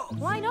Rose?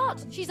 Why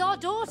not? She's our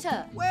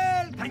daughter.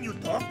 Well, can you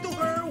talk to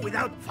her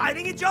without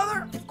fighting each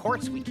other? Of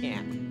course we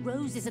can.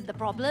 Rose isn't the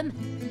problem.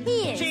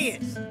 He is. She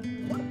is.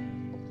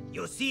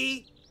 You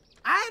see,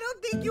 I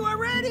don't think you are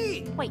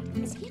ready. Wait,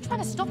 is he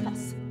trying to stop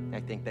us? I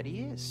think that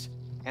he is.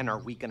 And are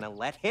we gonna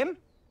let him?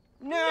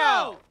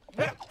 No!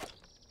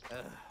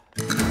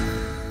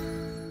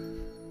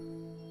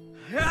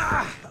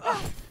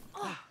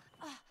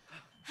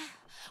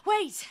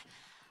 Wait!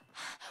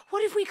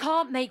 What if we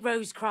can't make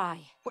Rose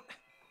cry? What?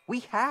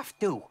 We have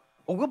to,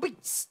 or we'll be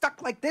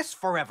stuck like this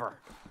forever.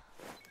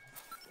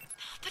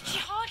 But she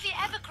hardly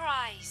ever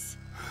cries.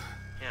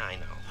 Yeah, I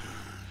know.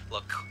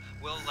 Look,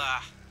 we'll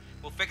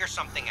figure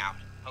something out,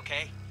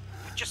 okay?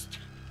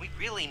 We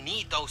really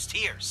need those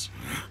tears.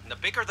 And the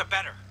bigger, the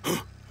better.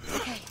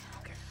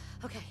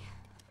 Okay.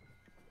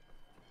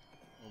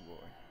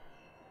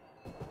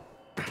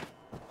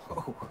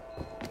 Oh,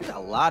 there's a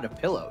lot of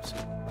pillows.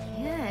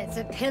 Yeah, it's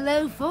a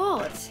pillow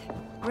fort.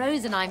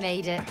 Rose and I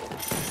made it.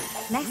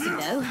 Messy,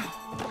 though.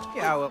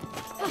 Yeah, well,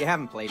 you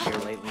haven't played here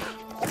lately.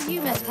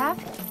 You must have.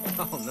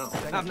 Oh, no,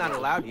 I'm not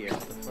allowed here.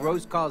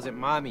 Rose calls it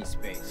mommy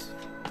space.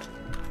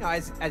 No,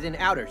 as in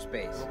outer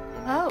space.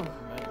 Oh.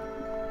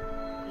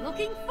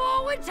 Looking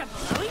forward to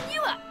blowing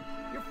you up.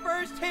 Your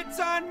first hit's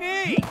on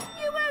me!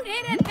 You won't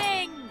hit a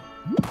thing!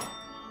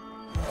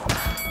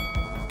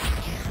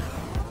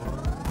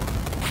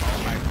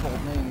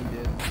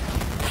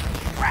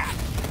 Crap!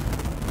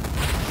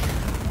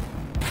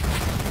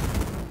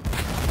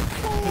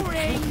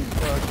 Boring!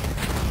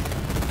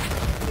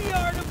 The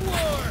art of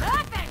war!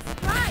 Perfect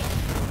strike!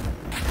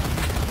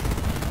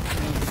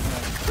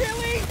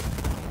 Really?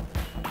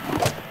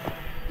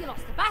 You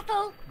lost the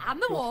battle and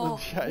the war.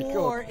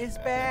 War is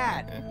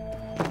bad.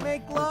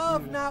 Make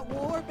love, not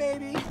war,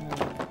 baby.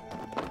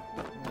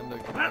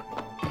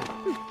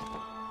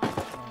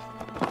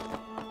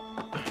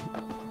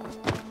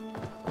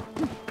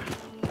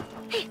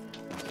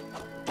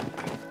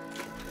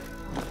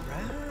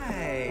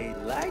 Right,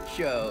 light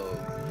show.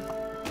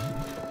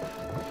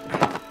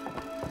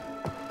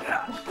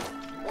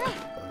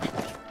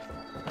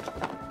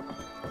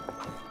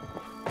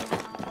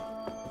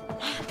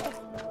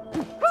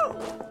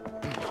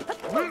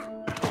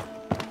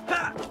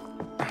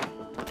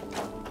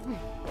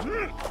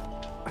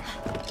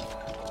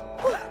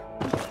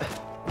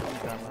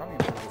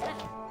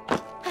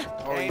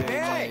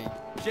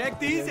 Check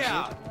these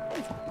out.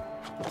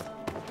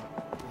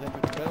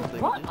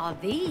 What are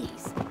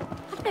these?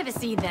 I've never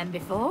seen them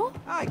before.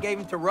 I gave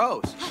them to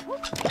Rose.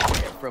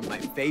 They're from my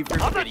favorite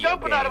I'm video just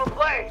jumping game. out of a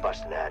plane.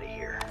 Busting out of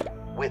here.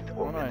 With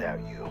or without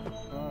you.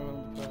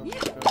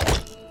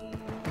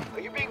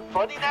 Are you being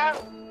funny now?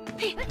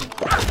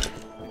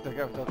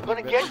 I'm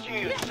gonna get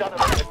you, you son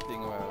of a...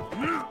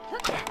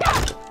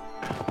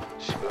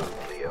 Smooth,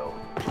 Leo.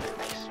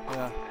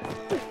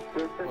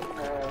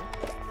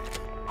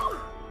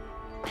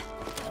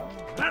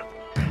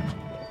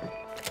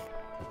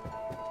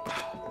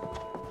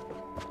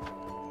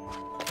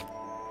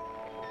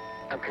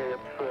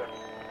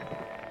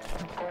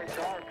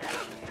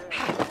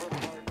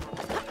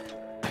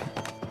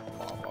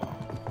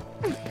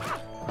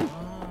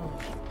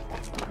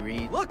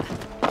 Agreed. Look!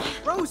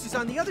 Rose is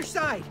on the other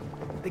side.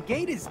 The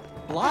gate is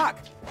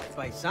blocked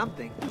by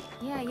something.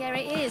 Yeah,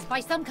 it is.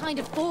 By some kind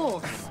of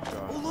force.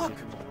 Oh, look!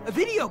 A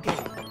video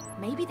game!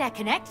 Maybe they're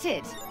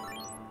connected.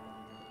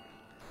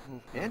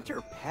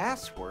 Enter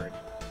password.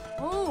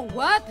 Oh,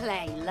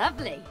 wordplay.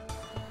 Lovely.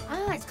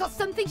 Ah, it's got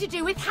something to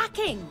do with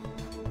hacking.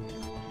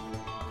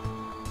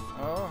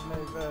 Ja,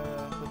 nej, det är inte.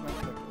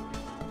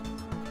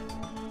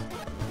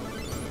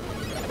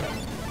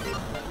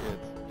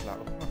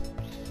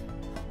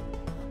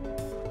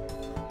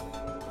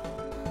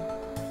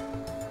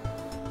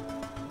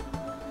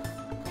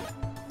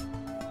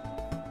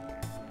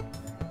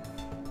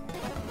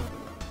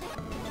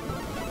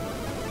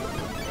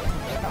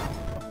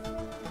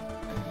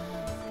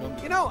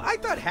 You know, I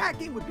thought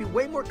hacking would be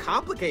way more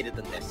complicated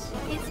than this.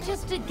 It's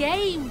just a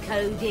game,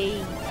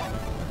 Cody.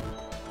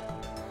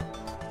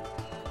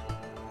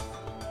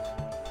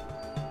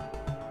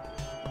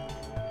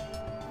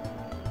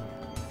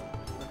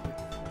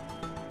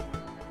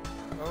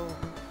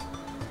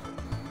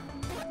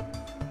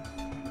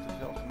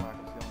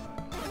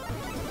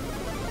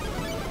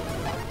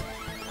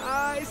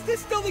 Is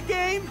this still the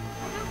game?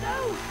 I don't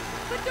know,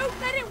 but don't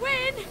let it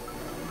win.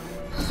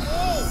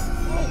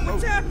 Oh,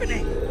 what's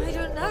happening? I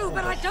don't know,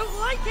 but I don't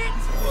like it.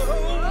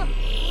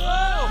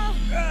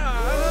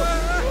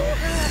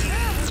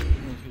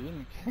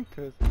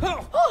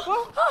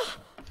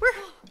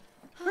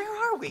 Where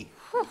are we?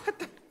 What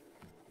the?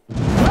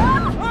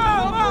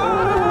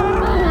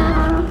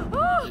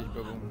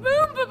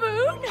 Boom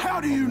Baboon! How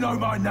do you know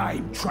my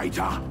name,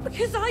 traitor?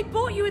 Because I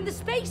bought you in the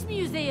Space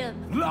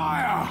Museum.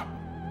 Liar!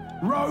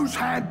 Rose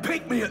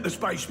handpicked me at the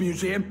Space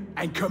Museum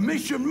and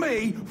commissioned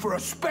me for a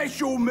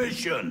special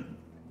mission.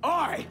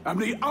 I am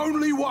the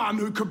only one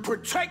who can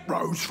protect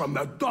Rose from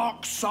the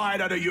dark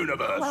side of the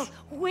universe. Well,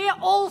 we're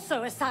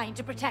also assigned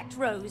to protect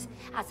Rose.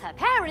 As her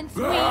parents,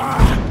 we...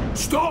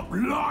 Stop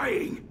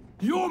lying!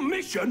 Your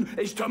mission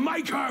is to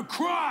make her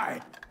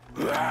cry!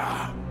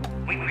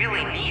 We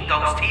really need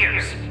those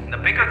tears. The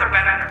bigger the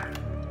better.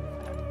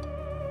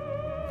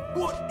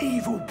 What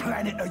evil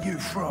planet are you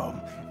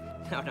from?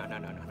 No.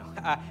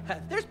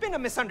 There's been a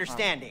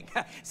misunderstanding.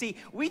 See,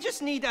 we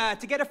just need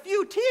to get a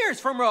few tears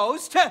from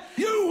Rose to...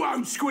 You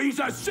won't squeeze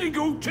a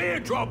single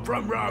teardrop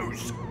from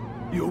Rose!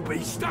 You'll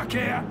be stuck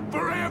here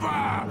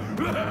forever!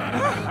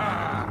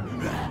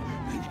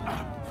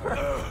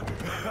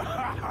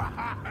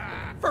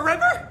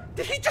 Forever?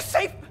 Did he just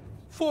say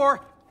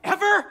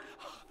forever?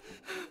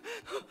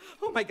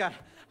 Oh my God,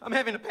 I'm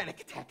having a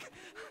panic attack.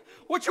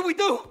 What should we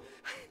do?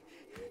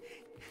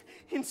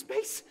 In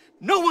space,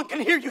 no one can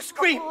hear you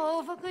scream.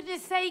 Oh, for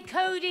goodness sake,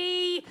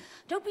 Cody.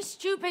 Don't be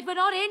stupid, we're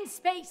not in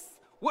space.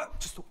 What?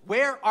 Just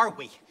where are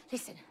we?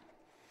 Listen,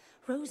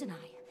 Rose and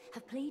I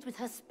have played with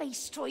her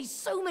space toys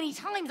so many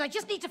times, I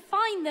just need to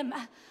find them.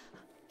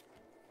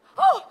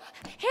 Oh,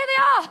 here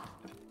they are!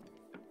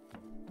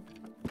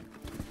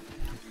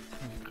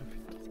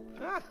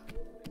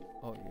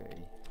 Oh,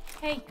 yay.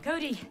 Hey,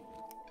 Cody,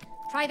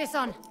 try this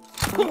on.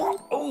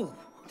 Oh,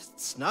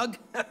 snug.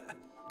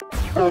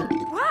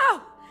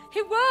 Wow,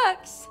 it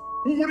works.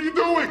 What are you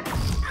doing?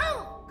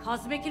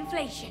 Cosmic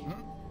inflation.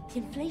 The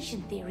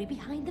inflation theory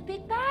behind the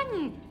Big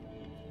Bang.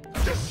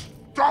 Just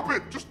stop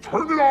it! Just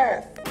turn it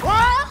off!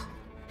 What?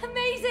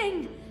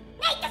 Amazing.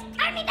 Nate, just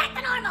turn me back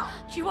to normal.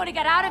 Do you want to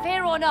get out of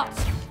here or not?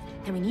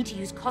 Then we need to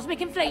use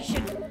cosmic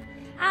inflation.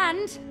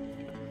 And...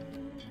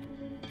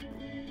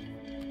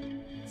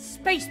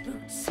 space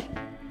boots.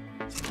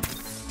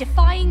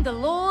 Defying the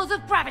laws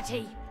of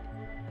gravity.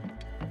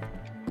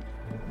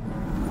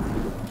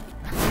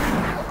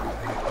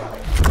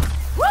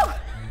 Woo!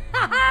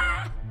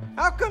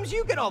 How comes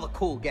you get all the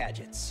cool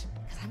gadgets?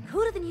 Because I'm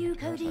cooler than you,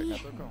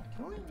 Cody.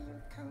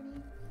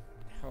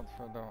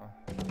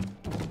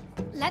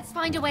 Let's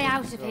find a way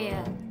out of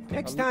here.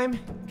 Next time,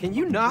 can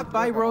you not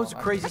buy Rose a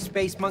crazy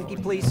space monkey,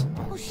 please?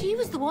 Well, she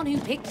was the one who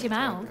picked him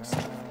out.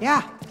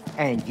 Yeah,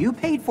 and you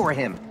paid for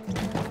him.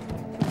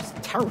 It was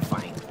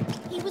terrifying.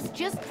 He was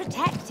just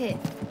protective.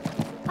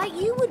 Like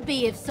you would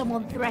be if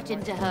someone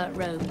threatened to hurt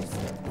Rose.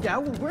 Yeah,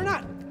 well, we're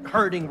not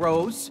hurting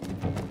Rose.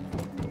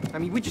 I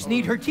mean, we just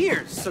need her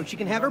tears so she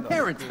can have her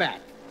parents back.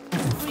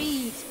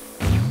 Agreed.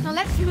 Now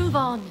let's move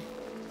on.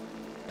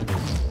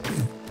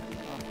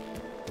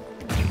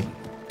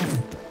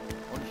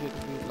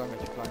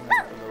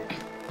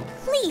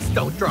 Please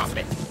don't drop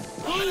it.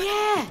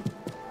 Yeah.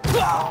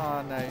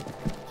 Ah, nej.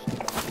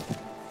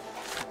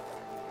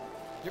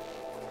 Yep.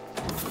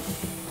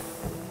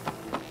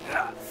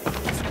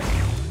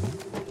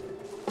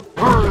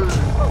 Oh,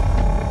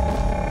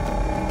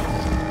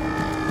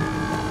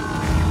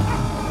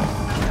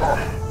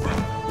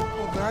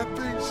 that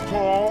thing's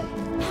tall.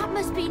 That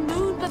must be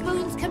Moon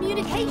Baboon's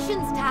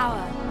communications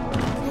tower.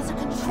 There's a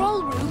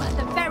control room at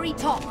the very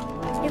top.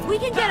 If we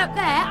can get up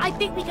there, I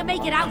think we can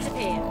make it out of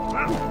here.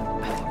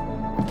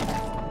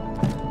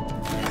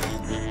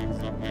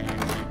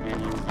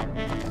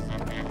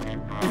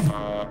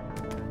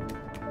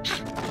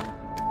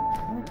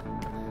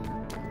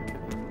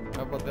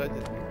 Ja, vad det är.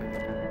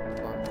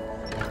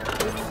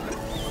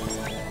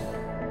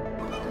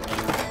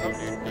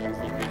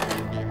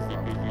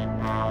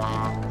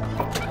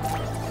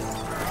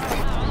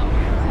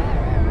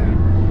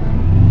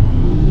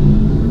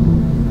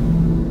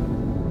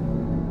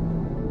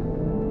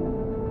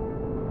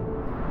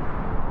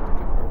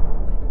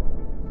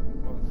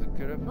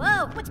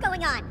 Whoa, what's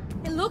going on?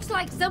 It looks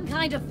like some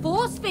kind of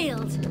force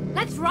field.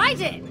 Let's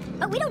ride it.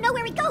 But we don't know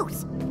where it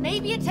goes.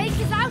 Maybe it takes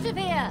us out of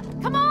here.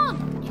 Come on.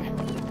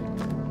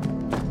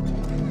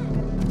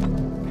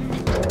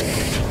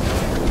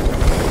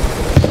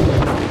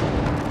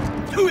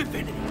 To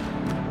infinity.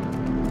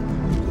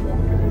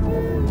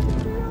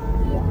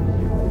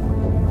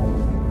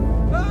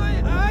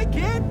 I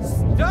can't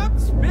stop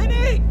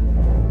spinning.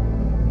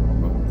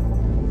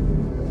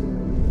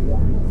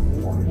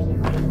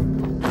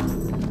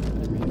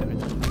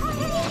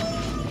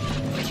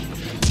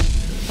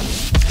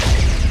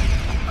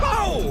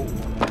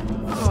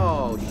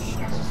 Oh, shit.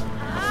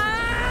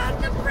 Ah,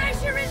 the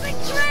pressure is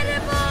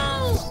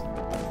incredible!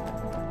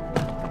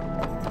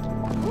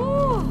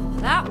 Ooh,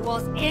 that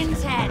was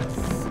intense.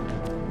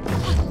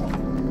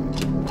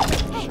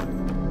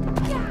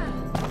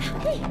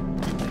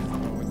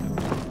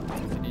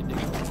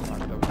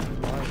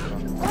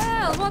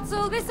 Well, what's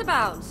all this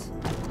about?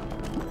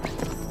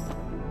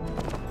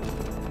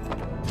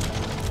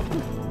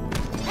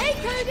 Hey,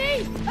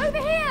 Cody! Over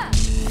here!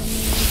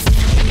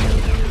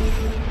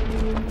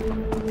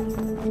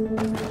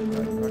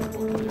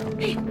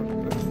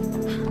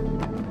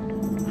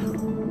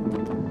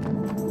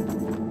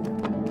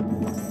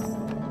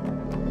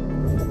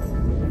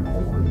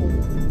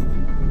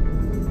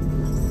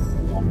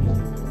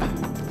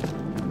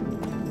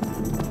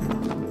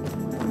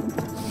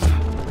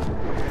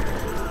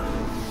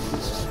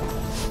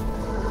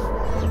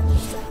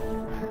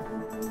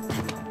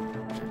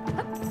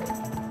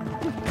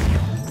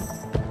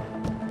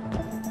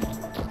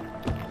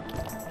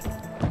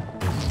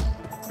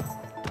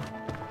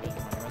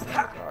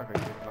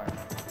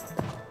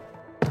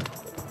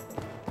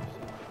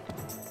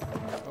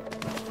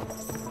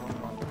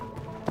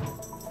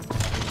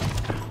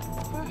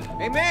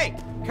 Hey, May!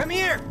 Come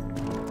here!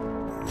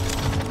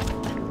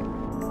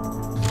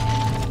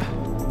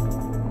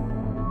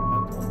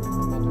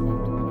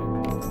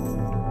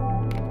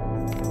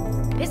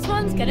 This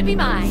one's gonna be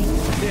mine.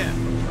 Yeah.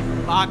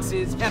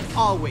 Boxes have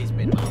always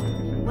been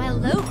mine. Well,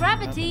 low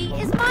gravity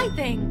is my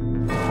thing.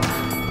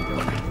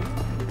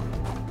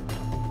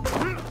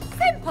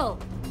 Simple!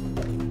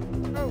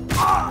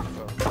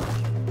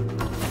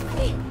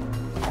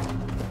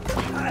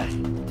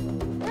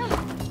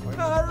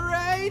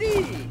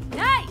 Alrighty!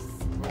 Nice!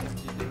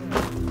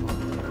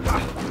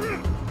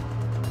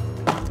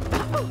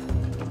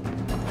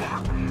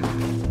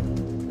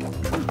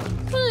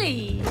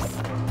 Please!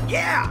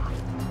 Yeah!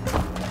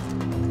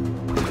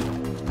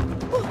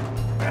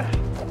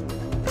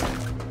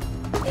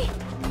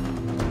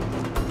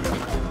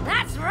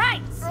 That's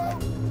right!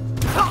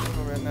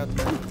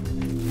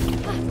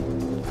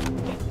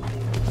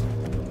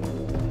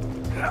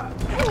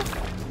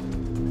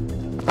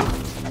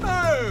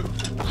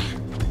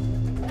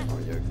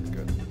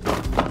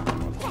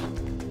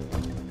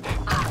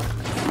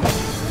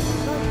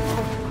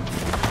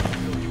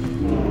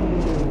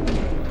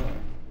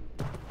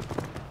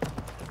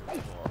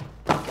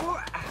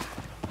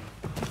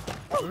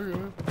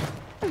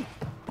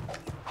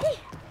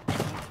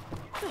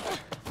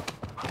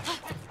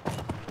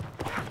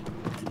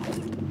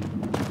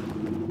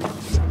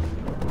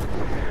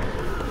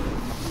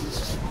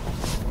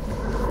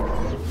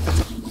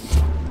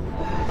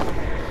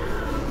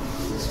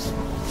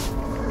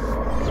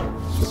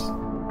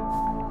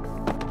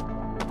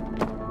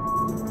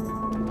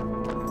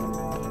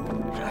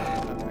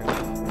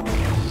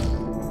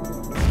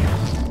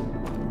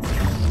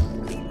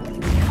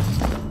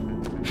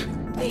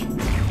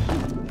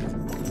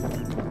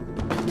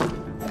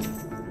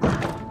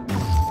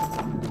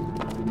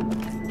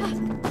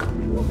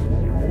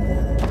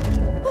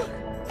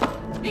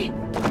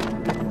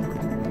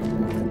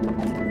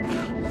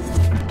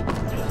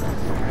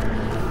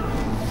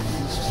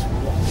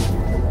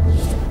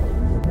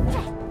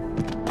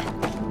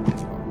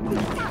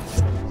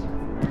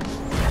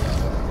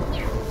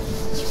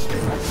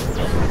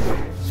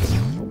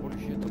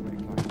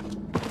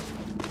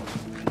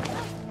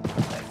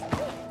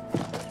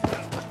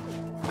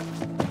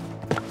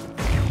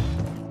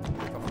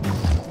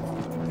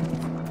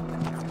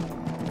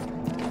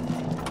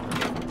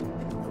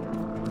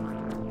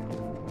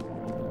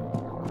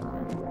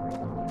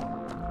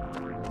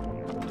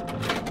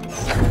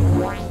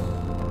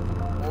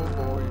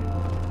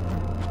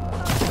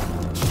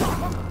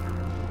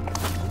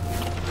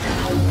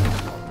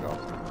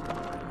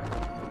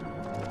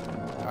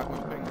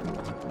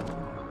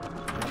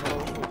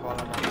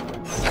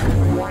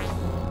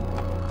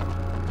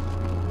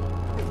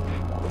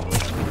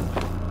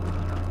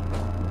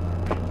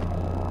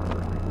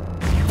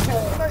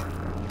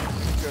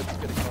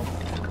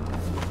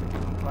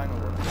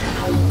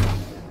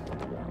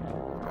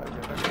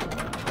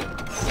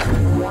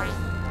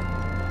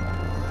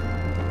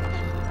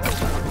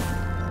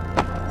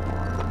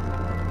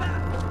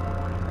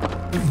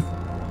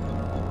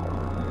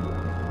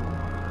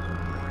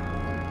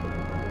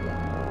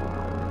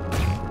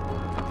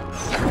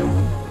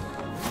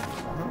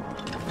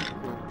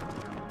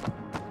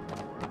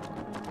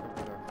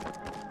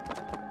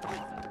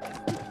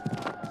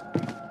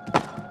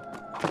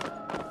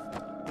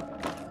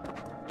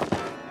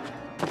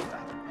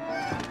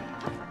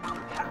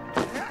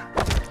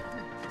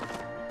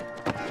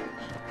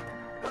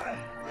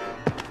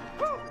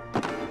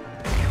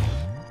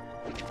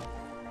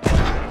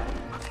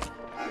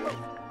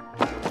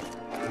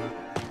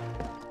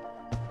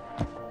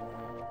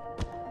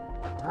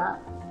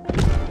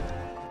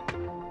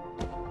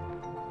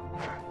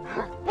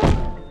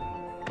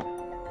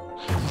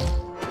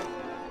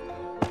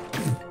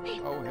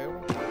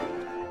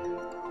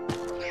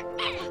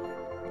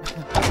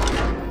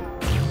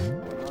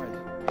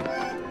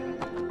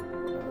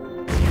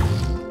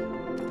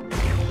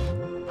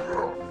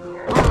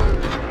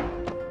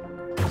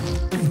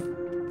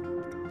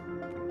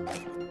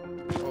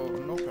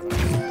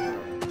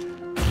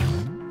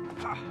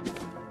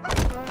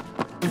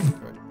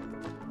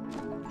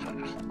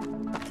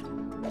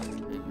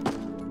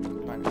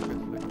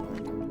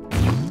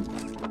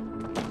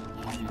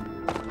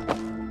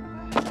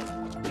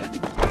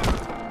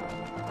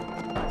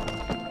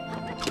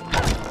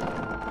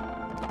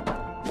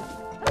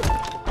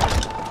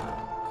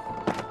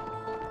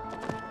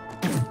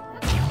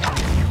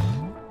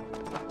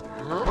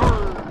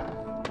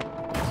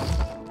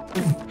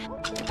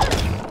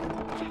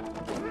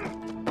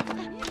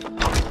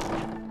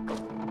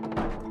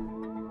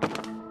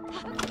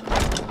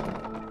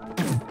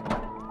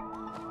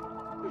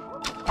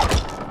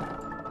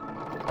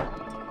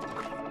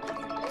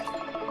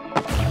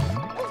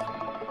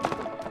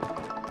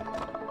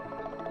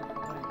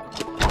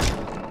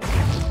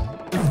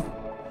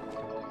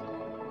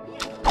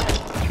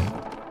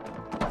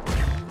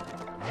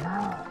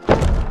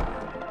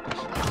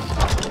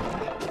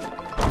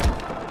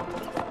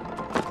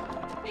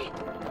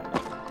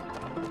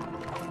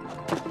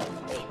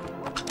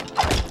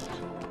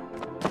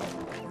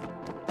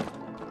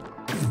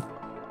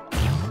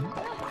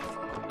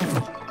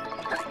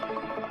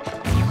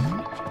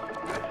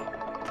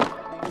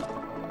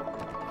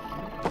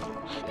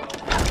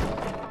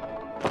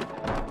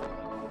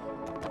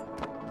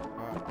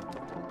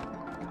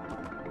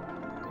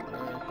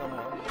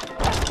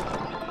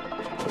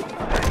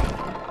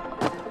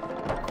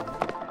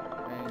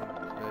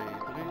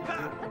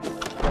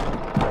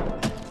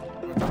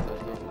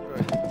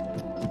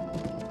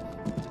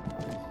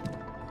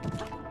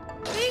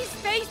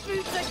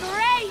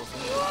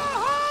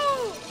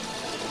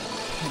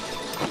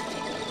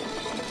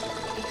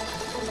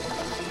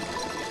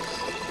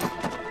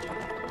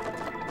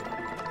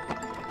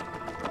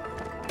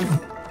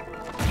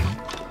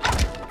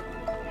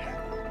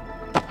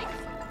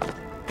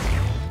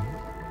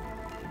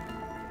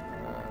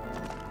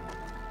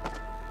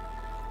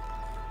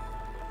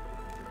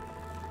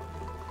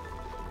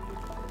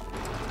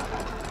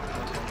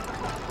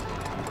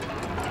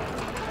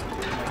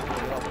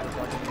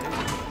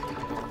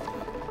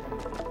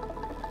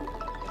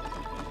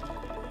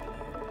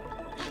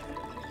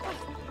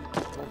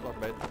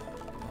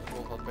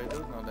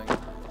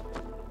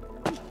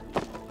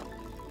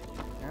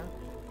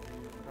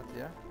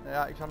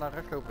 Ja, ik zal naar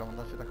rechts lopen dan, want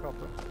daar zit een gat,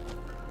 toch?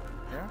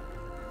 Ja?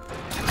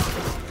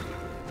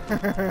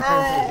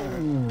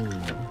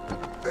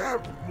 That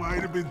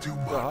might have been too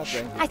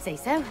much. I'd say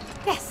so.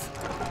 Yes.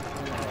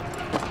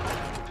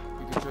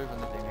 Ik doe 2 van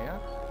de dingen, ja?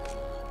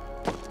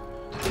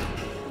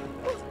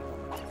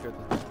 Kut.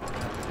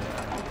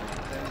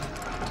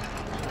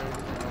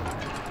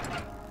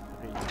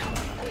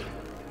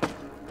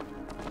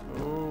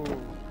 Oeh.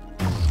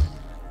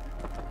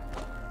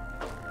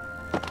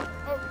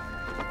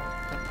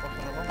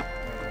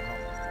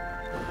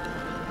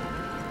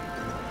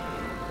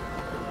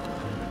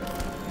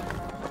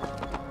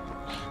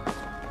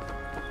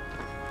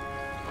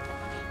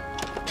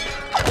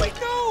 Wait,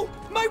 no!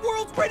 My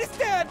world's greatest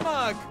dad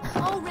mug!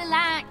 Oh,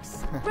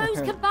 relax.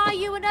 Rose can buy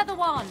you another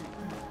one.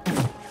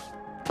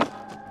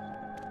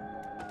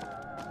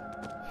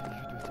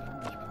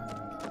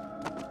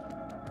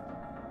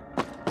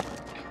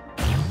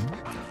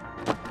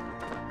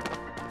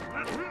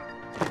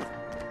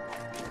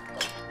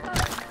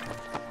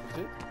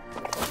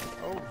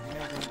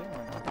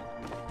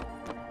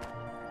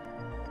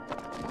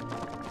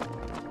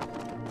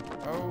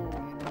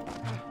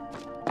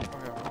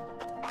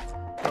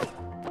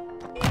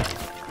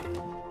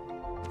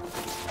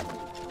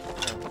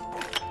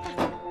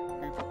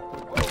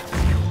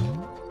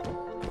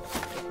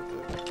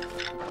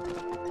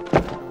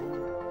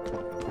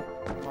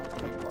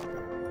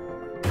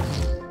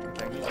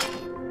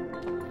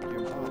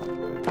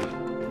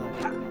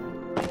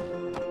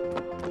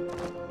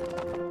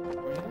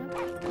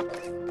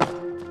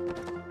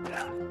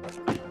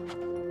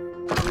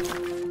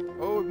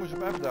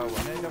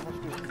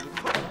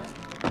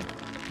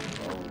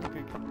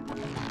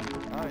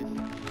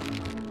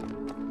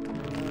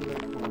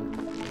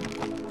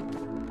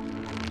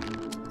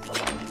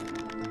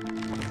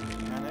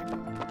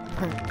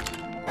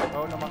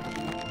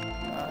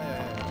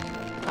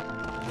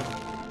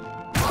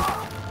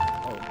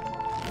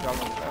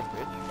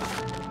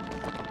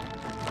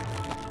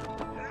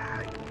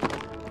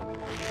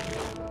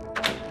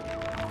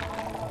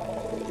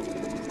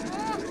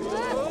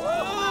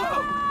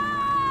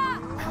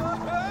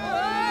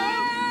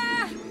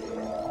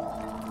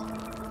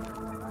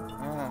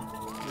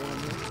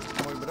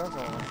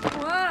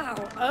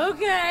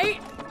 Okay.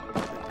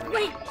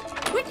 Wait,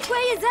 which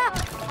way is up?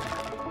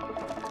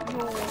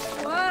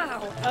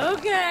 Wow,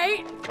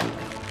 okay.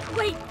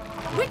 Wait,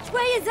 which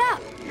way is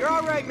up? You're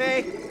all right,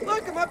 May.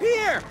 Look, I'm up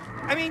here.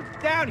 I mean,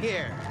 down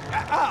here.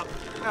 Up. Oh,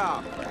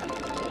 crap.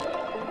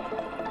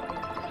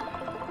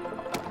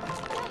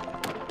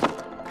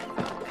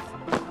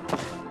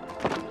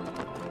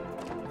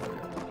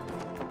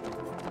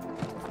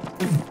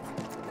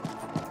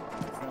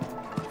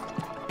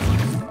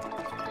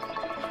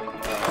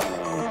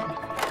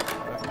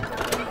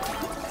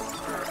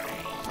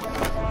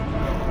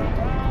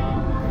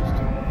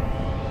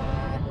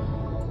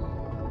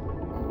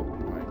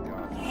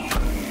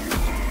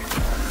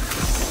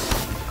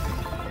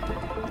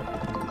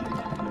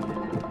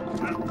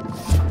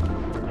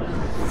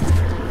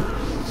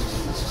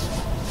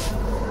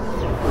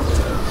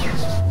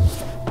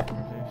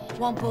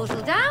 One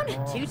portal down,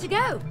 2 to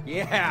go.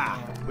 Yeah,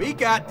 we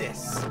got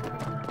this.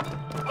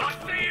 I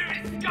see you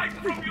escape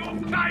from your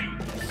cage,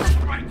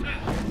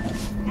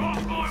 traitors!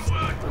 Mark my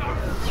words,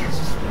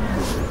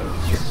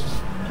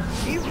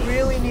 He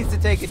really needs to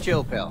take a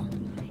chill pill.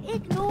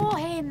 Ignore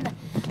him.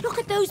 Look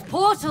at those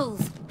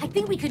portals. I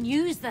think we can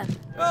use them.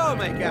 Oh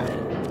my god.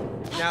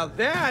 Now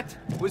that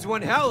was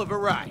one hell of a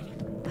ride.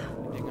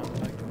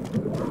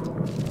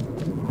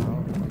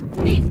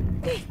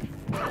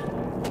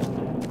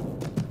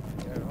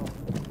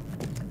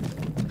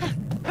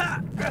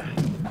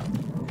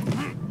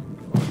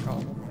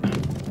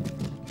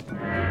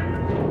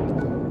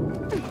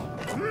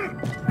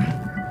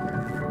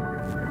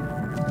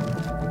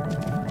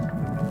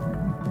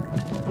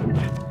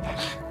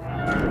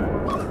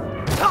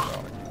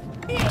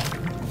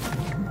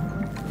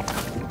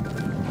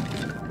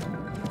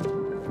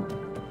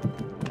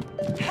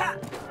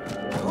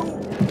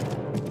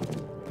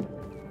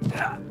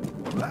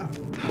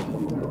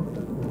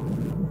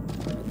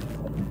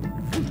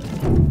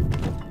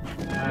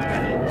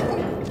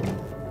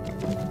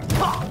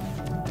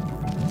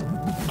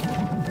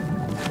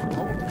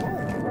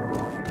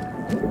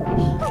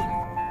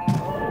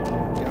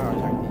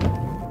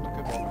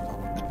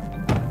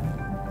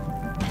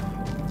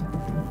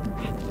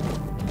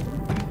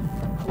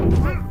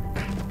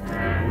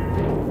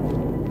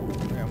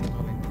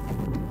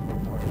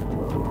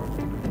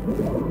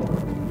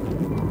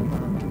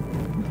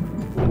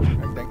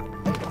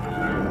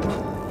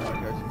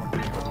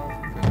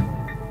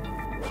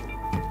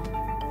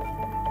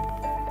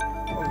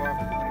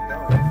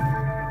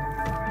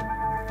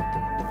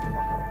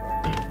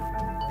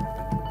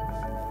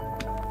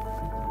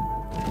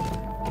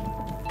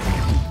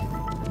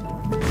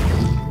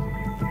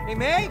 Hey,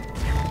 May?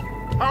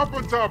 Hop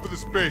on top of the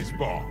space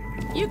ball.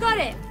 You got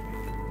it.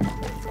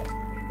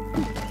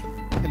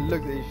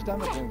 Leuk dat je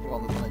stem erin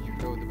verandert als je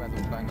groter bent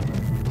of kleiner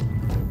bent.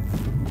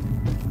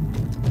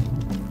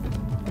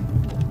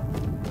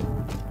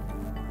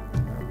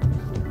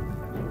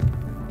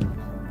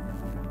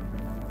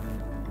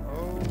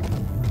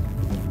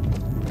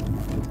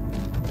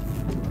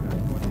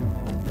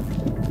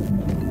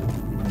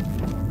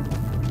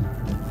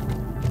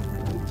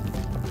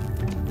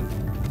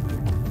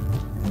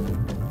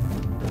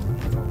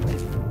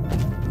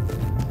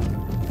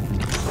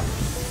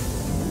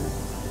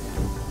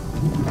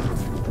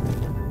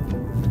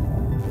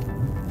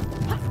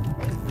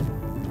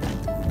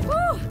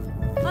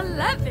 I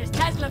love this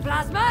Tesla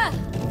plasma.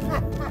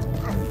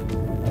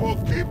 Well,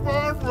 keep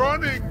on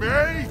running,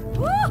 May.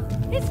 Woo!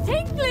 It's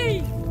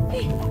tingly.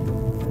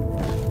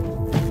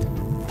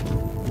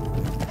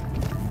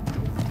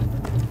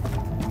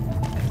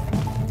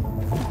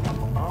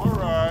 All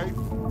right.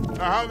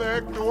 Now how the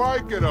heck do I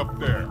get up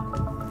there?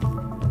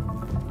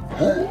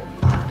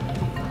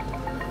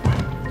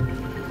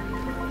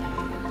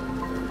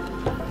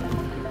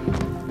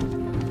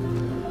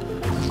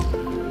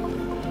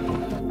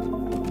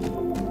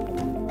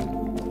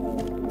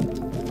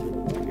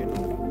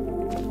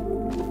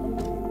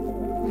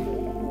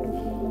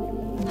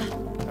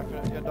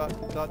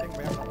 Där ding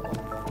med jämna.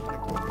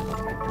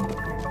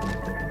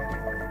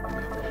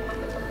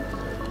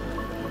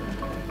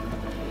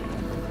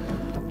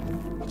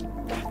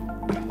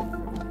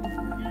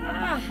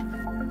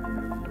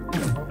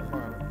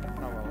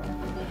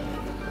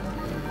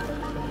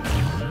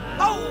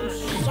 Oh,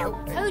 shoot,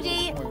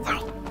 Cody.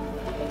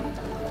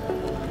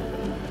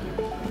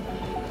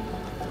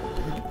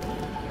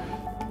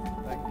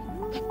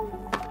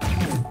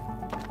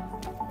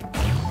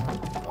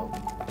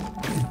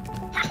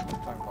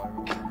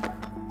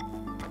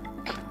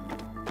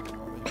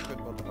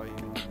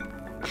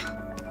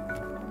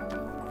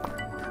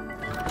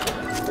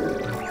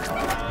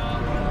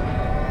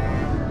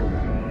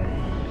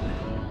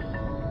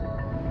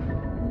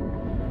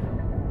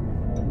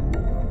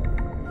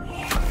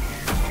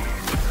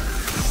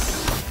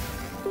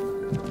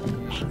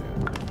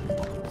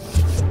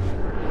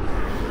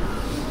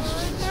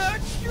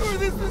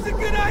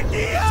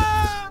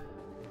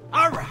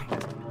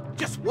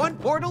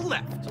 Portal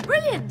left.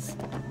 Brilliant!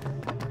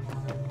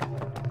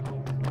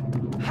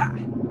 Ha!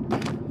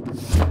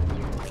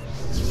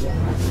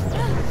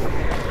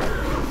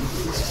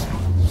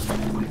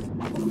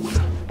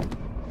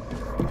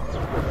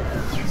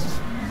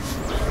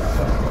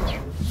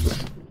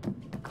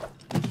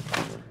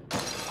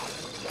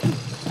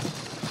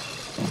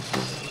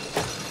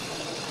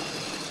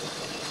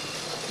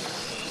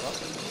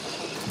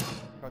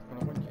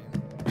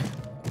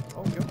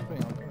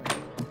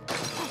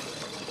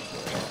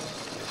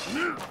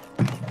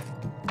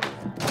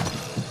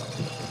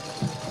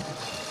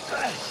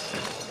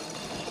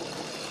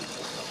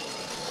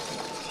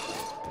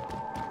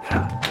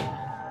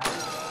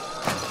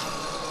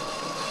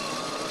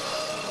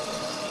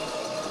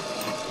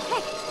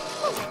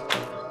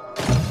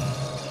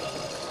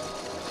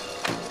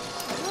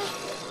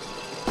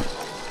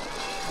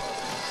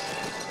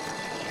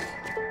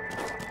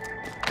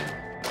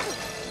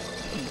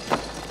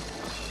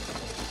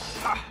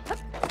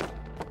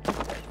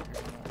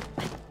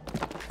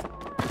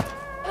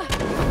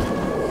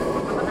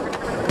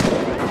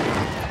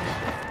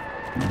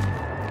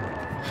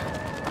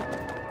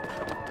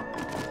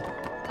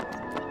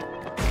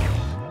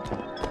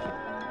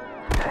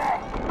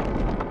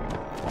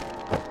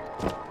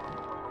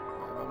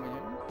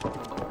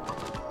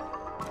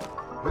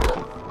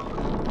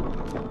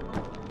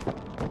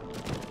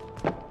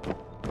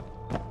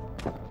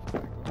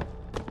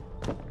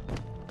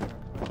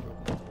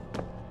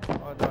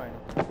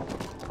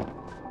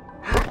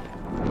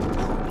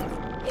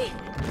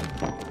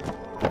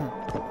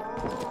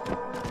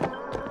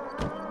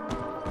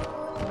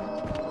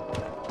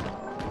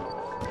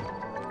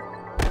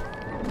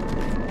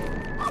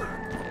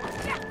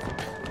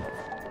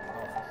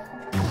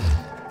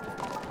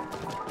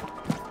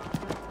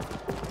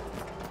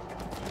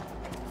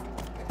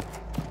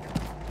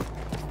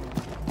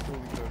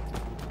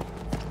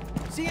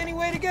 See any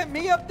way to get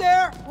me up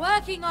there?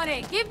 Working on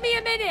it. Give me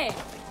a minute.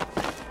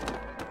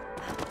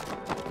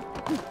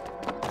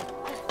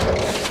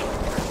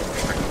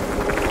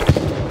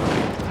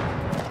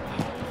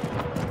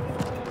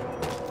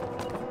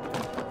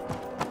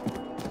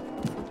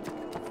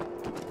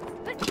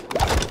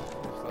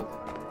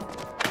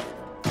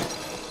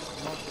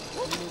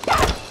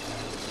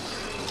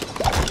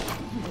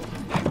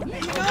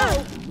 You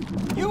know,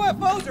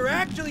 UFOs are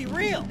actually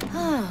real.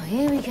 Oh,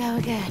 here we go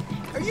again.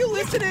 Are you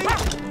listening?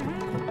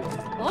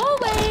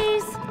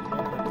 Always!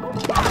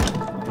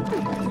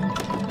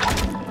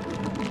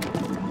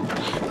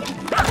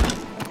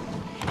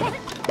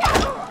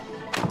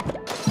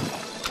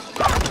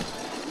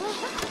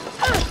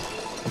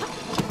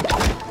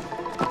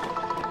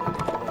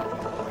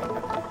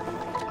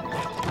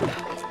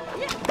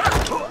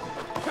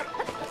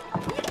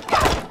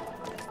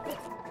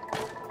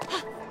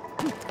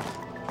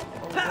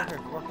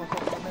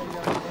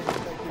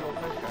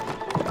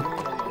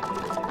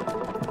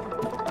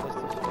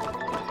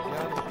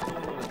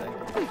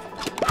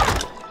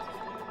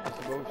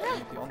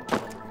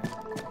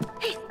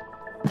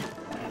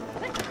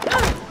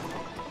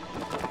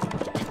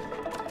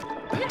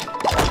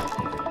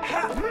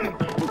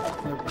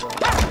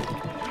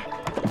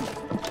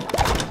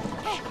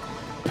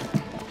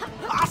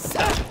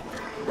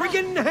 We're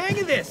getting the hang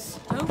of this.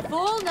 Don't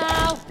fall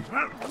now.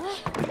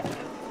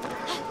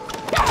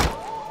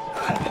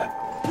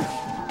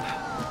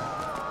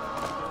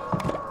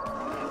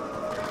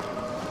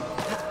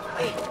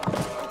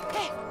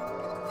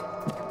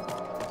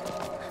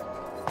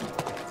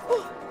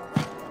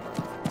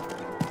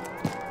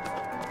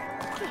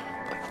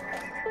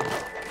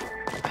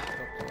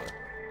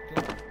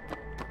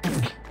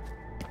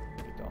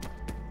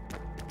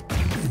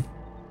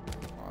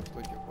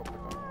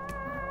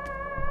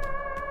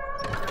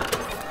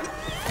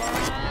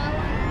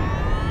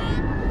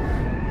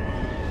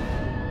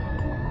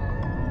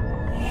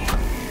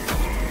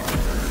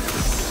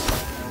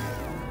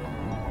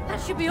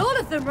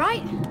 them,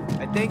 right?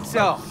 I think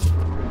so.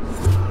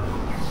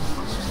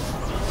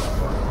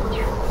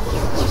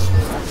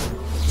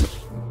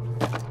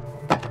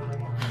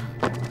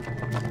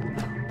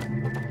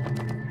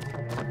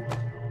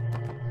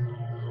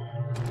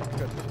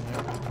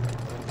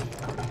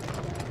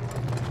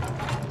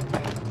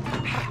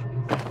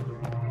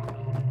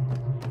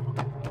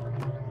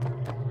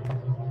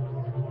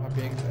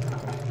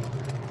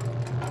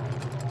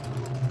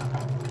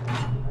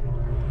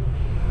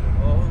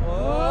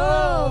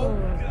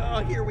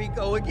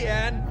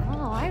 Again.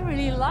 Oh, I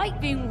really like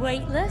being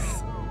weightless.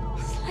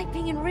 It's like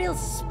being in real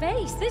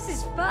space. This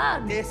is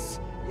fun. This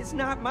is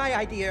not my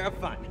idea of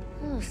fun.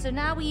 Oh, so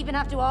now we even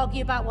have to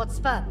argue about what's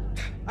fun.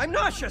 I'm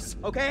nauseous,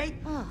 okay?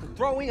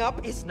 Throwing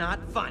up is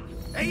not fun.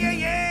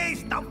 Hey,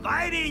 stop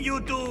fighting,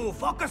 you two.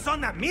 Focus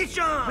on the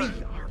mission. We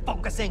are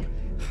focusing.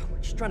 We're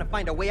just trying to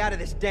find a way out of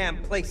this damn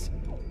place.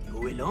 You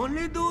will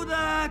only do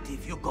that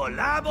if you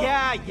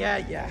collaborate.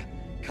 Yeah.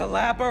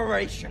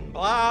 Collaboration.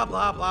 Blah,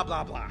 blah, blah,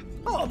 blah, blah.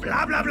 Oh,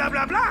 blah, blah, blah,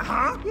 blah, blah,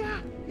 huh?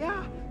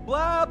 Yeah.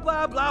 Blah,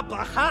 blah, blah,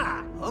 blah,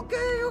 ha.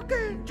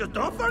 Okay. Just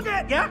don't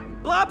forget, yeah?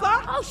 Blah,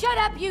 blah. Oh, shut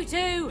up, you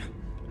two.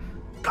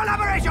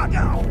 Collaboration,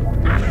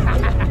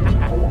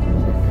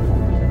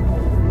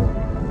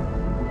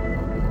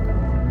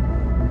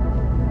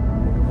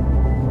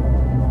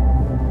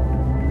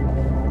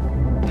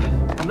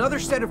 Another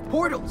set of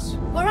portals.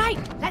 All right,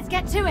 let's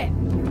get to it.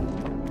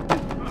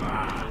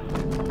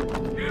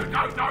 You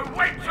don't know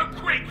when to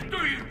quit, do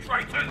you,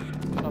 traitors?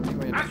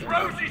 As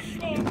Rose's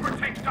sworn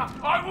protector,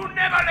 I will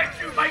never let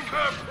you make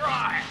her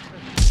cry.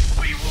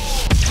 We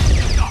will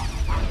stop.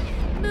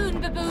 Moon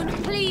Baboon,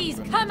 please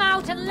come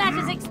out and let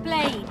us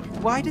explain.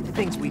 Why did the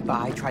things we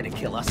buy try to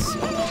kill us?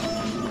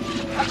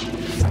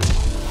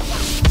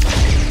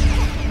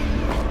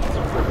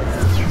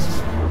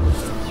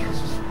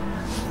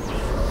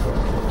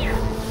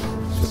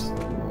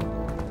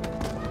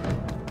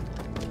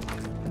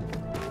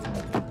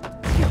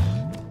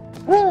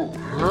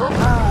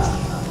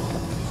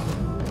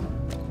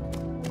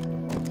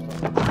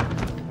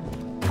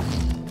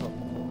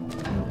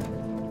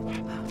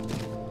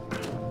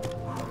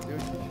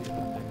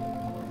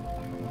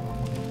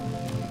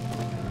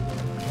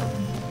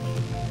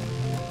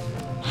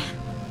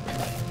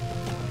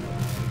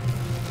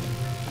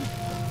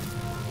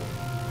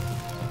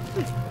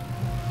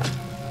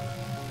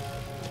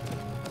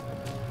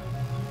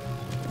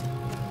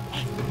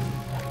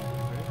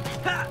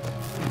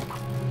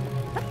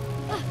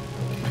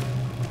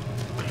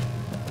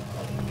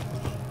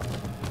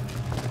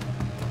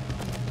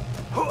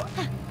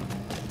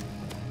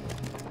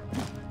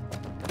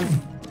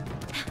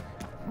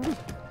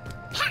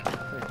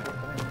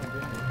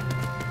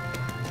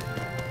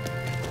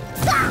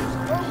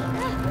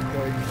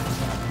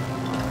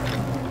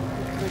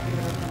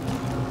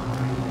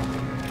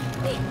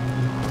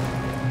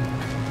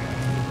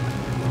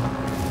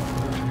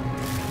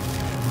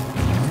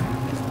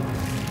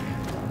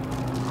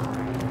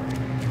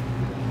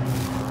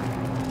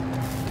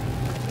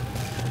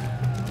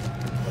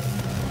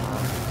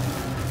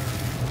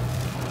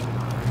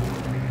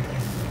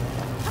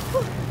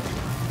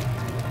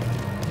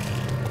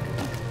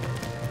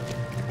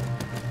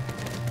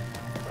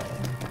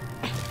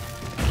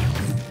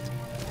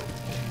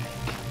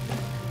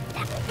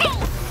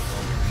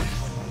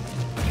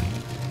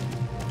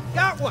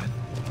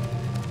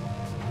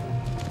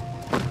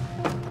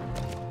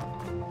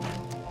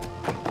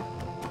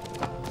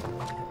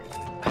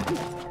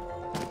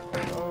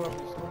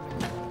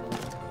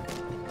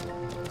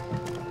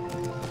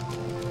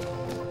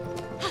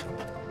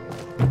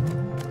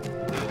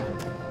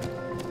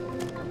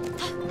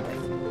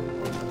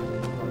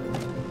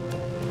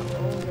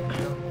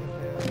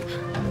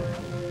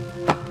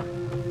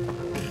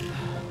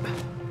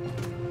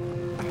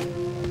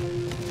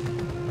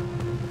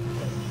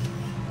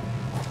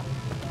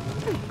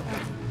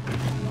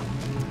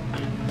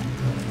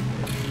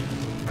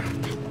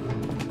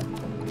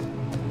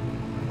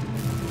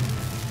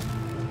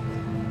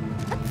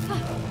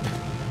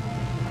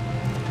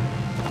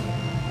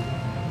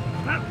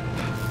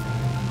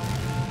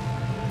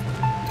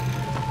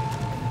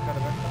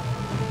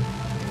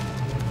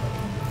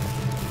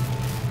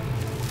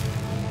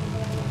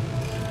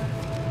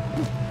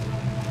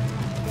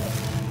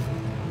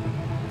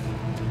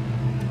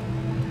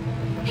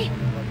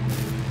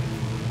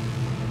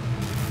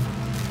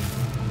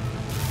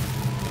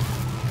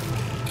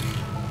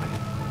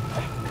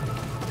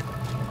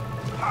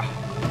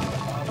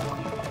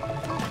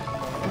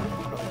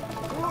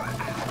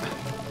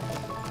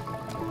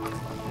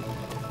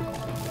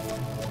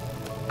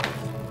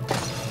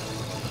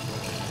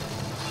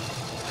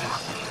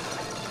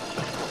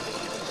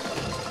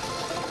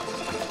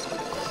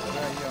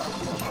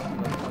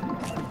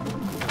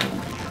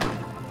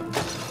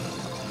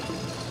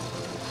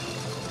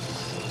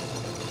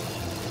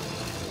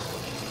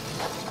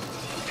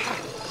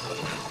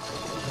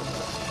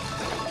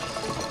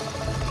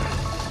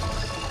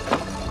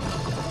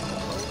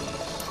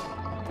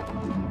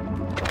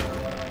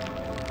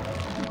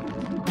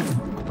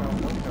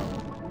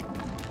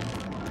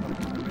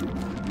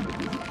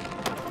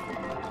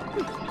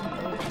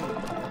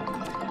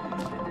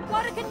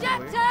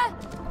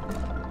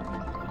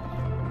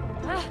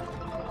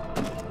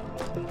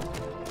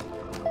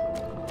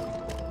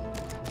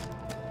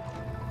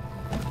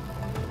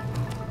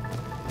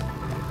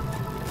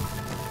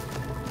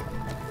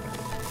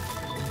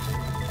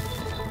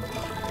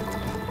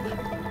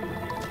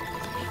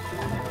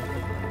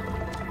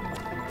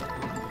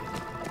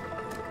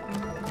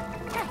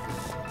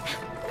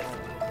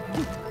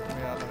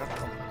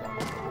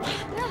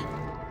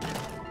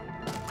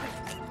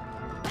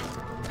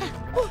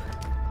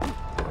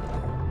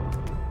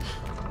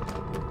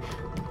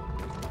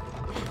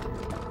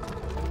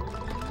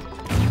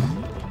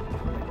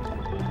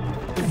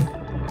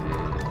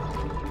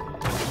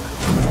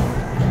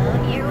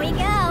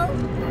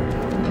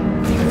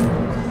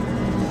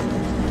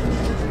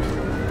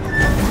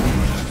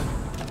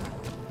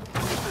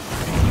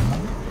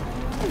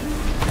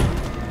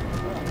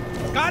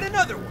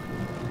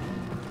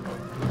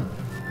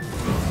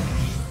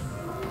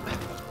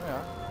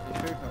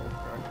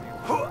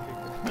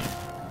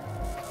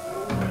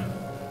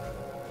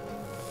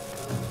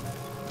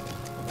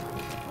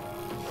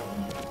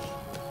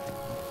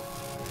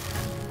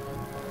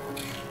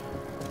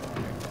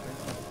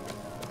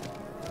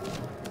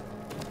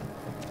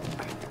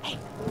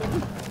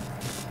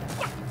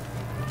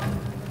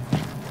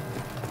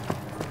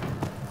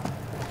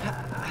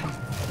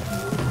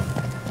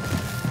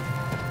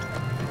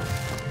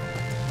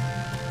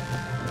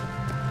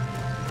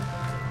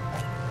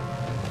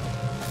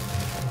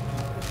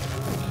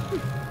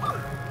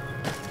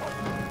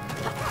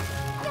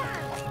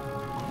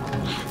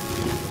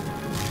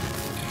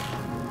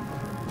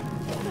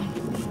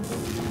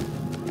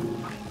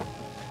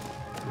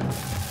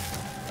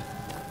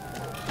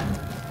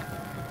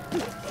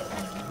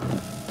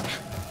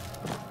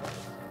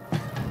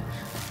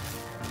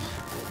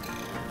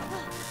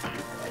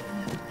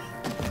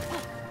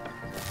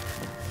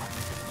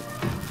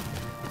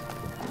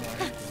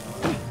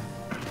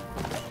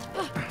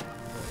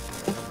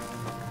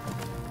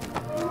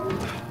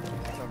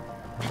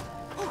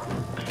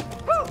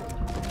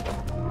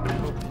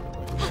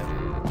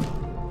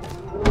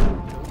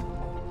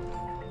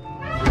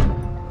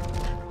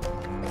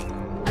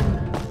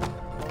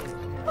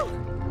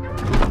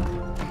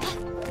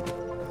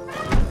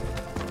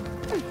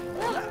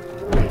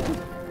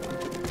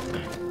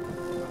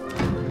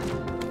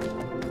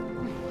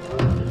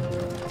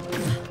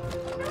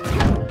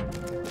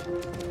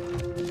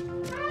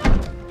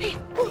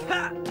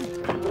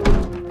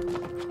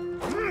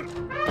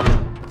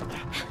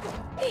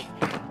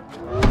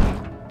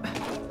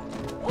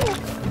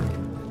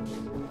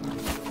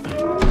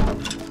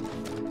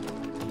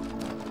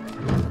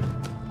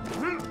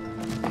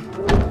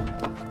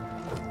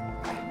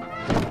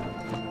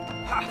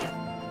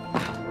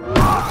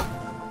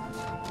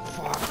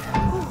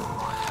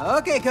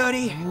 Okay,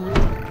 Cody.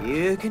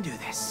 You can do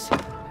this.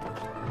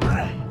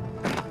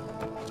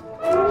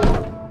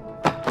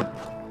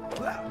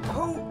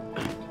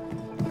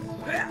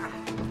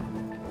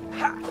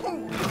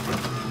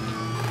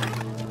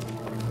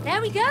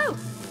 There we go.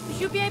 We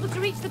should be able to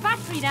reach the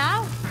battery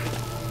now.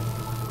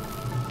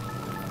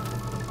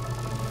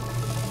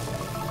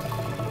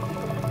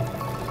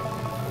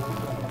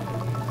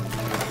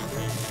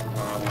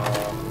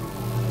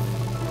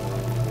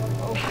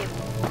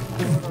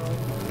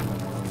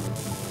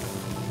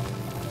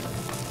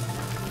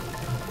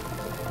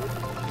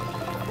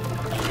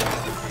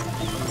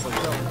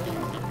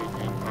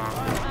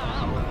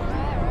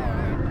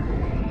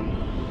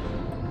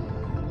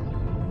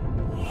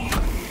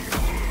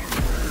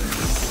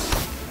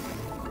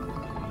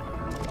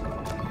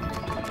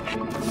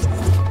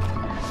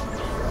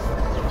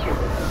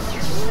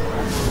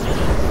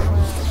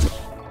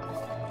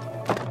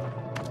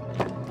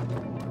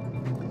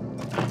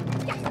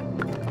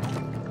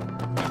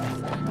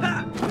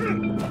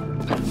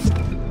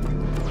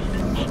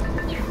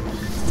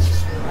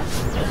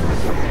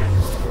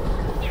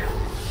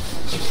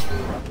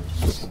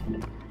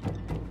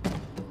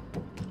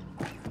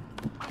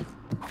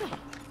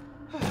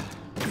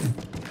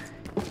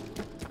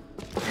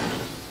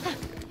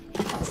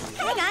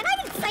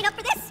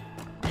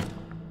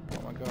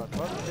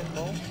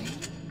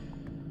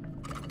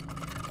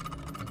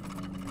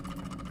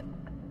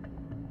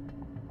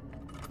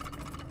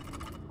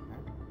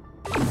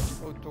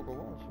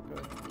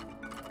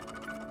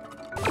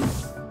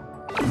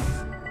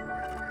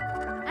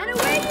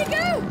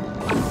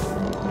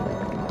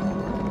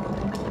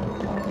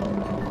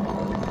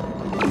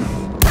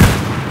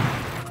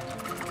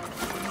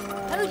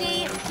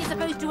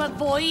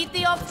 Avoid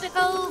the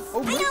obstacles.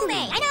 Oh, I know,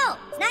 May. I know.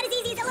 It's not as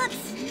easy as it looks.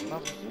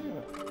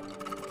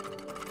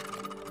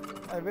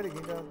 Hij weet ik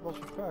niet, dat was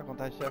een vraag, want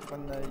hij zei van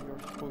you're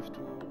supposed to.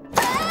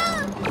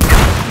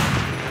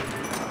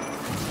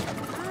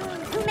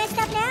 Who messed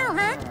up now,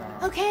 huh?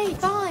 Okay,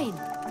 fine.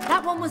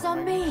 That one was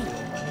on me.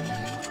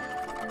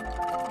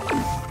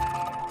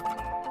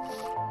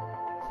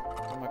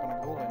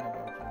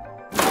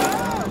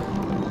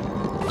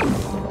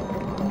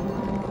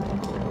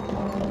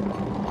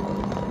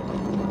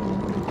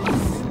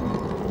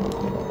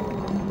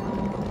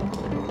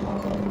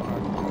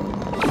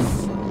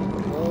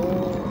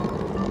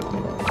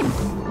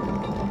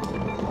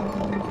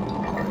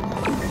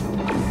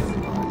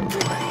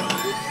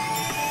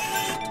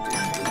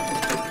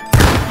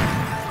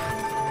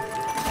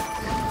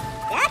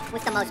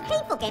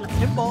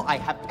 pinball I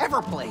have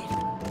ever played.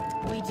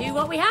 We do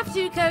what we have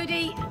to,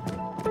 Cody.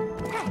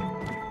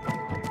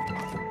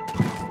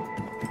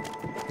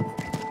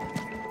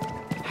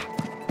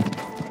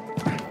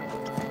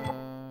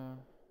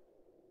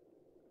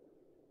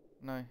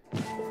 Nej.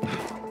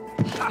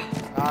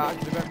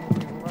 Det verkar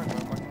nog inte vara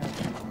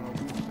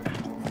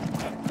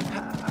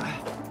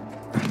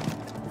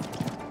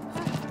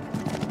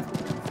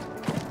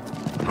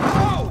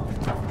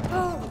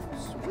Oh,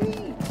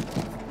 sweet.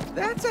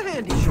 That's a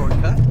handy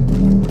shortcut.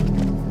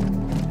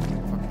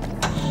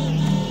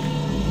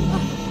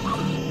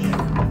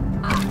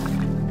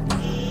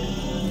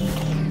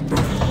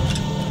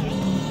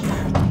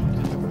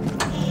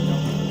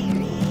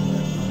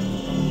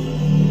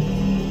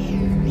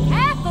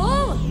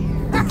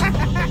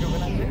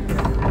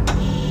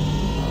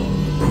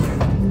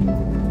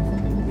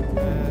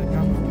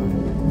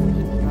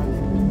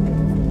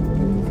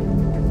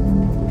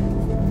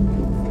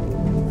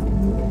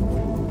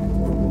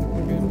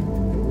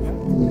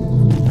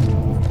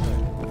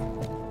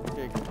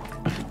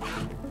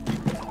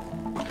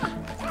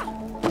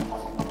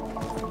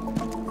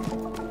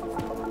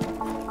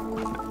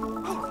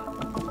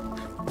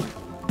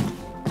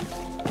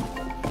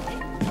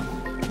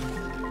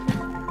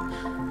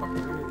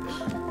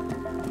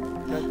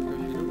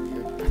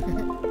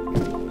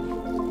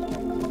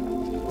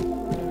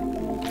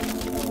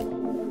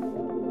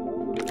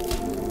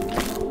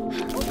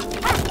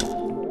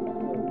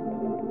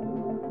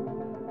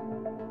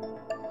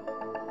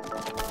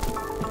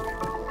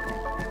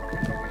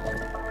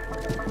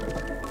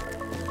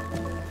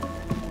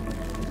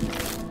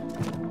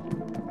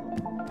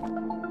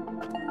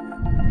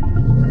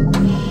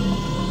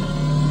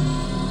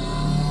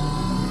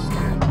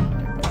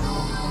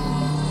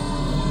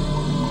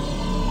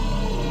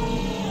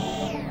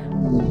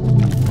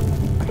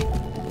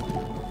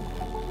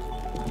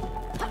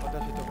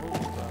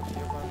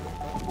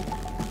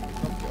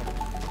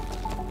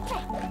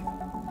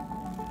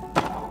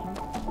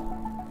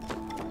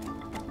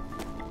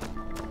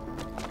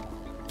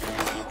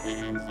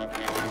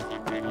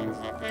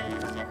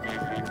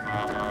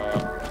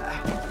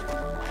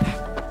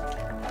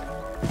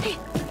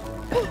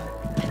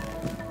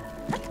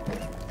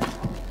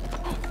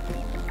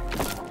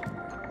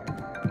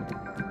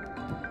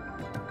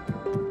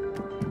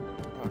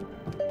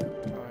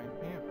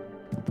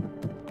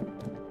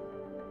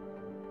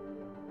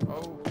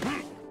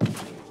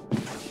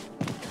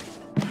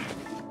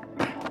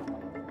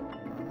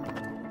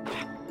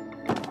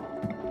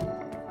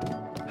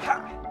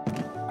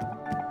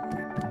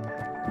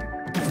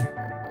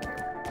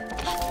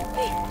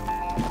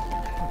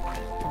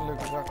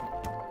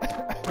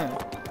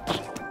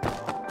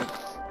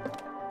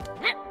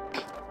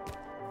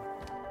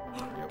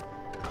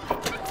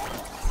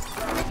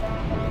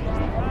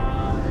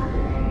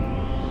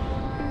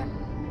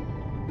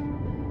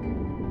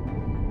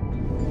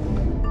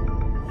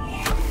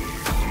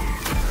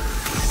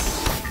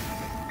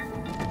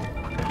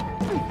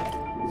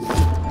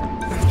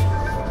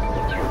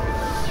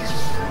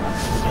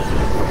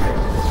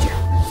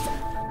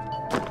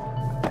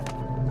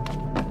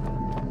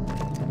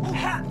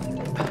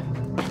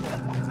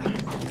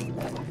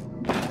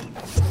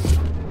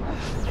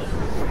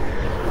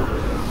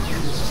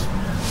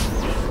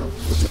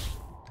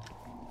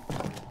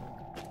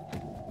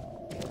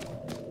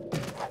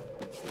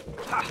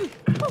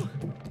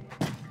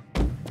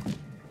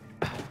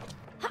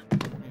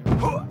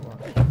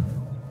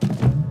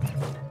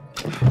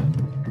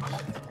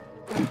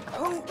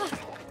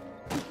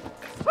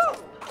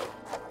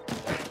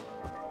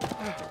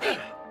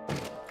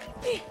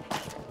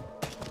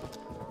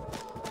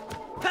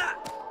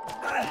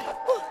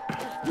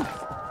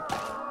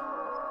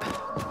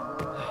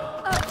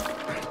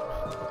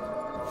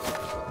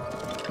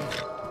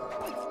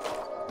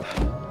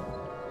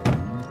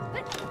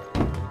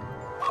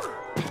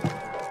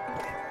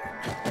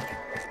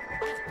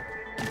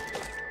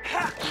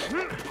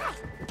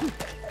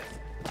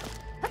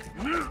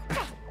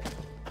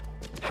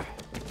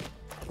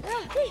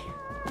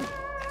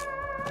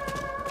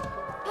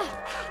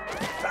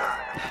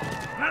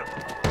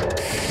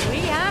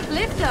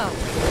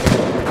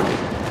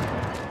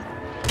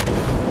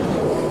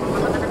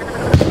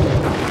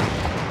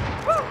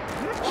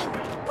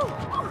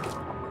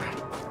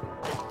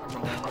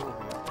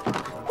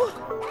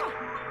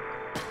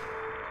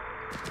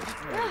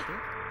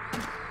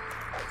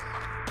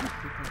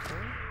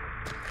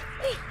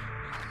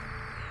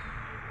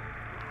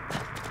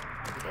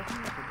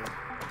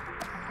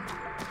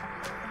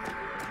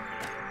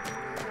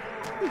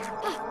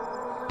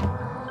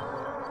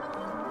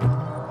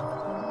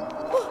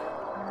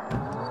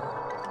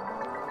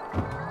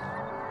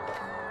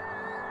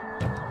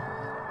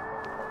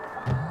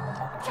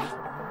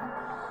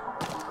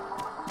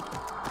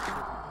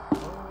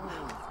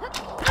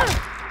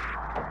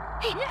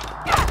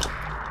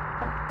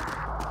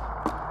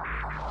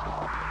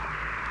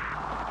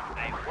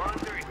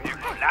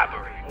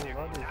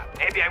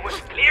 Maybe I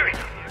wasn't clear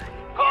enough.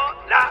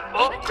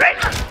 Collaborate.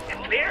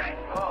 It's clear?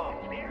 Oh,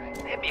 clear.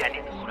 Maybe I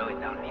need to slow it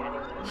down a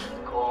little.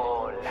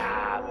 Collaborate.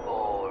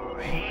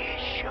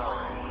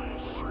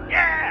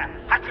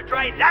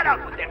 try that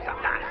out with them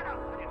sometime.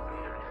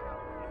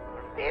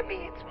 Maybe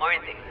it's more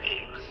in the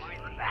hips.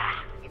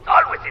 It's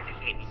always in the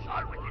hips.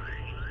 Always in the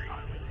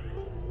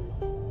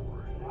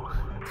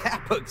hips. That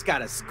book's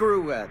got a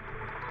screw the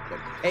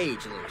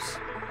page loose.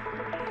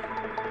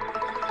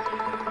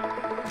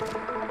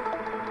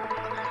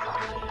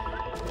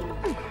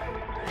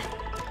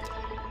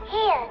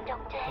 Here,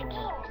 Dr.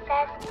 Hakim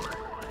says,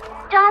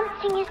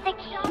 dancing is the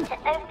key to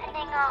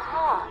opening our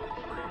hearts.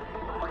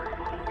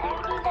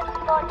 Only the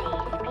body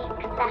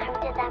speaks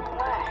louder than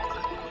words.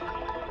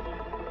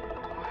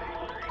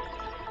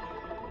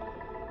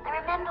 I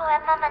remember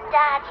when Mum and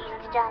Dad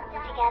used to dance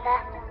together.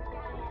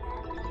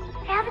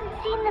 I haven't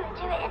seen them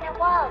do it in a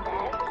while,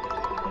 though.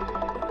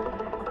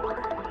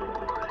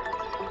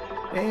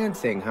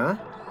 Dancing, huh?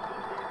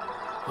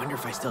 Wonder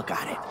if I still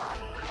got it.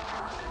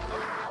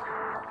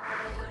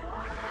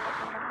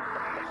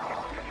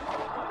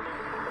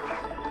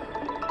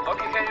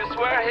 Okay, can you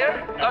swear here?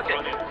 Okay.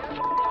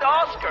 The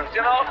Oscars,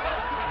 you know?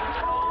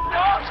 The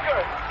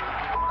Oscars!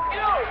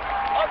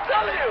 I'll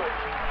tell you!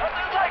 I'm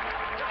just like,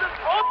 this is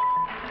fun!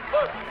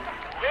 Look,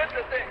 here's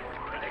the thing.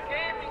 The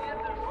gaming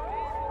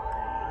industry...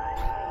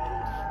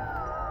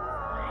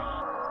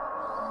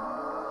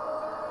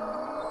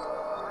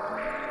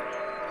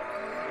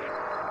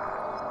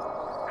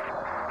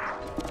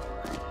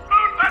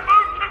 Moon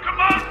Baboon to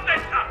Command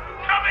Center!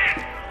 Come in!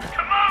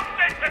 Command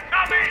Center,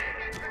 come in!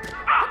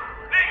 Ah,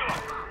 there you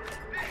are!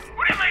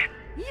 What do you mean?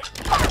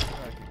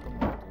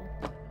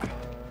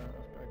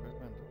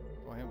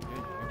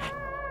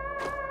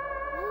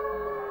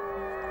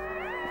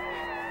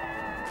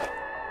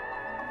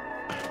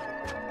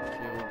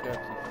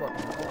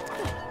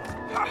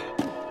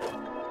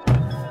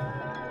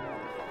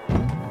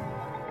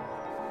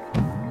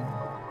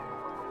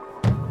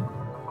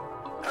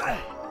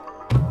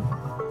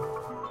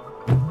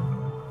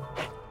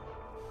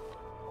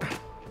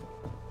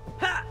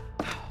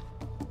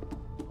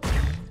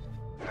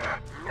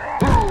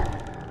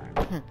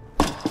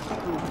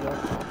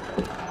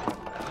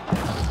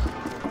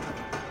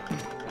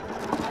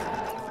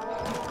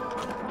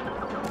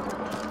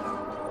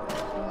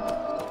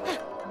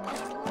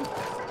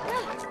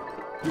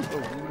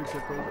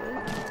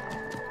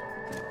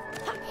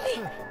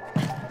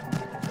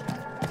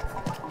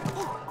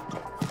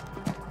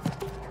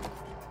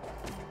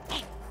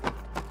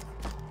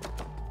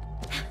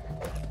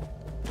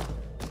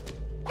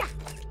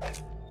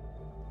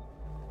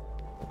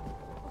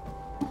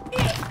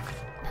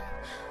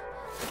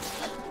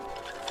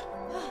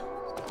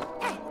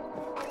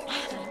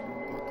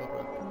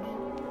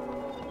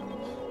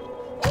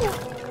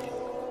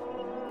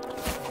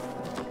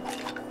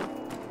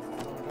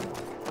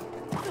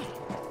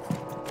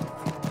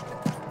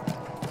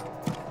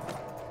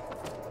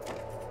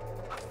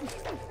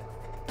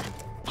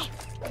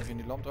 Even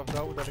die lamp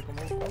afdouwen dat ik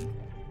omhoog kan.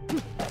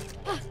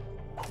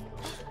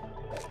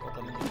 Wat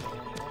dan niet?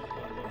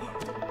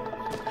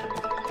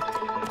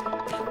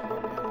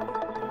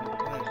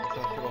 Nee,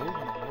 dat is wel hoog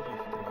nog.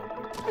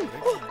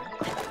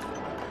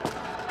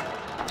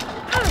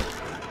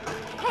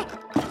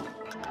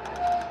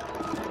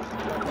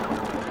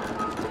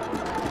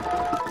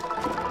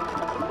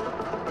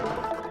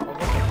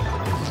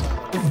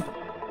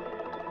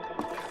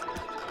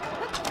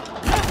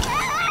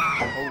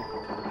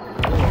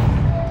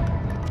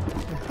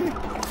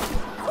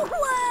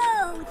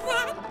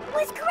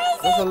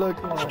 Dat is een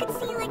leuke I could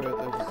see like the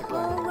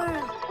whole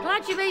world.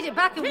 Glad you made it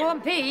back in one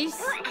piece.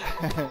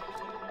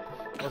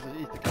 Was het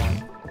iets te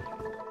klein.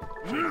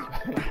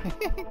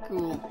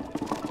 Cool.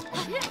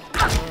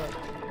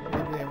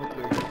 Nu helemaal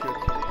terug. Kut.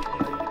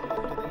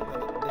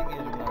 Ding is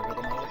omlaag,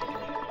 dan haal ik het.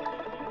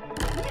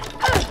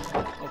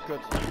 Oh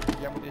kut,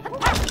 jij moet eerst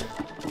omlaag.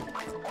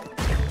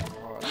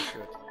 Oh, dat is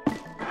kut.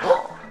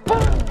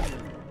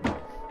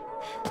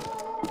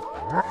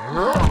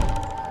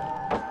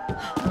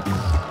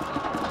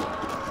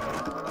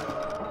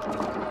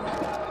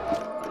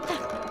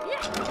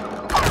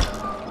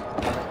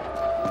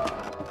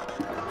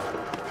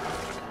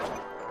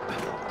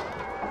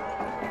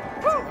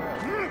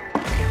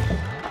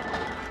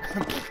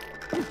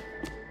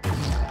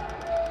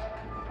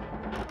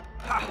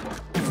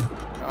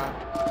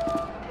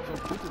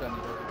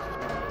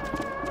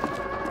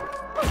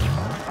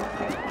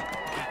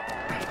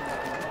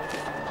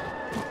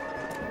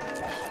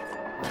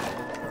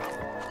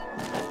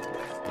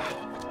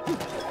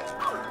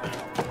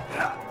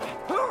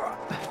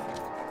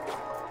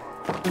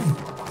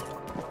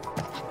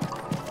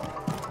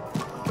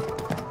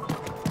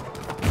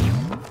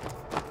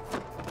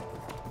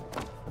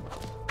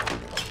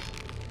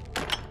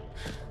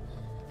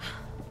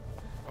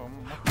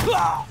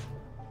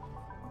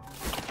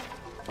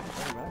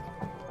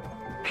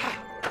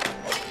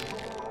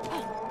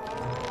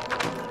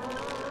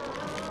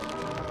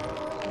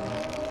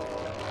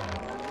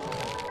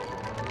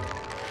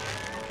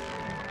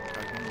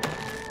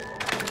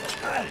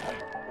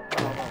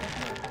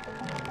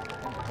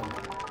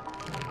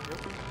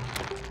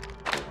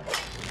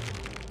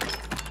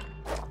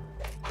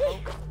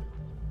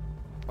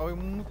 Oh, je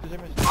moet dus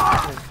even...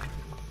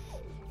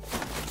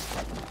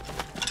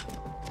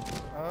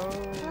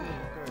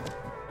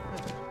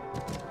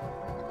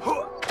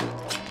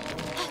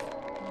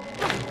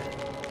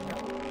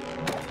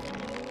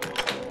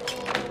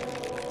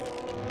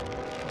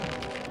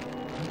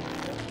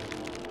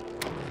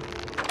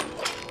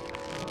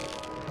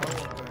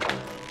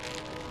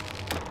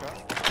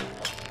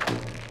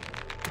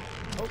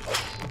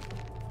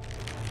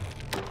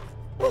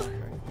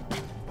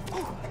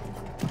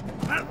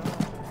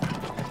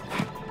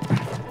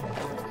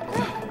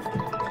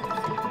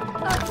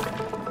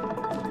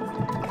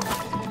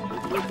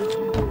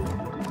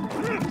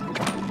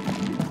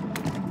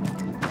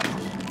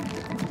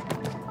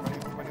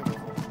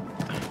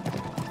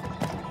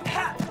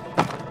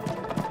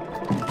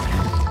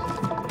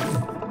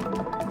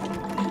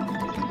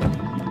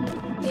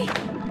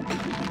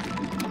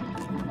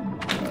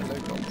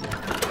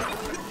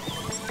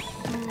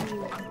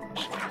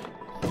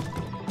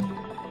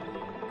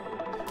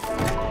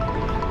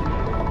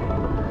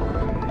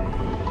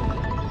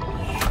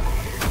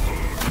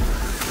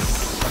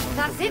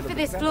 it for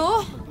this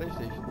floor.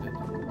 PlayStation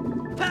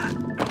zit.